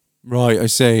mind. Right, I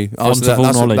see. Oh, so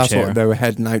Wonderful knowledge that's here. what they were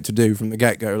heading out to do from the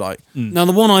get go. Like, Now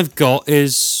the one I've got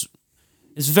is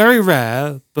very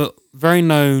rare, but very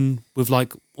known with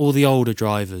like all the older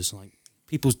drivers, like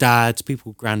people's dads,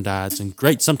 people's granddads,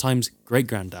 and sometimes great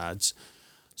granddads.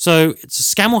 So it's a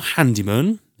Scammell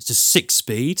Handyman. It's a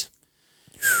 6-speed,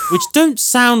 which don't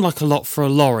sound like a lot for a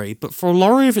lorry, but for a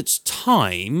lorry of its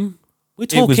time, we're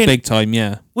It was talking. big time,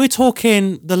 yeah. We're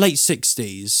talking the late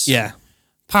 60s. Yeah.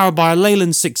 Powered by a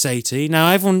Leyland 680. Now,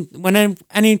 everyone,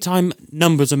 anytime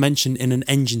numbers are mentioned in an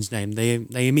engine's name, they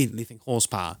immediately think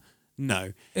horsepower.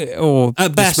 No. Or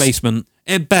At best- displacement.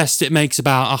 At best, it makes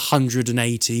about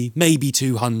 180, maybe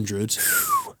 200,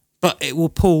 but it will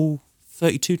pull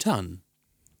 32 ton.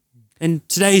 In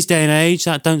today's day and age,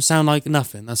 that don't sound like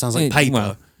nothing. That sounds like It- paper.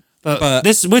 well, but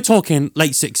this, we're talking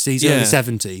late 60s, Yeah. early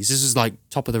 70s. This is like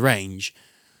top of the range.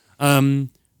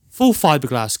 Full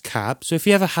fiberglass cab. So if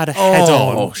you ever had a head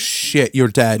oh on, shit, you're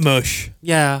dead. Mush.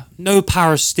 yeah, no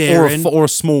power Or steering. or a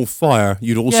small fire,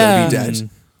 you'd also Yeah. be dead.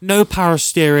 No power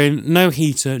steering, no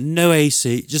heater, no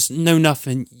AC, just no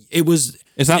nothing. It was.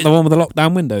 Is that the one with the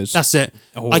lockdown windows? That's it.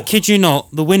 Oh. I kid you not.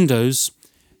 The windows,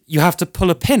 you have to pull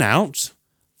a pin out,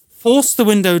 force the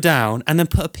window down, and then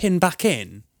put a pin back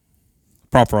in.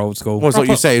 proper old school. Well, it's like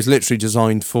you say, it's literally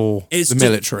designed for the ju-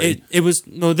 military. It was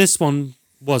no. This one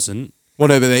wasn't. Well,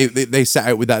 no, but they set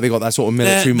out with that. They got that sort of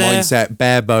military They're- mindset,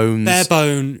 bare bones. Bare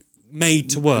bone, made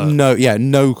to work.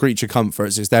 No creature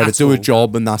comforts. It's there to At do a all.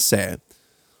 job, and that's it.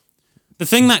 The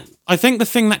thing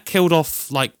that killed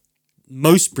off like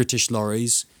most British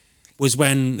lorries was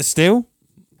when The steel?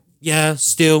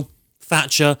 Steel,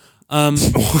 Thatcher,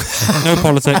 No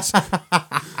politics.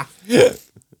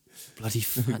 bloody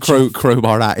Thatcher.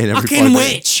 Crowbar that in every Fucking 5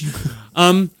 minutes.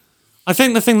 witch. I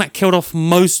think the thing that killed off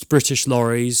most British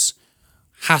lorries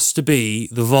has to be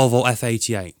the Volvo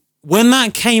F88. When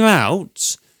that came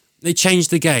out, they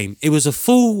changed the game. It was a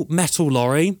full metal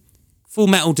lorry, full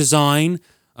metal design.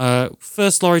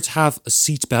 First lorry to have a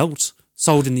seat belt,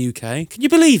 sold in the UK. Can you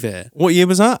believe it? What year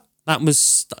was that?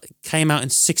 came out in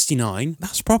 '69.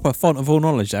 That's proper font of all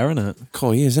knowledge there, isn't it?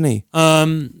 God, he is, isn't he?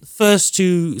 First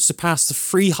to surpass the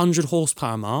 300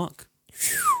 horsepower mark.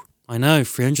 I know,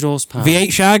 300 horsepower.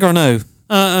 V8 shag or no?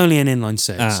 Only an inline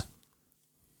six. Ah.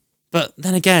 But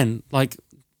then again, like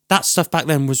that stuff back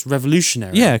then was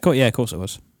revolutionary. Yeah, of course it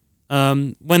was.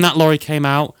 When that lorry came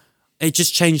out, it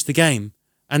just changed the game.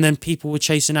 And then people were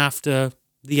chasing after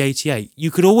the 88.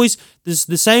 You could always, the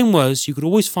saying was, you could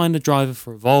always find a driver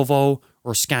for a Volvo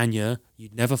or a Scania.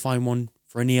 You'd never find one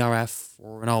for an ERF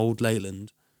or an old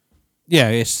Leyland. Yeah,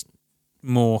 it's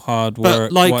more hard But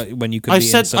work like when you could I be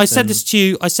said, in I said something- this to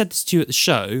you. I said this to you at the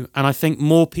show, and I think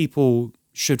more people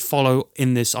should follow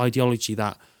in this ideology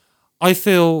that I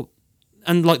feel,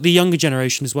 and like the younger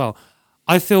generation as well.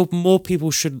 I feel more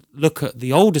people should look at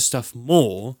the older stuff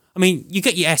more. I mean, you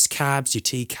get your S cabs, your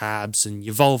T cabs, and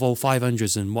your Volvo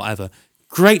 500s and whatever.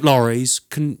 Great lorries.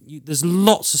 There's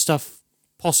lots of stuff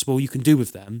possible you can do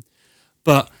with them,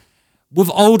 but with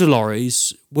older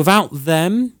lorries, without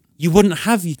them, you wouldn't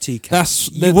have your T cabs.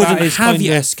 You that wouldn't is have kind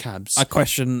your of S cabs. a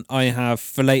question I have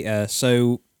for later.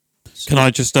 So Can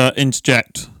I just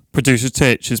interject? Producer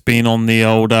Titch has been on the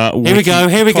old Here we go.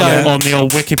 on the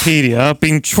old Wikipedia,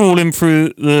 been trawling through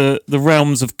the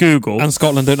realms of Google. and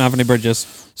Scotland don't have any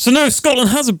bridges. So no, Scotland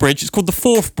has a bridge. It's called the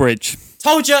Forth Bridge,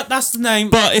 Told you, that's the name.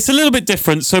 but it's a little bit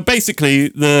different. So basically,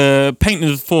 the painting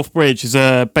of the Forth Bridge is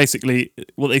basically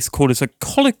what they call a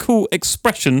conical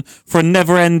expression for a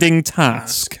never-ending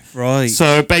task. Right.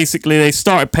 So basically, they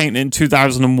started painting it in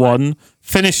 2001,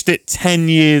 finished it 10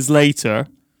 years later,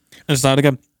 And start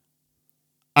again.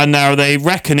 and now they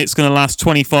reckon it's going to last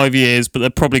 25 years, but they're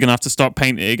probably going to have to start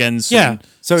painting it again soon. Yeah.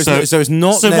 So it's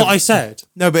not. So what I said,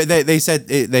 No, but they said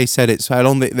it's how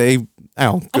long they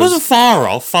I wasn't far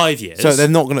off. 5 years. So they're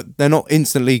not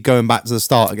instantly going back to the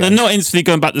start again. They're not instantly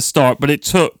going back to the start, but it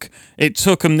took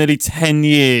them nearly 10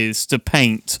 years to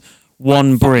paint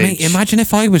one bridge. Mate, imagine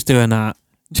if I was doing that.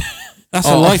 That's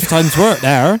a lifetime's work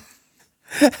there.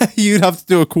 You'd have to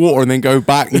do a quarter and then go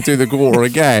back and do the quarter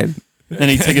again. Then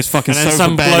he'd take his fucking And then sofa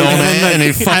some bed bloke- on and it, then and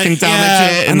he'd fucking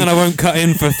damage it. And then I won't cut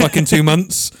in for fucking 2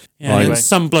 months. yeah, and Anyway.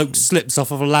 some bloke slips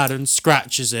off of a ladder and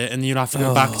scratches it, and you'll have to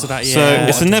go back to that. So Yeah.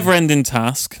 it's a never-ending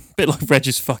task, a bit like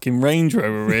Reg's fucking Range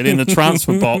Rover, really, in the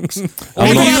transfer box. I'm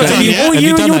you not have changing done it. yet? Have you you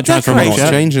and done your that transfer I'm box not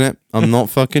yet? changing it. I'm not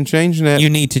fucking changing it. You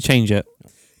need to change it.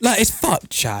 Like, it's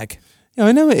fucked, Shag. Yeah,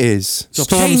 I know it is.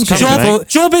 Storm's Change coming, it. mate.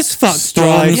 Job is fucked.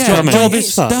 Storm's Drive. coming. Job is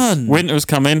It's fucked. done. Winter's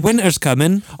coming. Winter's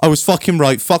coming. I was fucking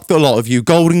right. Fuck a lot of you.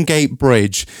 Golden Gate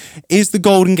Bridge. Is the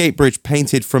Golden Gate Bridge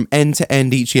painted from end to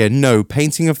end each year? No.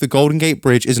 Painting of the Golden Gate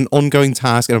Bridge is an ongoing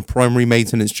task and a primary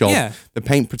maintenance job. Yeah. The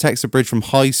paint protects the bridge from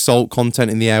high salt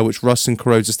content in the air, which rusts and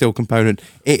corrodes a steel component.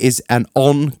 It is an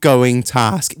ongoing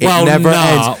task. It Well, never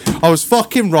nah. ends. I was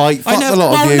fucking right. Fuck a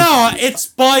lot well, of you. no, it's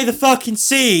by the fucking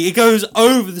sea. It goes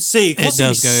over the sea. It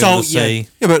does go over the sea.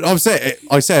 Yeah, but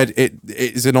I said it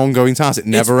is an ongoing task. It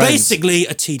never it's ends. basically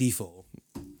a TD4.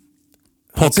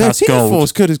 Podcast gold.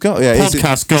 As good as gold. Yeah,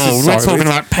 Podcast gold. We're talking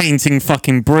about painting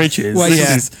fucking bridges. Well,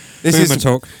 yeah. This Boomer is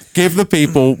talk. give the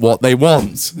people what they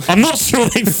want. I'm not sure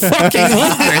they fucking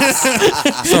want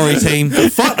this. Sorry, team.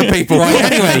 Fuck the people.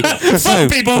 Right, anyway. So,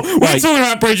 Fuck people. We're right. talking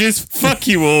about bridges. Fuck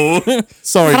you all.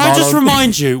 Sorry, Can I just Marlon.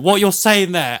 remind you what you're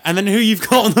saying there, and then who you've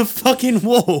got on the fucking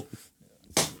wall?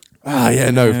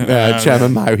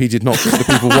 Chairman Mao, he did not give the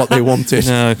people what they wanted.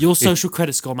 No. Your social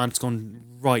credit score, man, has gone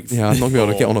right. Yeah, I'm not going to be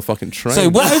able to get on a fucking train. So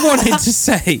what I wanted to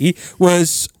say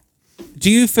was, do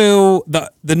you feel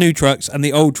that the new trucks and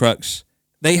the old trucks,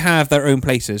 they have their own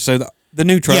places? So the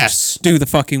new trucks Yes. do the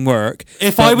fucking work.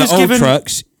 If but I was the old given-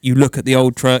 trucks, you look at the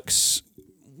old trucks.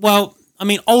 Well, I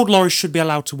mean, old lorries should be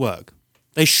allowed to work.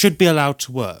 They should be allowed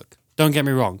to work. Don't get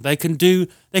me wrong. They can do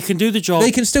the job.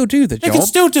 They can still do the They job. can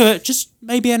still do it, just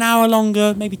maybe an hour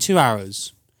longer, maybe 2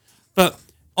 hours. But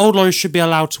old lorries should be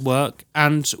allowed to work,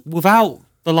 and without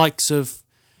the likes of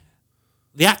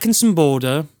the Atkinson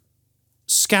Border,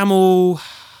 Scammell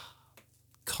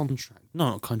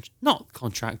not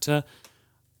contractor.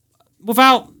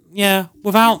 Without the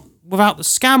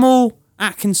Scammell,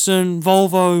 Atkinson,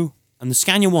 Volvo, and the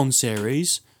Scania 1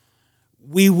 series,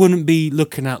 we wouldn't be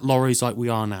looking at lorries like we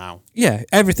are now. Yeah,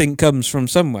 everything comes from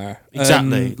somewhere.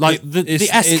 Exactly. Like the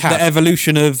S-Cab. the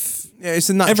evolution of yeah, it's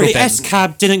a natural The thing.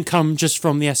 S-Cab didn't come just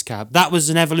from the S-Cab. That was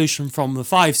an evolution from the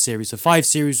 5 Series. The 5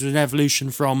 Series was an evolution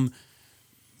from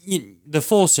the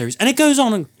 4 Series. And it goes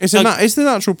on. And, It's the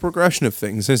natural progression of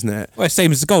things, isn't it? well,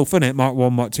 same as the Golf, isn't it? Mark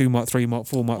 1, Mark 2, Mark 3, Mark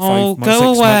 4, Mark 5, Oh, Mark go 6,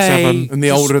 Mark away. 7. And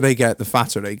the older they get, the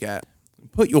fatter they get.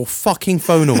 Put your fucking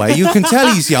phone away. You can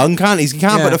tell he's young, can't he? He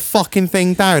can't Yeah. put the fucking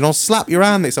thing down. I'll slap your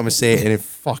hand next time I see it and it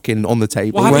fucking on the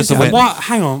table. What Where's happens, the win?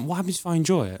 hang on. What happens if I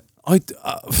enjoy it?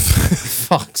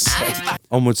 Fuck's sake.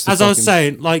 Onwards to As I was fucking-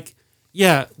 saying, like,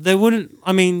 yeah, there wouldn't.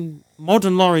 I mean,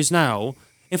 modern lorries now.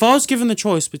 If I was given the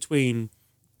choice between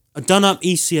a done-up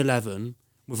EC11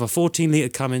 with a 14-litre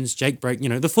Cummins, Jake brake,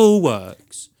 the full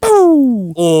works,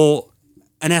 or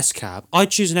an S-cab,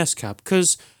 I'd choose an S-cab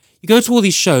because you go to all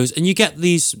these shows and you get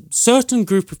these certain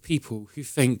group of people who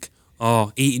think,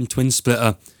 oh, Eaton twin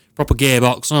splitter, proper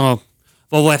gearbox, oh,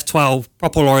 Volvo F12,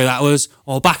 proper lorry that was,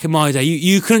 or back in my day,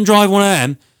 you couldn't drive one of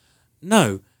them.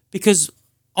 No, because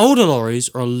older lorries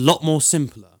are a lot more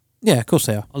simpler. Yeah, of course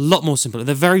they are. A lot more simpler.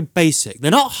 They're very basic. They're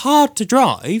not hard to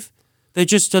drive. They're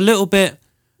just a little bit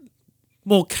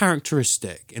more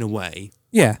characteristic in a way.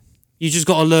 Yeah. You just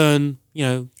got to learn,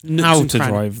 nooks How and to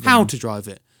crannies. drive them. How to drive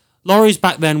it. Lorries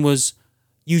back then was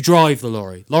you drive the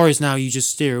lorry. Lorries now you just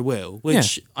steer a wheel,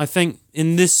 which I think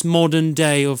in this modern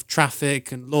day of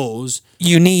traffic and laws,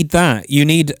 You need that. You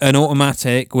need an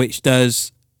automatic which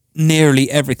does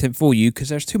nearly everything for you because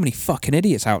there's too many fucking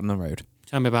idiots out on the road.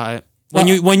 tell me about it.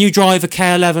 When you drive a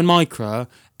K11 Micra,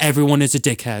 everyone is a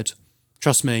dickhead.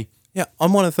 Trust me. Yeah,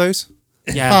 I'm one of those.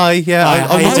 Yeah. Hi, yeah. Hi,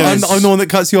 how you doing? I'm the one that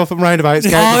cuts you off at roundabouts.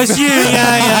 Oh, it's you.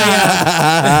 Yeah.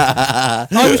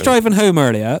 I was driving home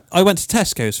earlier. I went to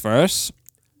Tesco's first.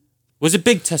 Was it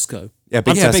Big Tesco? Yeah,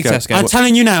 big Yeah, Tesco. big Tesco. I'm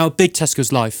telling you now, Big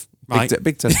Tesco's life. Right?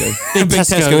 Big Tesco. Big Big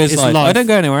Tesco is life. I don't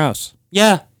go anywhere else.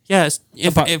 Yeah. It's,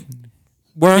 But-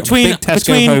 We're Between- big Tesco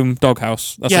between- home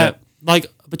doghouse. That's yeah, it. like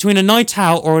between a night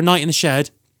out or a night in the shed,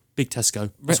 Big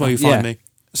Tesco. That's where you find Yeah. me.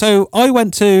 So I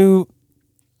went to.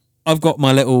 I've got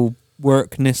my little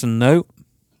work Nissan Note.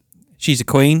 She's a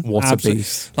queen. What a Absolute-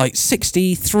 beast. Like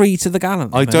 63 to the gallon.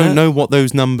 I don't know what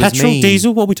those numbers Petrol, mean.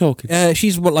 diesel, what are we talking?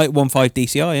 She's what like 1.5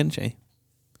 DCI, isn't she?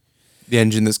 The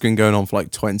engine that's been going on for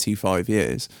like 25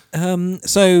 years.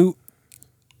 So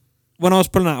when I was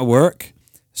pulling out of work,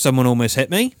 someone almost hit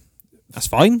me. That's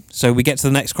fine. So we get to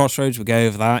the next crossroads, we go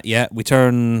over that. Yeah, we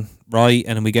turn right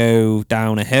and then we go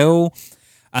down a hill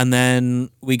and then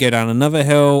we go down another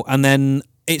hill and then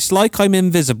it's like I'm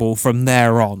invisible from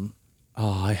there on.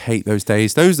 Oh, I hate those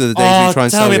days. Those are the days you try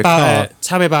and tell sell me your about car. it.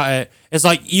 Tell me about it. It's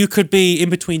like you could be in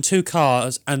between two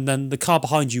cars and then the car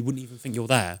behind you wouldn't even think you're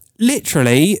there.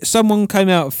 Literally, someone came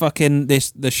out of fucking the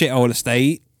shithole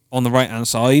estate on the right hand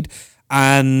side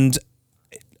and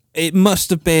it must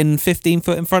have been 15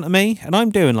 foot in front of me and I'm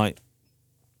doing like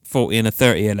 40 and a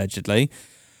 30 allegedly.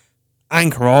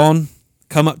 Anchor on,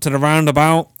 come up to the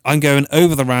roundabout. I'm going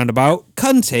over the roundabout.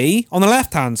 Cunty on the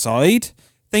left hand side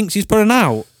thinks he's pulling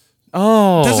out.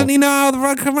 Oh. Doesn't he know how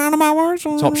the roundabout works?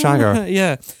 Top shagger.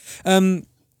 Yeah.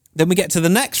 Then we get to the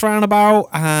next roundabout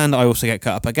and I also get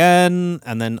cut up again.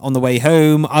 And then on the way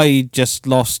home, I just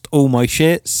lost all my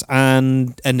shits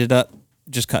and ended up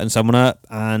just cutting someone up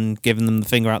and giving them the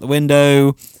finger out the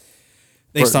window.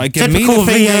 They started giving me Typical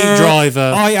the finger. V8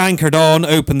 driver. I anchored on,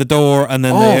 opened the door, and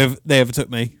then they overtook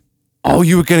me. Oh,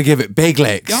 you were going to give it big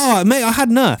licks. Oh, mate, I had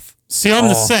enough. See, I'm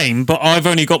the same, but I've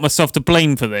only got myself to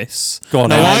blame for this. Go on,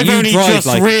 now, Alan. I've You only drive just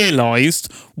like-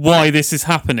 realised why this is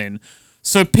happening.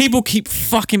 So people keep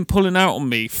fucking pulling out on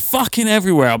me, fucking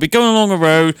everywhere. I'll be going along a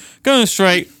road, going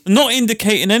straight, not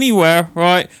indicating anywhere,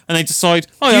 right? And they decide,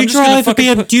 oh, yeah, I'm just going to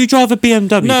fucking... Do you drive a BMW?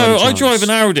 by No, any I chance? drive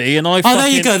an Audi, and I. Oh, there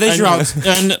you go, there's your answer.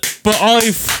 But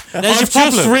I've your just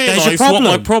problem. There's your realised what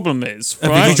my problem. problem is. You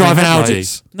Right? drive an Audi.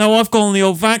 Headlights. No, I've gone on the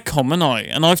old VAGCOM,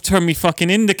 and I've turned me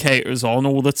fucking indicators on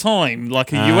all the time,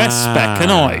 like a US spec, and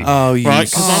Oh, you right?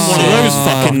 Because I'm one of those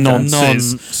fucking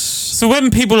nonces. So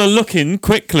when people are looking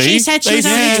quickly, She said she they was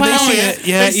see, only they 20. see it.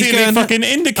 Yeah, They he's see the going- fucking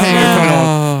indicator coming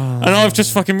on, and I've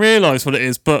just fucking realised what it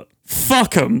is. But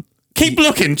fuck them. Keep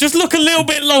looking. Just look a little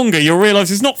bit longer. You'll realise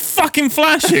it's not fucking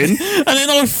flashing, and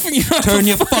then Turn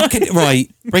your fucking... Right,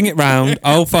 bring it round.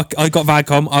 Oh, fuck, I got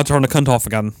VAGCOM. I'll turn the cunt off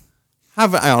again.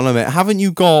 Hang on a minute. Haven't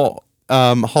you got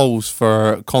holes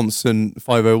for constant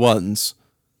 501s?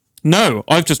 No,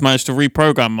 I've just managed to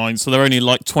reprogram mine, so they're only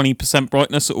like 20%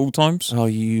 brightness at all times. Oh,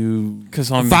 you...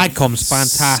 Because I'm VAGCOM's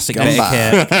fantastic bit of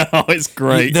Scumbag. kit. oh, it's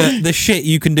great. The shit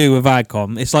you can do with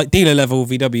VAGCOM. It's like dealer level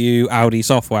VW Audi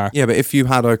software. Yeah, but if you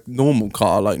had a normal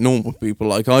car, like normal people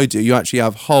like I do, you actually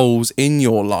have holes in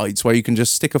your lights where you can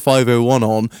just stick a 501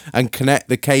 on and connect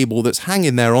the cable that's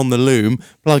hanging there on the loom,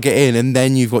 plug it in, and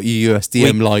then you've got your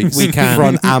USDM lights we can.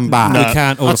 front and back. We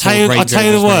can't. I'll tell you the Range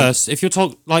Rovers, mate. worst. If you're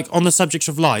talking like on the subject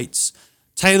of lights,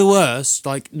 tell you the worst.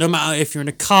 Like no matter if you're in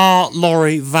a car,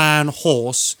 lorry, van,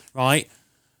 horse, right?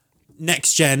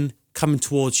 Next gen coming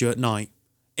towards you at night.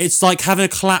 It's like having a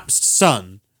collapsed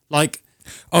sun. Like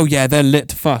Oh yeah, they're lit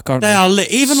to fuck, aren't They they? are lit.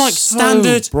 Even like So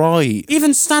standard, bright.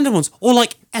 even standard ones, or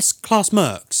like S-class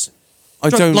Mercs. I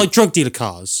don't Like drug dealer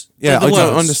cars. Yeah, They're I the don't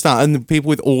worst. understand. And the people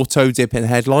with auto dipping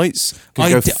headlights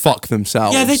can go fuck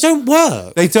themselves. Yeah, they don't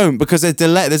work. They don't because there's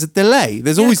a delay.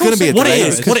 There's always going to be a what delay. it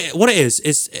is, what it is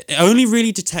it only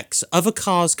really detects other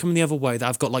cars coming the other way that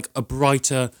have got like a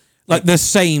brighter, Like the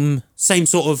same. same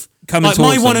sort of Coming like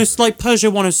my towards them. like Peugeot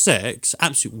 106,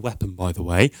 absolute weapon by the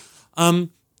way. Nonce.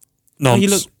 You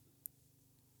look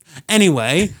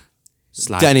anyway.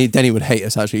 Slag. Denny would hate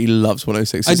us actually. He loves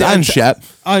 106s I- and Shep.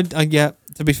 Yeah.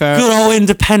 To be fair, Good old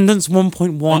Independence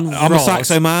 1.1. I'm a Ross.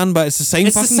 Saxo man, but it's the same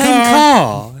It's the fucking same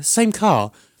car. car. Same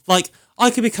car. Like I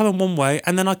could be coming one way,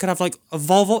 and then I could have like a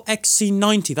Volvo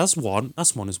XC90. That's one.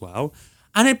 That's one as well.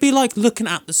 And it'd be like looking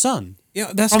at the sun.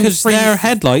 Yeah, that's From because three- their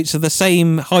headlights are the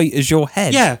same height as your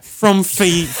head. Yeah, from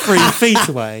 3 feet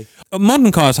away.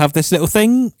 Modern cars have this little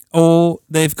thing, or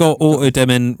they've got auto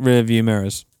dimming rear view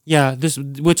mirrors. Yeah,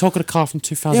 we're talking a car from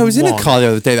 2001. Yeah, I was in a car the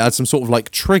other day that had some sort of like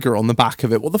trigger on the back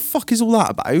of it. What the fuck is all that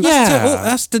about? Yeah.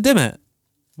 That's to dim it.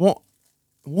 What?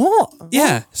 What?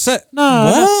 Yeah. So No,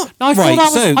 what? No, I thought right. that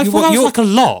was, so I you, thought that was you're- like a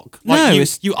lock. Like No, you,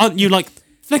 it's- you like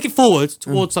flick it forward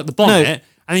towards like the bonnet,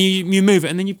 and then you move it,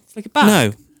 and then you flick it back.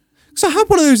 no. So I had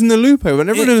one of those in the Lupo and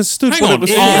everyone understood hang what on, it was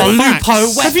it- for. Oh, Facts.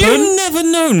 Lupo Have weapon. you never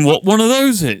known what one of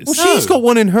those is? Well, she's got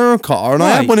one in her car, and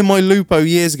I had Right. one in my Lupo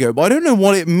years ago, but I don't know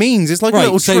what it means. It's like a Right.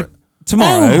 little. So Oh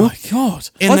tomorrow, Oh my god!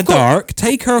 in I've the got- dark,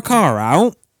 take her car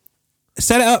out,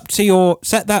 set it up to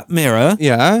set that mirror.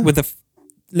 Yeah. With the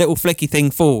little flicky thing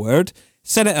forward,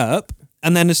 set it up,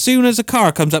 and then as soon as a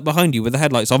car comes up behind you with the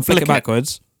headlights on, flick Flick it it.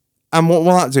 backwards. And what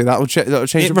will that do? That will change.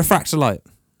 It refracts the light.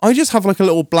 I just have like a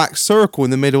little black circle in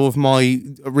the middle of my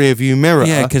rear view mirror.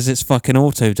 Yeah, because it's fucking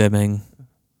auto dimming.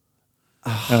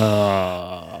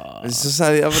 It's just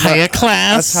how the other Higher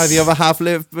class. That's how the other half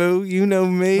live, boo. You know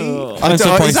me. I'm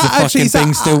surprised the fucking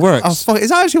thing still works. Oh, fuck, is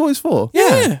that actually what it's for?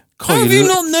 Yeah. How have you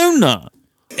not known that?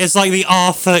 It's like the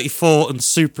R34 and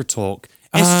Super Talk.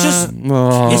 It's just.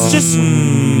 Oh. It's just.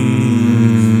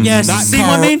 Yes. That See what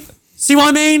car- I mean? See what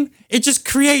I mean? It just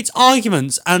creates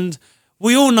arguments, and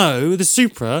we all know the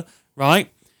Supra,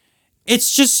 right?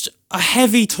 It's just a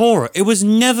heavy tourer. It was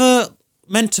never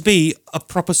meant to be a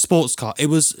proper sports car. It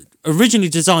was originally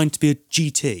designed to be a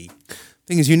GT.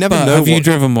 Thing is, you never But know. have you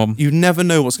driven one? You never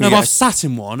know what's No, going but to I've sat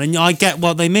in one, and I get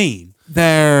what they mean.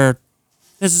 They're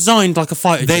Designed like a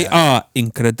fighter they jet. are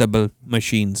incredible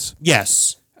machines.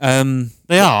 Yes.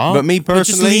 They are. But me just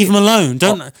personally- leave them alone.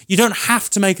 You don't have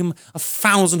to make them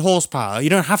 1,000 horsepower. You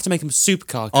don't have to make them a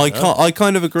supercar. I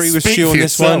kind of agree with Speak you on for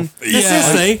this yourself. one.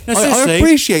 Seriously, I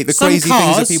appreciate the crazy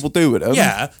things that people do with them.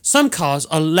 Yeah, some cars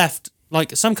are left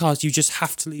like some cars you just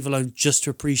have to leave alone just to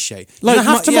appreciate. You don't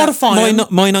have to modify them.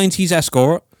 my 90s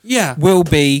Escort Yeah, will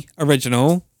be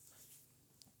original.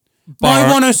 my Bar,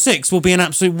 106 will be an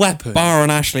absolute weapon. bar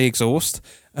and Ashley exhaust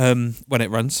when it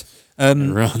runs.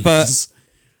 But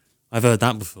I've heard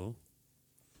that before.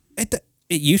 it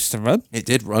used to run. It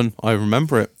did run. I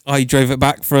remember it. I drove it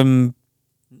back from.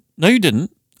 No, you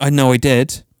didn't. I know I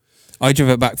did. I drove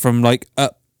it back from like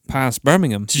up past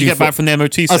Birmingham. Did you get back from the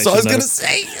MOT station? That's what I was though? going to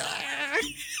say.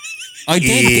 I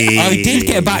did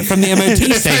get back from the MOT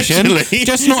station, Eventually.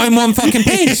 just not in one fucking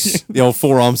piece. The old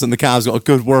forearms and the calves got a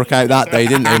good workout that day,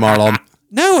 didn't they, Marlon?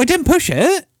 No, I didn't push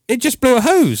it. It just blew a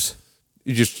hose.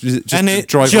 You just And it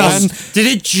drive just- on. Did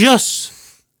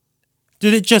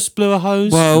it just blow a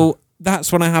hose? Well,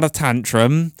 that's when I had a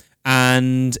tantrum,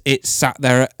 and it sat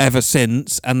there ever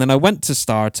since. And then I went to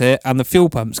start it, and the fuel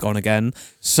pump's gone again.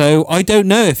 So I don't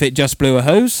know if it just blew a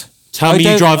hose. tell I me you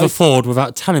don't- drive I- a Ford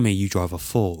without telling me you drive a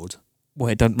Ford. Well,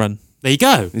 it doesn't run. There you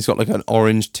go. He's got like an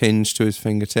orange tinge to his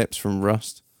fingertips from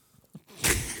rust.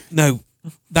 No,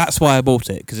 that's why I bought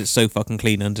it, because it's so fucking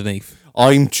clean underneath.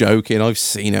 I'm joking. I've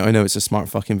seen it. I know it's a smart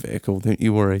fucking vehicle. Don't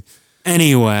you worry.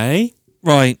 Anyway,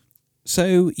 Right.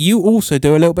 So you also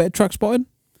do a little bit of truck spotting?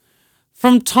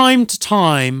 from time to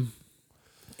time,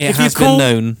 It If you has call-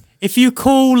 been known. if you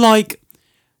call like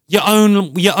your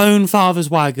own father's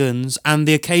wagons and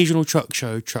the occasional truck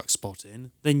show truck spotting,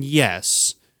 then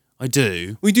yes, I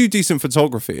do. We do decent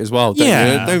photography as well. Don't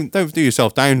Yeah. you? Don't do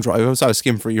yourself down, drive. I was having a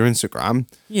skim through your Instagram.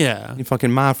 Yeah. You're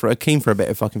fucking mad for it. Keen for a bit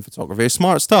of fucking photography. It's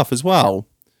smart stuff as well.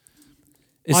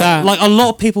 Is that like a lot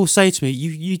of people say to me,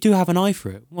 you do have an eye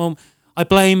for it. Well, I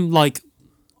blame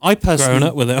I personally grown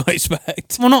up with it, I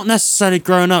expect? well, not necessarily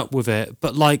grown up with it,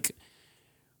 but like,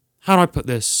 how do I put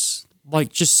this?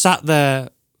 Like, just sat there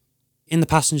in the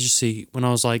passenger seat when I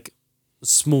was like a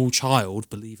small child,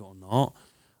 believe it or not.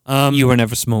 You were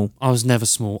never small. I was never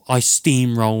small. I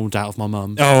steamrolled out of my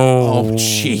mum. Oh,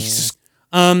 Jesus.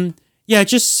 Yeah, Yeah,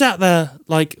 just sat there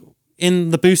like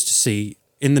in the booster seat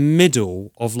in the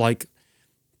middle of like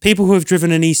people who have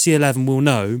driven an EC11 will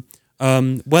know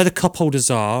where the cup holders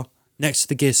are next to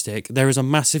the gear stick. There is a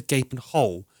massive gaping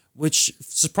hole, which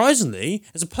surprisingly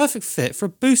is a perfect fit for a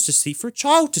booster seat for a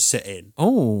child to sit in.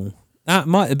 Oh, that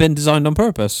might have been designed on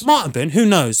purpose. Might have been, who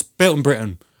knows? Built in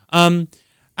Britain. And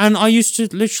I used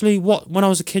to literally, when I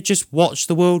was a kid, just watch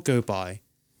the world go by,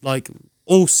 like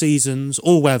all seasons,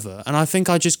 all weather, and I think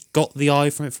I just got the eye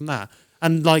from it from that.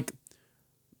 And like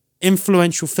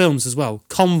influential films as well,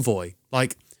 Convoy,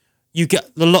 like you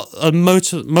get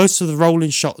most of the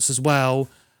rolling shots as well,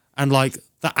 and like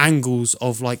the angles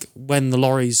of like when the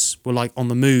lorries were like on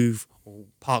the move or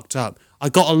parked up. I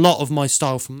got a lot of my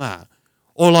style from that.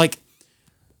 Or like,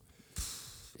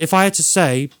 if I had to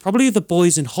say, probably the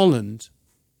boys in Holland.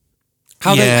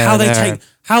 How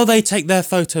they take their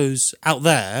photos out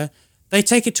there, they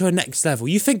take it to a next level.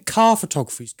 You think car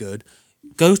photography's good?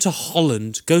 Go to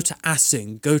Holland, go to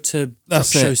Assing, go to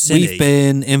Show City. We've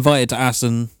been invited to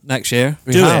Assen next year.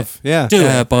 We have. Yeah. Yeah. Do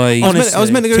it. By Honestly. I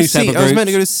was meant to go Two to separate I was meant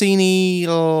to go to groups. Cine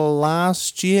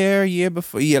last year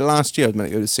before. Yeah, last year I was meant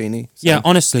to go to Cine. So. Yeah,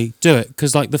 honestly, do it.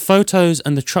 Because like the photos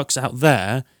and the trucks out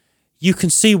there, you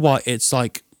can see why it's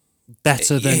like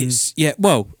better than...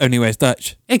 Well, only way it's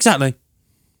Dutch. Exactly.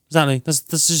 That's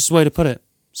just the way to put it.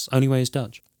 It's the only way is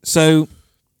Dutch. So,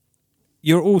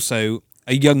 you're also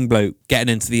a young bloke getting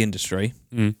into the industry,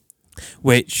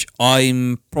 which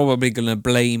I'm probably going to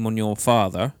blame on your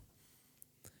father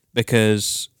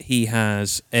because he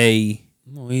has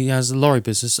Well, he has a lorry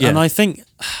business. Yeah. And I think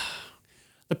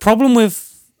the problem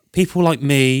with people like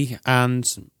me and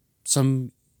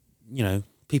some,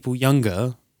 people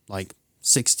younger, like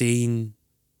 16,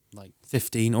 like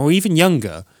 15, or even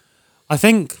younger, I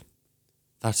think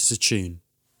that is a tune.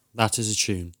 That is a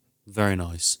tune. Very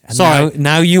nice. And Sorry.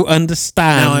 Now you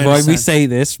understand Now I why we understand. say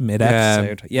this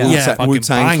mid-episode. Yeah. fucking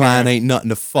Wu-Tang banger. Clan ain't nothing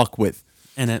to fuck with.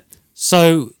 In it.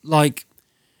 So, like,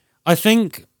 I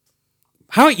think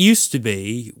how it used to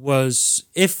be was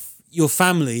if your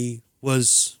family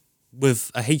was with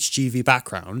a HGV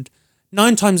background,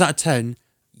 9 times out of 10,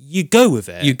 you go with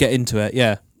it. You get into it,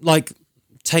 yeah. Like,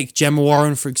 take Gemma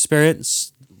Warren for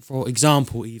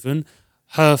example, even.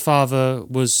 Her father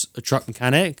was a truck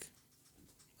mechanic,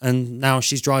 and now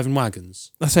she's driving wagons.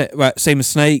 That's it. Right, same as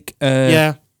Snake.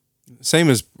 Yeah. Same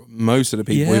as most of the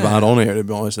people we've Yeah. had on here, to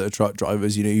be honest, that are truck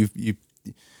drivers. You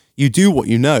do what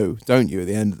you know, don't you? At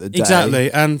the end of the day, Exactly.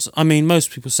 And I mean,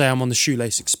 most people say I'm on the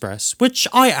Shoelace Express, which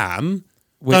I am.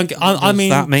 What I mean,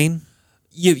 does that mean?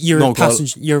 you're Not a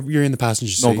passenger. You're in the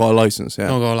passenger seat. Not got a license. Yeah,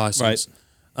 Not got a license.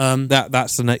 Right.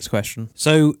 That's the next question.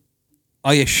 So,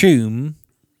 I assume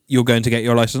you're going to get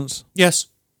your license, Yes,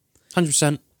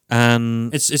 100%.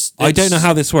 and It's. I don't know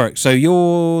how this works. So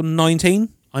you're 19.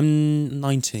 I'm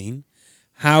 19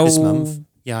 How this month.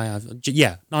 Yeah, I have.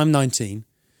 Yeah, I'm 19.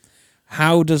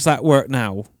 How does that work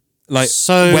now? Like,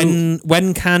 So-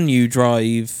 when can you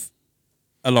drive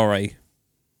a lorry?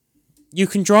 You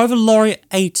can drive a lorry at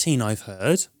 18. I've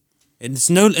heard. It's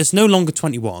no longer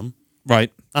 21.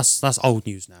 Right, That's old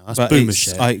news now. That's but boomer it's-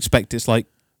 shit. I expect it's like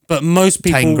But most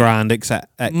people 10 grand excess.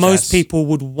 Most people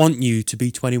would want you to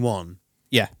be 21.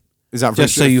 yeah. is that for,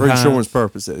 Just so you for have- insurance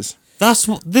purposes?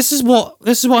 This is what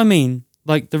I mean.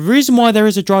 Like the reason why there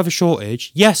is a driver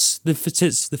shortage. Yes, the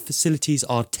facilities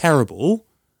are terrible,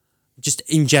 just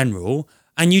in general,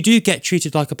 and you do get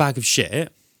treated like a bag of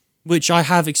shit, which I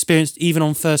have experienced even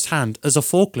on first hand as a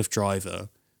forklift driver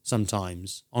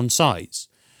sometimes on sites.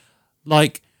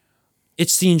 Like,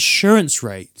 it's the insurance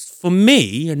rate. For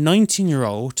me, a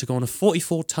 19-year-old, to go on a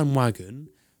 44-ton wagon,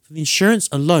 for the insurance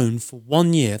alone for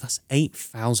 1 year, that's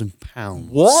 £8,000.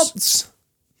 What?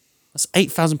 That's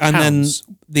 £8,000. And then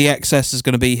the excess is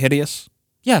going to be hideous.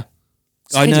 Yeah.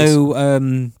 It's I hideous.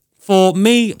 know. For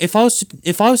me, if I was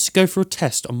to go for a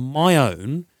test on my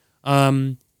own,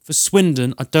 for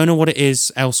Swindon, I don't know what it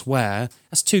is elsewhere.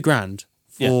 That's $2,000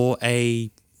 for a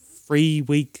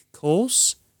 3-week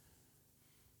course.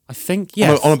 I think,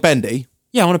 yeah. On a bendy.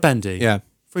 Yeah, on a bendy. Yeah.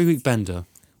 3-week bender.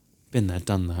 Been there,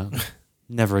 done that.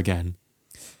 Never again.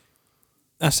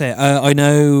 That's it. I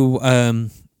know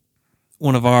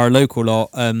one of our local lot.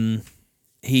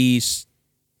 He's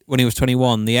when he was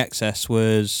 21, the excess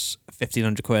was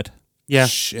 1,500 quid, Yeah,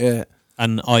 Shit.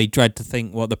 and I dread to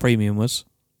think what the premium was.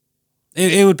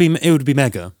 it would be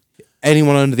mega.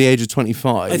 Anyone under the age of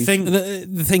 25. I think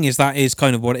The thing is, that is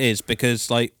kind of what it is,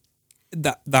 because like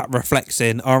that reflects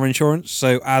in our insurance.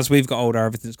 So as we've got older,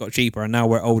 everything's got cheaper, and now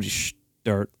we're old as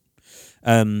dirt.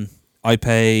 I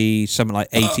pay something like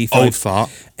 85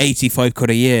 quid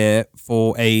a year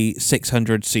for a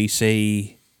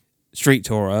 600cc street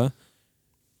tourer,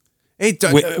 Which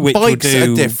will bikes are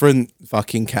do- different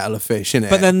fucking kettle of fish, innit?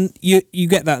 But then you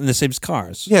get that in the Sims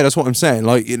cars. yeah, that's what I'm saying.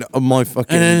 Like, you know, my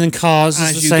fucking. And then in cars,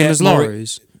 As it's the you same get as more-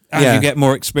 lorries. As Yeah. you get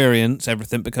more experience,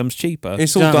 everything becomes cheaper.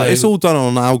 it's all done. Exactly. It's all done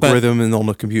on an algorithm and on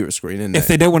a computer screen, isn't If it?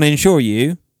 they don't want to insure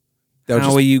you, They'll how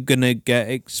just- are you gonna get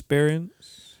experience?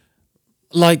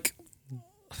 Like,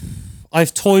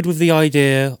 I've toyed with the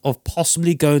idea of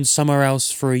possibly going somewhere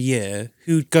else for a year.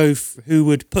 Who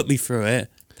would put me through it,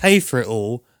 pay for it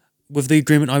all, with the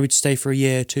agreement I would stay for a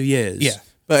year, 2 years. Yeah.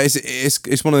 But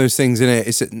it's one of those things,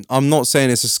 isn't it? I'm not saying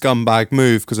it's a scumbag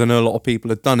move because I know a lot of people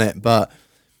have done it, but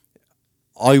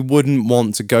I wouldn't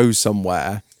want to go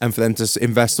somewhere and for them to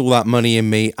invest all that money in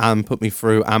me and put me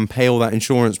through and pay all that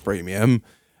insurance premium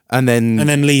and then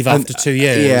leave after 2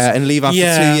 years. Yeah, and leave after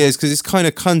Yeah. 2 years because it's kind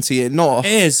of cunty. It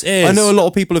is. I know a lot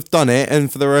of people have done it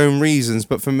and for their own reasons,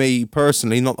 but for me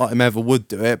personally, not that I ever would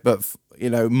do it, but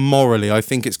morally, I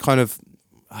think it's kind of,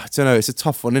 I don't know, it's a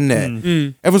tough one, isn't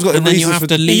it? Everyone's got And their then you reasons have for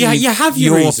to leave Yeah, you have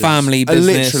your your reasons. family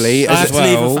business Literally, I have as to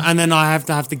leave, well. and then I have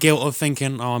to have the guilt of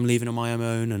thinking, "Oh, I'm leaving on my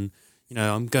own," and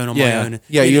I'm going on my Yeah. own.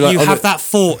 Yeah, you you're like, have oh, that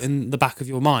thought in the back of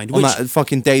your mind. on Which, that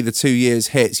fucking day the 2 years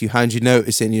hits, you hand your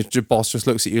notice in, your boss just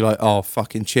looks at you like, oh,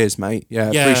 fucking cheers, mate.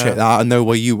 Yeah, Yeah. appreciate that. I know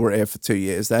why you were here for 2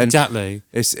 years then. exactly.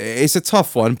 It's a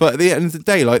tough one, but at the end of the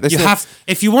day, like, You have,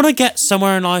 if you want to get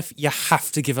somewhere in life, you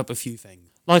have to give up a few things.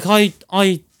 Like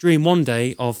I dream one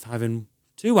day of having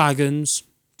 2 wagons,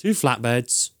 2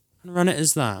 flatbeds, and run it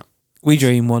as that. We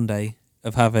dream one day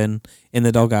of having in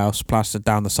the doghouse plastered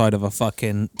down the side of a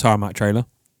fucking tarmac trailer.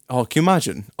 Oh, can you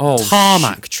imagine? Oh,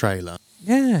 Tarmac trailer.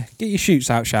 Yeah, get your shoots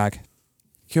out, Shag. can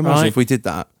you imagine Right. if we did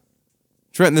that?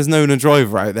 Do you reckon there's no one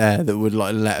driver out there that would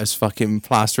like let us fucking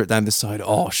plaster it down the side?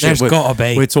 Oh shit, There's gotta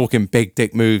be. We're talking big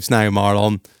dick moves now,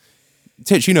 Marlon.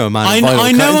 Titch, you know a man. I in vinyl know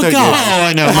cutting, a don't you? guy. Oh,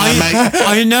 I know, mate.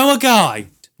 I know a guy.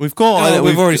 We've got. Oh,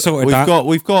 we've already sorted we've that.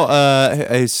 We've got.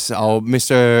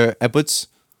 Mr. Edwards.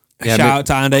 Shout out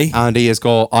to Andy. Andy has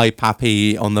got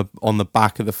iPappy on the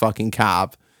back of the fucking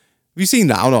cab. Have you seen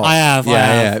that or not? I have, Yeah, I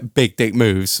have. yeah. Big dick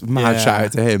moves. Mad Yeah. shout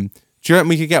out to him. Do you reckon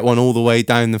we could get one all the way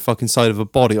down the fucking side of a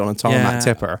body on a tarmac Yeah.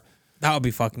 tipper? That would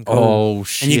be fucking cool. Oh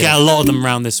shit! And you get a lot of them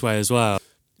round this way as well.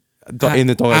 in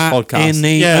the Doghouse podcast. In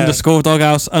the Yeah. underscore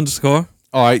doghouse underscore.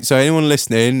 All right. So anyone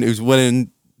listening who's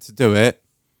willing to do it,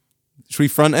 should we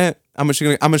front it? How much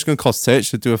going to cost Titch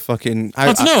to do a fucking?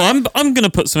 I don't know. I'm going to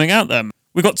put something out there.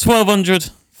 We've got 1,200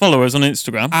 followers on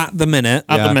Instagram At the minute.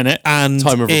 at Yeah. the minute. And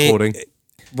Time of recording.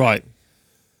 Right.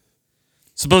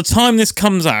 So by the time this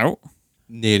comes out,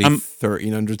 Nearly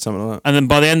 1,300, something like that. and then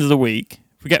by the end of the week,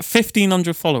 if we get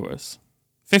 1,500 followers,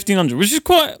 1,500, which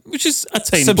is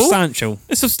attainable. substantial.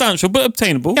 It's substantial, but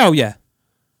obtainable. Oh, yeah.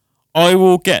 I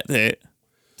will get it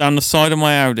down the side of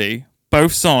my Audi,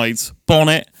 both sides,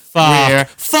 bonnet, rear,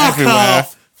 Fuck everywhere,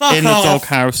 off. Fuck in the off.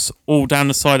 doghouse, all down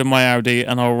the side of my Audi,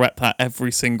 and I'll rep that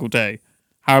every single day.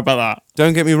 How about that?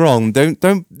 Don't get me wrong. Don't.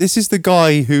 This is the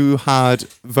guy who had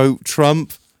vote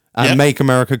Trump and Yeah. make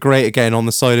America great again on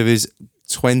the side of his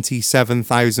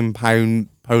 £27,000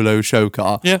 polo show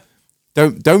car. Yeah,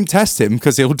 Don't test him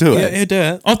because he'll do Yeah, it. he'll do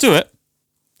it. I'll do it.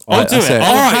 I'll Right, do that's it. it. I'll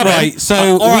All right, have Right, it.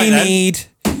 so all right we then. need...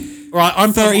 Right, I'm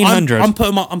 1,300. I'm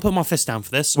putting my fist down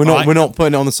for this. We're not. right? We're not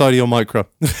putting it on the side of your micro.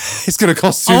 It's going to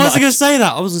cost too I much. wasn't going to say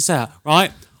that. I wasn't going to say that.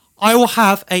 Right. I will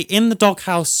have a in the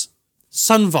doghouse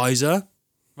sun visor.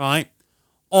 Right.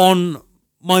 On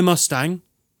my Mustang.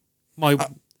 My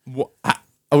What?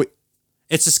 Oh, wait.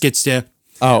 it's a skid steer.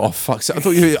 Oh, fuck! So I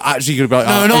thought you were actually going to be like,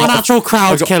 No, oh, not an actual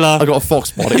crowd killer. I got a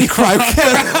fox body. Crowd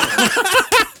killer.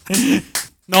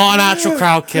 Not an actual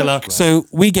crowd killer. So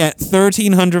we get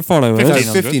 1,300 followers.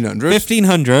 1,500.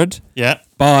 1,500 Yeah.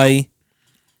 by...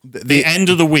 The end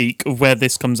of the week of where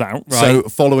this comes out. So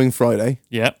following Friday.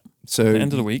 Yeah. So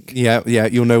End of the week. Yeah, yeah.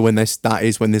 You'll know when that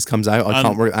is when this comes out. I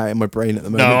can't work that out in my brain at the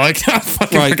moment. No, I can't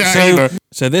fucking Right, figure out so, either.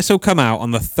 so this will come out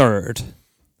on the 3rd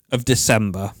of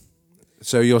December.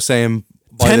 So you're saying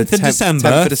by 10th the of December,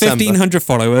 10th of December. 1,500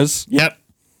 followers. Yep.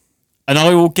 And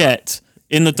I will get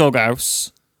in the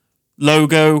doghouse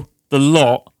logo, the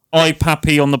lot,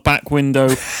 iPappy on the back window,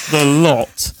 the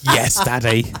lot, Yes,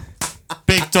 Daddy.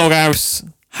 big doghouse,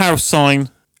 house sign.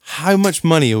 How much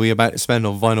money are we about to spend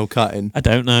on vinyl cutting? I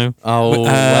don't know. Oh, Or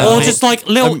well. just like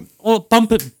little or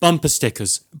bumper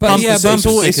stickers. But yeah, It's all, bumper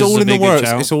it's stickers all is in a the big works.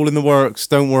 shout. It's all in the works.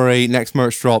 Don't worry. Next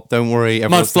merch drop. Don't worry. Mud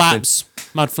Everyone's flaps.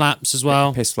 Mud flaps as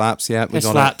well. Piss flaps. Yeah, we Piss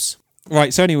got flaps.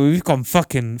 Right, so anyway, we've gone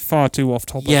fucking far too off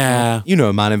topic. Yeah. it. You know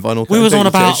a man in vinyl. We was cutting,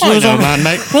 on don't you, about. Tish? We was I know, on, man,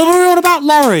 mate. What were we on about?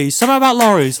 Lorries. Something about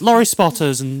lorries. Lorry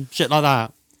spotters and shit like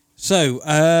that. So,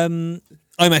 I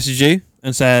messaged you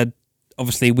and said,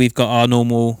 obviously, we've got our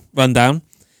normal rundown.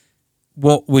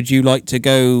 What would you like to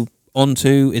go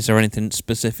onto? Is there anything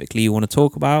specifically you want to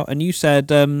talk about? And you said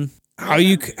how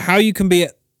you can be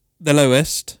at the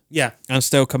lowest Yeah. and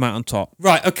still come out on top.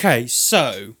 Right, okay.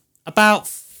 So, about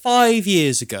 5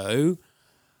 years ago,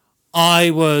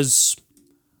 I was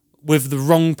with the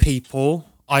wrong people.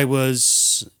 I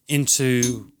was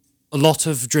into a lot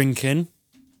of drinking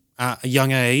at a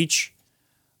young age.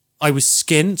 I was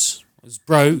skint. I was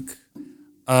broke.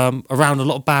 Around a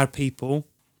lot of bad people.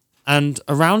 And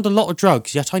around a lot of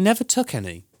drugs, yet I never took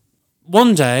any.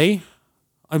 One day,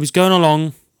 I was going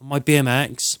along on my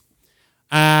BMX,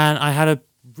 and I had a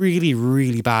really,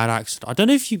 really bad accident. I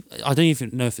don't even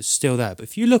know if it's still there, but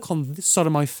if you look on this side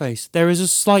of my face, there is a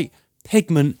slight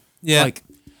pigment. Yeah. Like,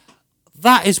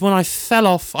 that is when I fell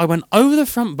off. I went over the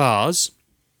front bars.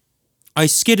 I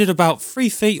skidded about 3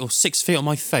 feet or 6 feet on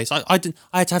my face. I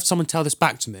had to have someone tell this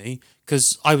back to me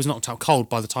because I was knocked out cold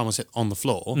by the time I was on the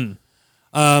floor.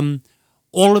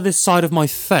 All of this side of my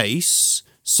face.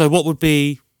 So what would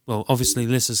be, well, obviously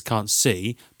listeners can't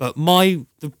see, but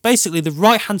basically the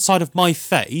right hand side of my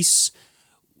face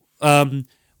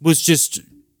was just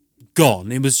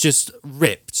gone. It was just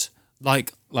ripped,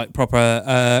 like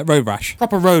proper road rash.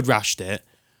 proper road rashed it.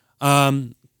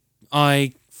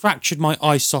 I fractured my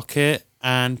eye socket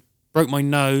and broke my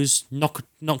nose,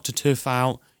 knocked a tooth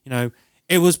out. You know,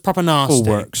 it was proper nasty. Full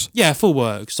works. Yeah, full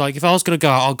works. Like, if I was going to go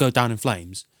out, I'll go down in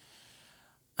flames.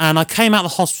 And I came out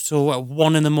of the hospital at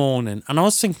 1 a.m, and I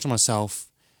was thinking to myself,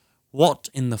 what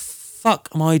in the fuck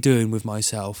am I doing with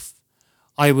myself?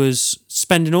 I was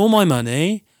spending all my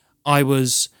money. I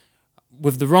was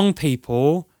with the wrong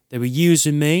people. They were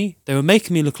using me. They were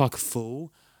making me look like a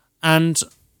fool. And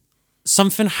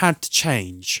something had to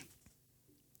change.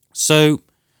 So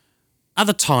at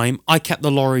the time, I kept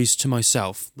the lorries to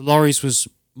myself. The lorries was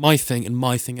my thing and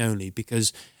my thing only,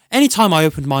 because anytime I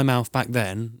opened my mouth back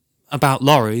then about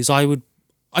lorries, I'd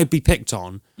be picked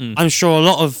on. I'm sure a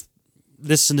lot of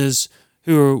listeners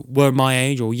who were my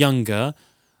age or younger,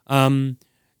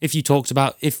 if you talked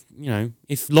about, if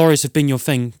lorries have been your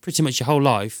thing pretty much your whole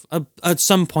life, at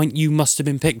some point you must have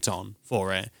been picked on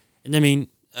for it. And I mean,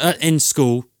 in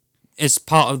school, it's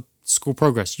part of school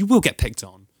progress. You will get picked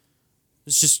on.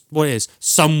 It's just what it is.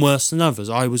 Some worse than others.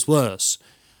 I was worse.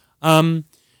 And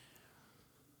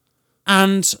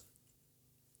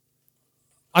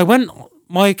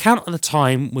my account at the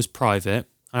time was private.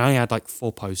 I only had like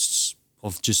 4 posts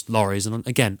of just lorries. And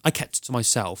again, I kept it to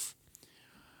myself.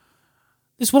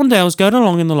 This one day I was going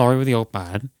along in the lorry with the old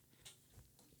man.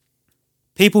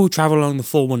 People who travel along the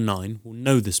 419 will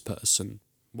know this person.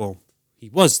 Well, he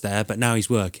was there, but now he's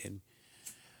working.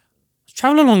 I was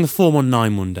travelling along the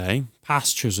 419 one day,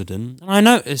 past Trisden, and I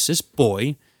noticed this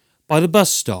boy by the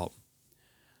bus stop.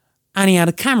 And he had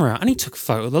a camera, and he took a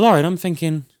photo of the lorry, and I'm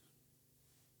thinking,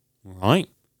 all right.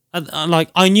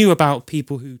 I knew about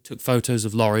people who took photos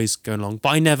of lorries going along, but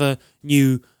I never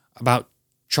knew about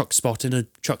truck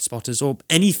spotters or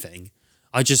anything.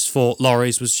 I just thought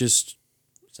lorries was just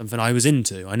something I was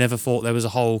into. I never thought there was a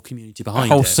whole community behind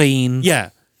it. A whole scene.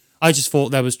 Yeah. I just thought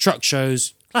there was truck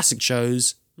shows, classic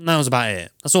shows, and that was about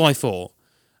it. That's all I thought.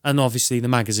 And obviously the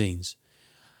magazines.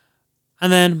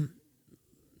 And then,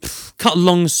 cut a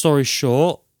long story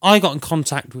short, I got in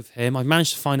contact with him. I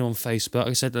managed to find him on Facebook.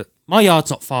 I said, look, my yard's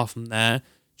not far from there. Do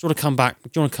you want to come back? Do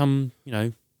you want to come,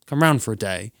 come round for a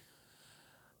day?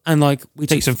 And we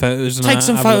Take some photos. And take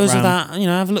some have a look photos of round. that,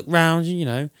 have a look round,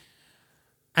 And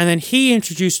then he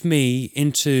introduced me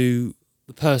into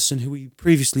the person who we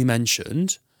previously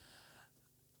mentioned.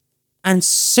 And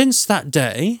since that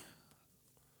day,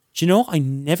 do you know what? I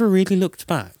never really looked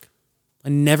back.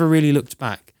 And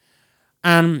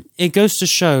it goes to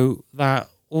show that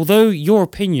although your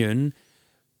opinion,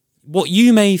 what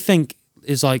you may think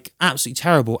is absolutely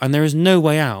terrible and there is no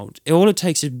way out, all it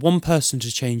takes is one person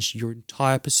to change your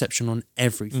entire perception on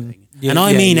everything. And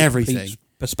I mean your everything. complete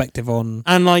perspective on...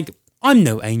 And I'm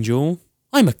no angel.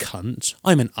 I'm a cunt.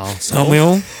 I'm an arsehole. Aren't we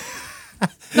all?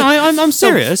 No, I'm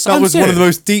serious. That I'm was one of serious. the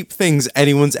most deep things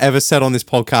anyone's ever said on this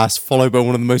podcast, followed by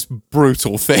one of the most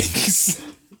brutal things.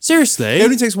 Seriously. It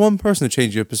only takes one person to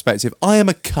change your perspective. I am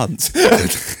a cunt.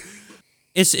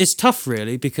 It's tough,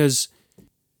 really, because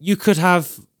you could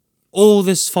have all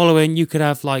this following. You could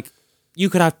have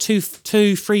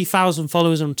 3,000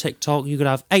 followers on TikTok. You could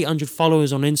have 800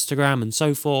 followers on Instagram and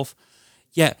so forth.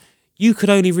 Yet you could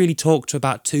only really talk to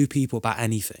about 2 people about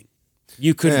anything.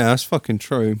 You could. Yeah, that's fucking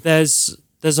true. There's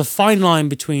a fine line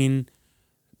between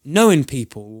knowing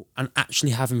people and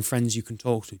actually having friends you can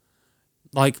talk to,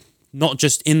 not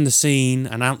just in the scene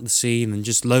and out the scene and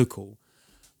just local.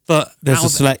 but There's out a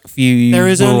of- select few you there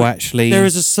is will a, actually. there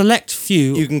is a select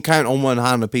few. You can count on one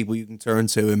hand the people you can turn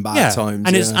to in bad times.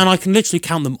 and yeah. and I can literally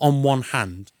count them on one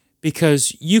hand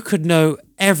because you could know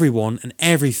everyone and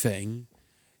everything,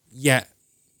 yet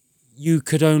you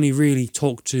could only really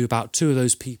talk to about 2 of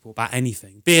those people about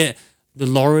anything, be it the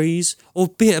lorries or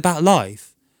be it about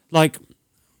life. Like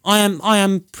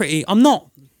I'm pretty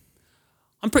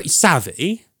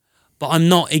savvy, but I'm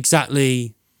not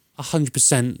exactly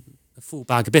 100% a full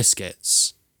bag of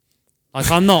biscuits. Like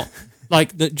I'm not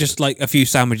like just like a few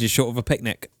sandwiches short of a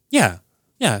picnic. yeah,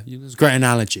 it's a great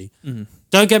analogy.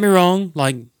 Don't get me wrong,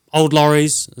 like old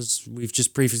lorries, as we've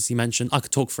just previously mentioned, I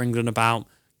could talk for England about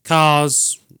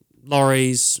cars,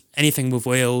 lorries, anything with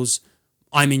wheels.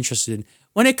 I'm interested in.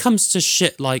 When it comes to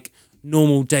shit like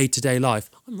normal day-to-day life,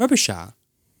 I'm rubbish at.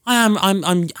 I'm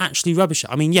actually rubbish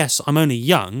at. I mean, yes, I'm only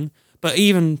young, but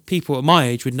even people at my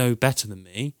age would know better than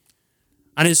me.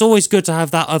 And it's always good to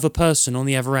have that other person on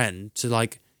the other end to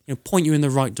point you in the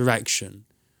right direction.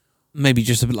 Maybe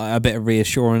just a bit of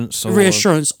reassurance. Or,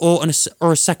 Reassurance or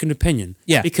a second opinion.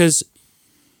 Yeah. Because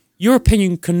your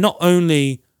opinion can not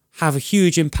only have a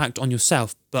huge impact on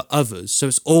yourself, but others. So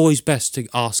it's always best to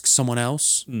ask someone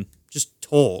else. Just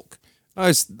talk.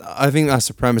 I think that's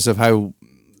the premise of how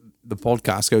the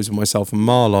podcast goes with myself and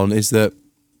Marlon, is that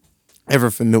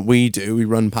everything that we do, we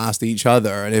run past each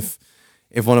other. And if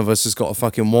one of us has got a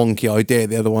fucking wonky idea,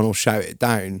 the other one will shout it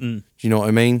down. Do you know what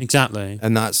I mean? Exactly.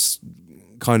 And that's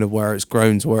kind of where it's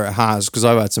grown to where it has, because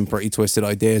I've had some pretty twisted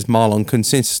ideas. Marlon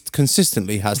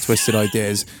consistently has twisted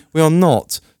ideas. We are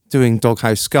not doing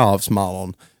doghouse scarves,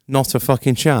 Marlon. Not a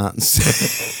fucking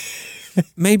chance.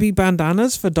 maybe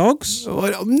bandanas for dogs. No.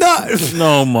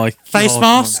 Oh my Face God,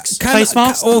 masks. Face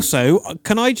masks. Also,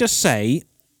 can I just say,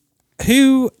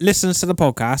 who listens to the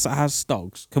podcast that has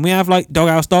dogs? Can we have like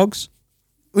doghouse dogs?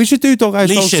 We should do doghouse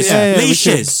dogs. Leashes. Yeah, we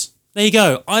should. Leashes. There you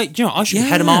go. I should be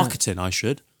head of Yeah. marketing. I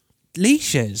should.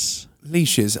 Leashes.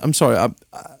 Leashes. I'm sorry.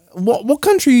 What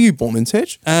country are you born in,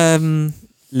 Titch?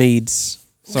 Leads.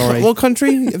 Sorry. What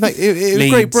country? Like, it was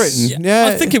Leeds. Great Britain. Yeah.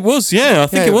 I think it was. Yeah, I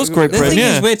think it was Great The Britain. thing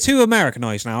Yeah. is, we're too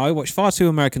Americanized now. I watch far too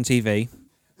American TV.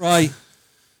 Right.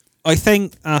 I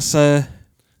think that's a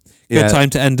good time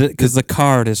to end it because the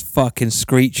card is fucking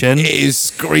screeching. It is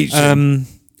screeching.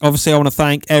 Obviously, I want to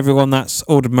thank everyone that's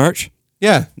ordered merch.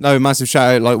 Yeah. No, massive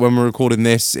shout out. Like when we're recording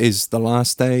this is the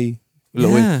last day.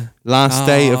 Yeah. Last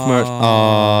day of merch.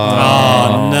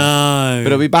 Oh no. But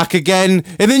it'll be back again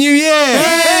in the new year.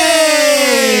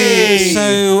 Hey!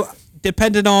 So,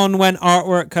 depending on when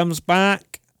artwork comes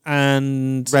back,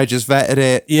 and Reg has vetted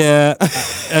it. yeah,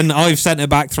 and I've sent it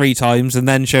back 3 times and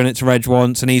then shown it to Reg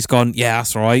once, and he's gone, yeah,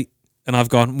 that's right. And I've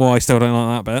gone, well, I still don't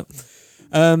like that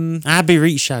bit. I'd be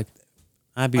reach shag.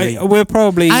 I'd be. reach. We're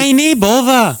probably I need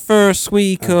bother. first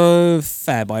week of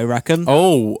Feb, I reckon.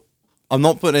 Oh, I'm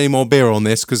not putting any more beer on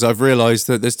this because I've realised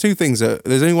that there's 2 things.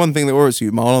 There's only one thing that works for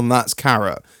you, Marlon, and that's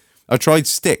carrot. I tried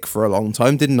stick for a long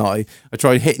time, didn't I? I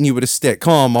tried hitting you with a stick.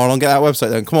 Come on, Marlon, get that website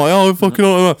then. Come on. Oh, fucking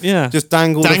Yeah. Just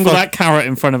dangle That carrot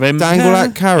in front of him.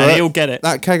 that carrot. And he'll get it.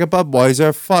 That keg of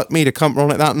Budweiser. Fuck me to come on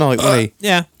it that night, wouldn't he?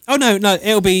 Yeah. Oh no,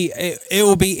 it'll be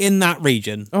in that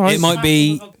region. right. It might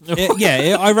be,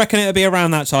 I reckon it'll be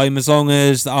around that time as long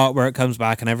as the artwork comes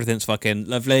back and everything's fucking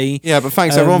lovely. Yeah, but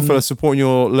thanks everyone for supporting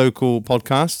your local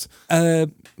podcast.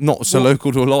 Not so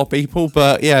local to a lot of people,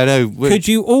 but yeah, no. Could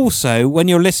you also, when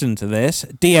you're listening to this,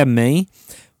 DM me,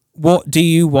 what do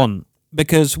you want?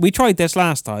 Because we tried this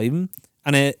last time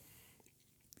and it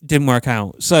didn't work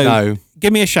out. So No.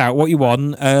 give me a shout, what you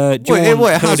want. Do you Well,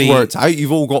 want it has hoodie? worked out.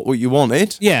 You've all got what you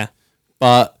wanted, Yeah.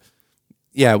 but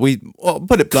yeah, put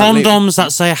it bluntly. Condoms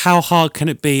that say "How hard can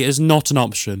it be?" is not an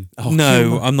option.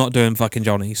 No, I'm not doing fucking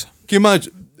Johnnies. Can you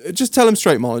imagine? Just tell him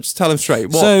straight, Marlon. Just tell him straight.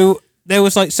 What? So there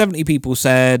was like 70 people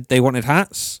said they wanted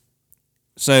hats.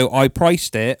 So I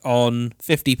priced it on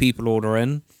 50 people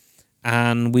ordering,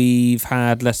 and we've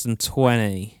had less than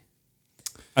 20.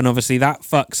 And obviously that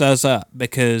fucks us up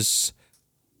because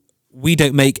we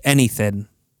don't make anything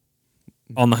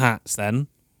on the hats then.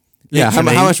 yeah, how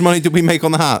Literally. much money did we make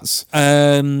on the hats?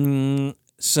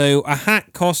 So a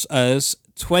hat costs us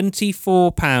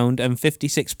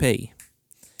 £24.56p.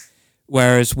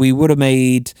 Whereas we would have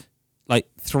made like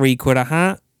 £3 a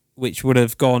hat, which would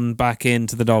have gone back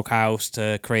into the doghouse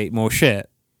to create more shit.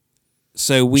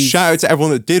 So we Shout out to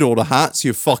everyone that did all the hats.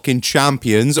 You're fucking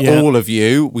champions, Yeah. all of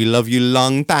you. We love you,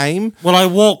 long time. Well, I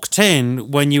walked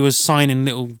in when you were signing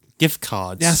little gift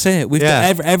cards. That's it. We've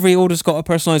Yeah. got every order's got a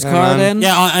personalised Yeah, card man. in.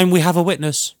 Yeah, and we have a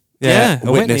witness. Yeah,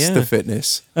 a witness Whitney, the yeah.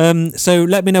 fitness. So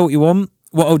let me know what you want.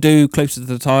 What I'll do closer to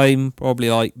the time, probably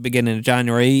like beginning of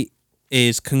January,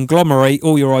 is conglomerate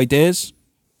all your ideas.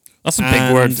 That's a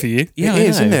big word for you. Yeah, It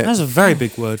is, I know. isn't it? That's a very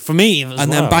big word for me. As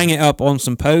And well. then bang it up on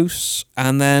some posts,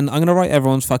 and then I'm gonna write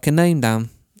everyone's fucking name down.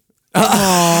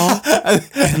 No,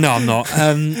 I'm not.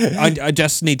 I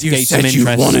just need to You gauge some said you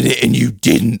interest. wanted it and you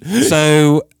didn't.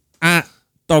 So at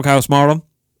Doghouse Marlon,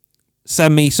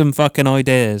 send me some fucking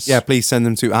ideas. Yeah, please send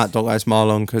them to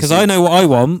 @DogHouseMarlon because I know what I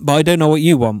want, but I don't know what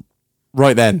you want.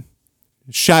 Right then,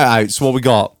 shout outs. What we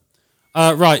got?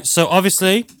 Right, so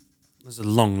obviously there's a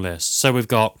long list. So we've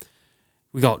got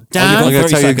Dan. got I'm going to 30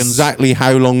 tell you seconds. exactly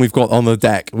how long we've got on the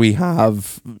deck. We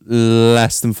have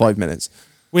less than 5 minutes.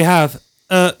 We have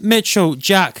Mitchell,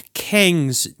 Jack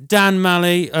Kings, Dan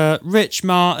Malley, Rich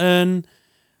Martin,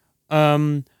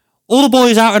 all the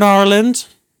boys out in Ireland,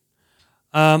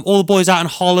 all the boys out in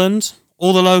Holland,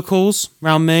 all the locals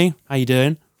around me. How you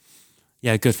doing?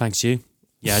 Yeah, good, thanks you.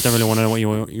 Yeah, I don't really want to know what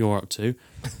you're up to.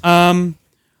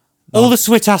 All the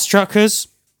Swit-ass truckers.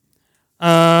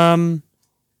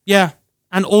 Yeah,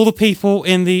 and all the people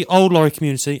in the old lorry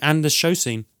community and the show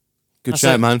scene. Good That's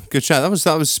shout, it. man. Good shout. That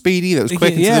was speedy. That was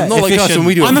quick. Yeah, Not like us efficient. when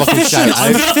we do I'm a fucking efficient. shout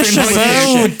I'm out. efficient with this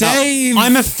So, shit. Dave.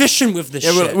 I'm efficient with this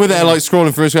Yeah, shit. we're there like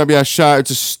scrolling through. It's gonna be a shout out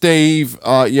to Steve.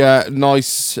 Yeah,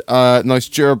 nice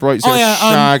Durabrights. Oh,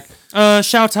 yeah, Shag.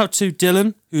 Shout out to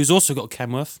Dylan, who's also got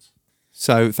Kenworth.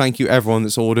 So thank you everyone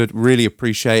that's ordered. Really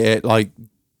appreciate it. Like,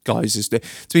 guys, to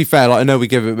be fair, like I know we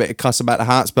give it a bit of cuss about the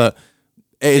hats, but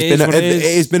it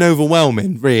has been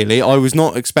overwhelming. Really, I was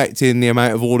not expecting the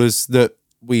amount of orders that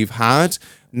we've had.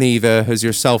 Neither has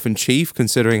yourself and Chief,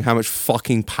 considering how much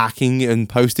fucking packing and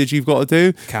postage you've got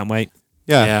to do. Can't wait.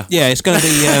 Yeah. Yeah, it's gonna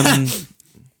be.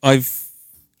 I'm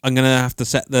gonna have to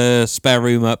set the spare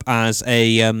room up as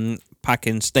a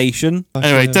packing station.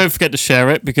 Anyway, don't forget to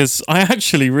share it because I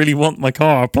actually really want my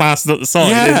car plastered at the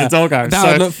side in the doghouse.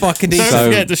 That would look fucking Don't decent.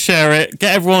 forget to share it.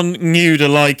 Get everyone new to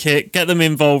like it. Get them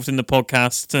involved in the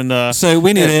podcast. And So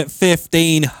we need it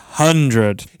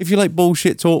 1,500. If you like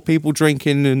bullshit talk, people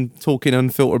drinking and talking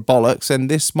unfiltered bollocks, then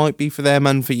this might be for them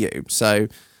and for you. So,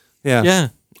 yeah. Yeah.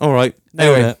 All right.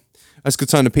 Nailed Anyway, it. that's a good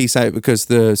time to peace out because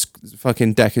the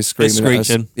fucking deck is screaming at us.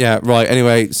 screeching. Yeah, right.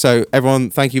 Anyway, so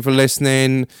everyone, thank you for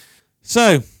listening.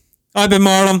 So I've been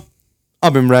Marlon.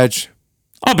 I've been Reg.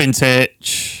 I've been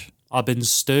Titch. I've been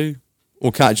Stu.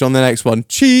 We'll catch you on the next one.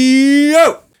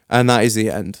 Cheerio! And that is the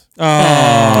end.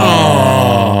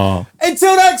 Oh.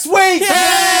 Until next week!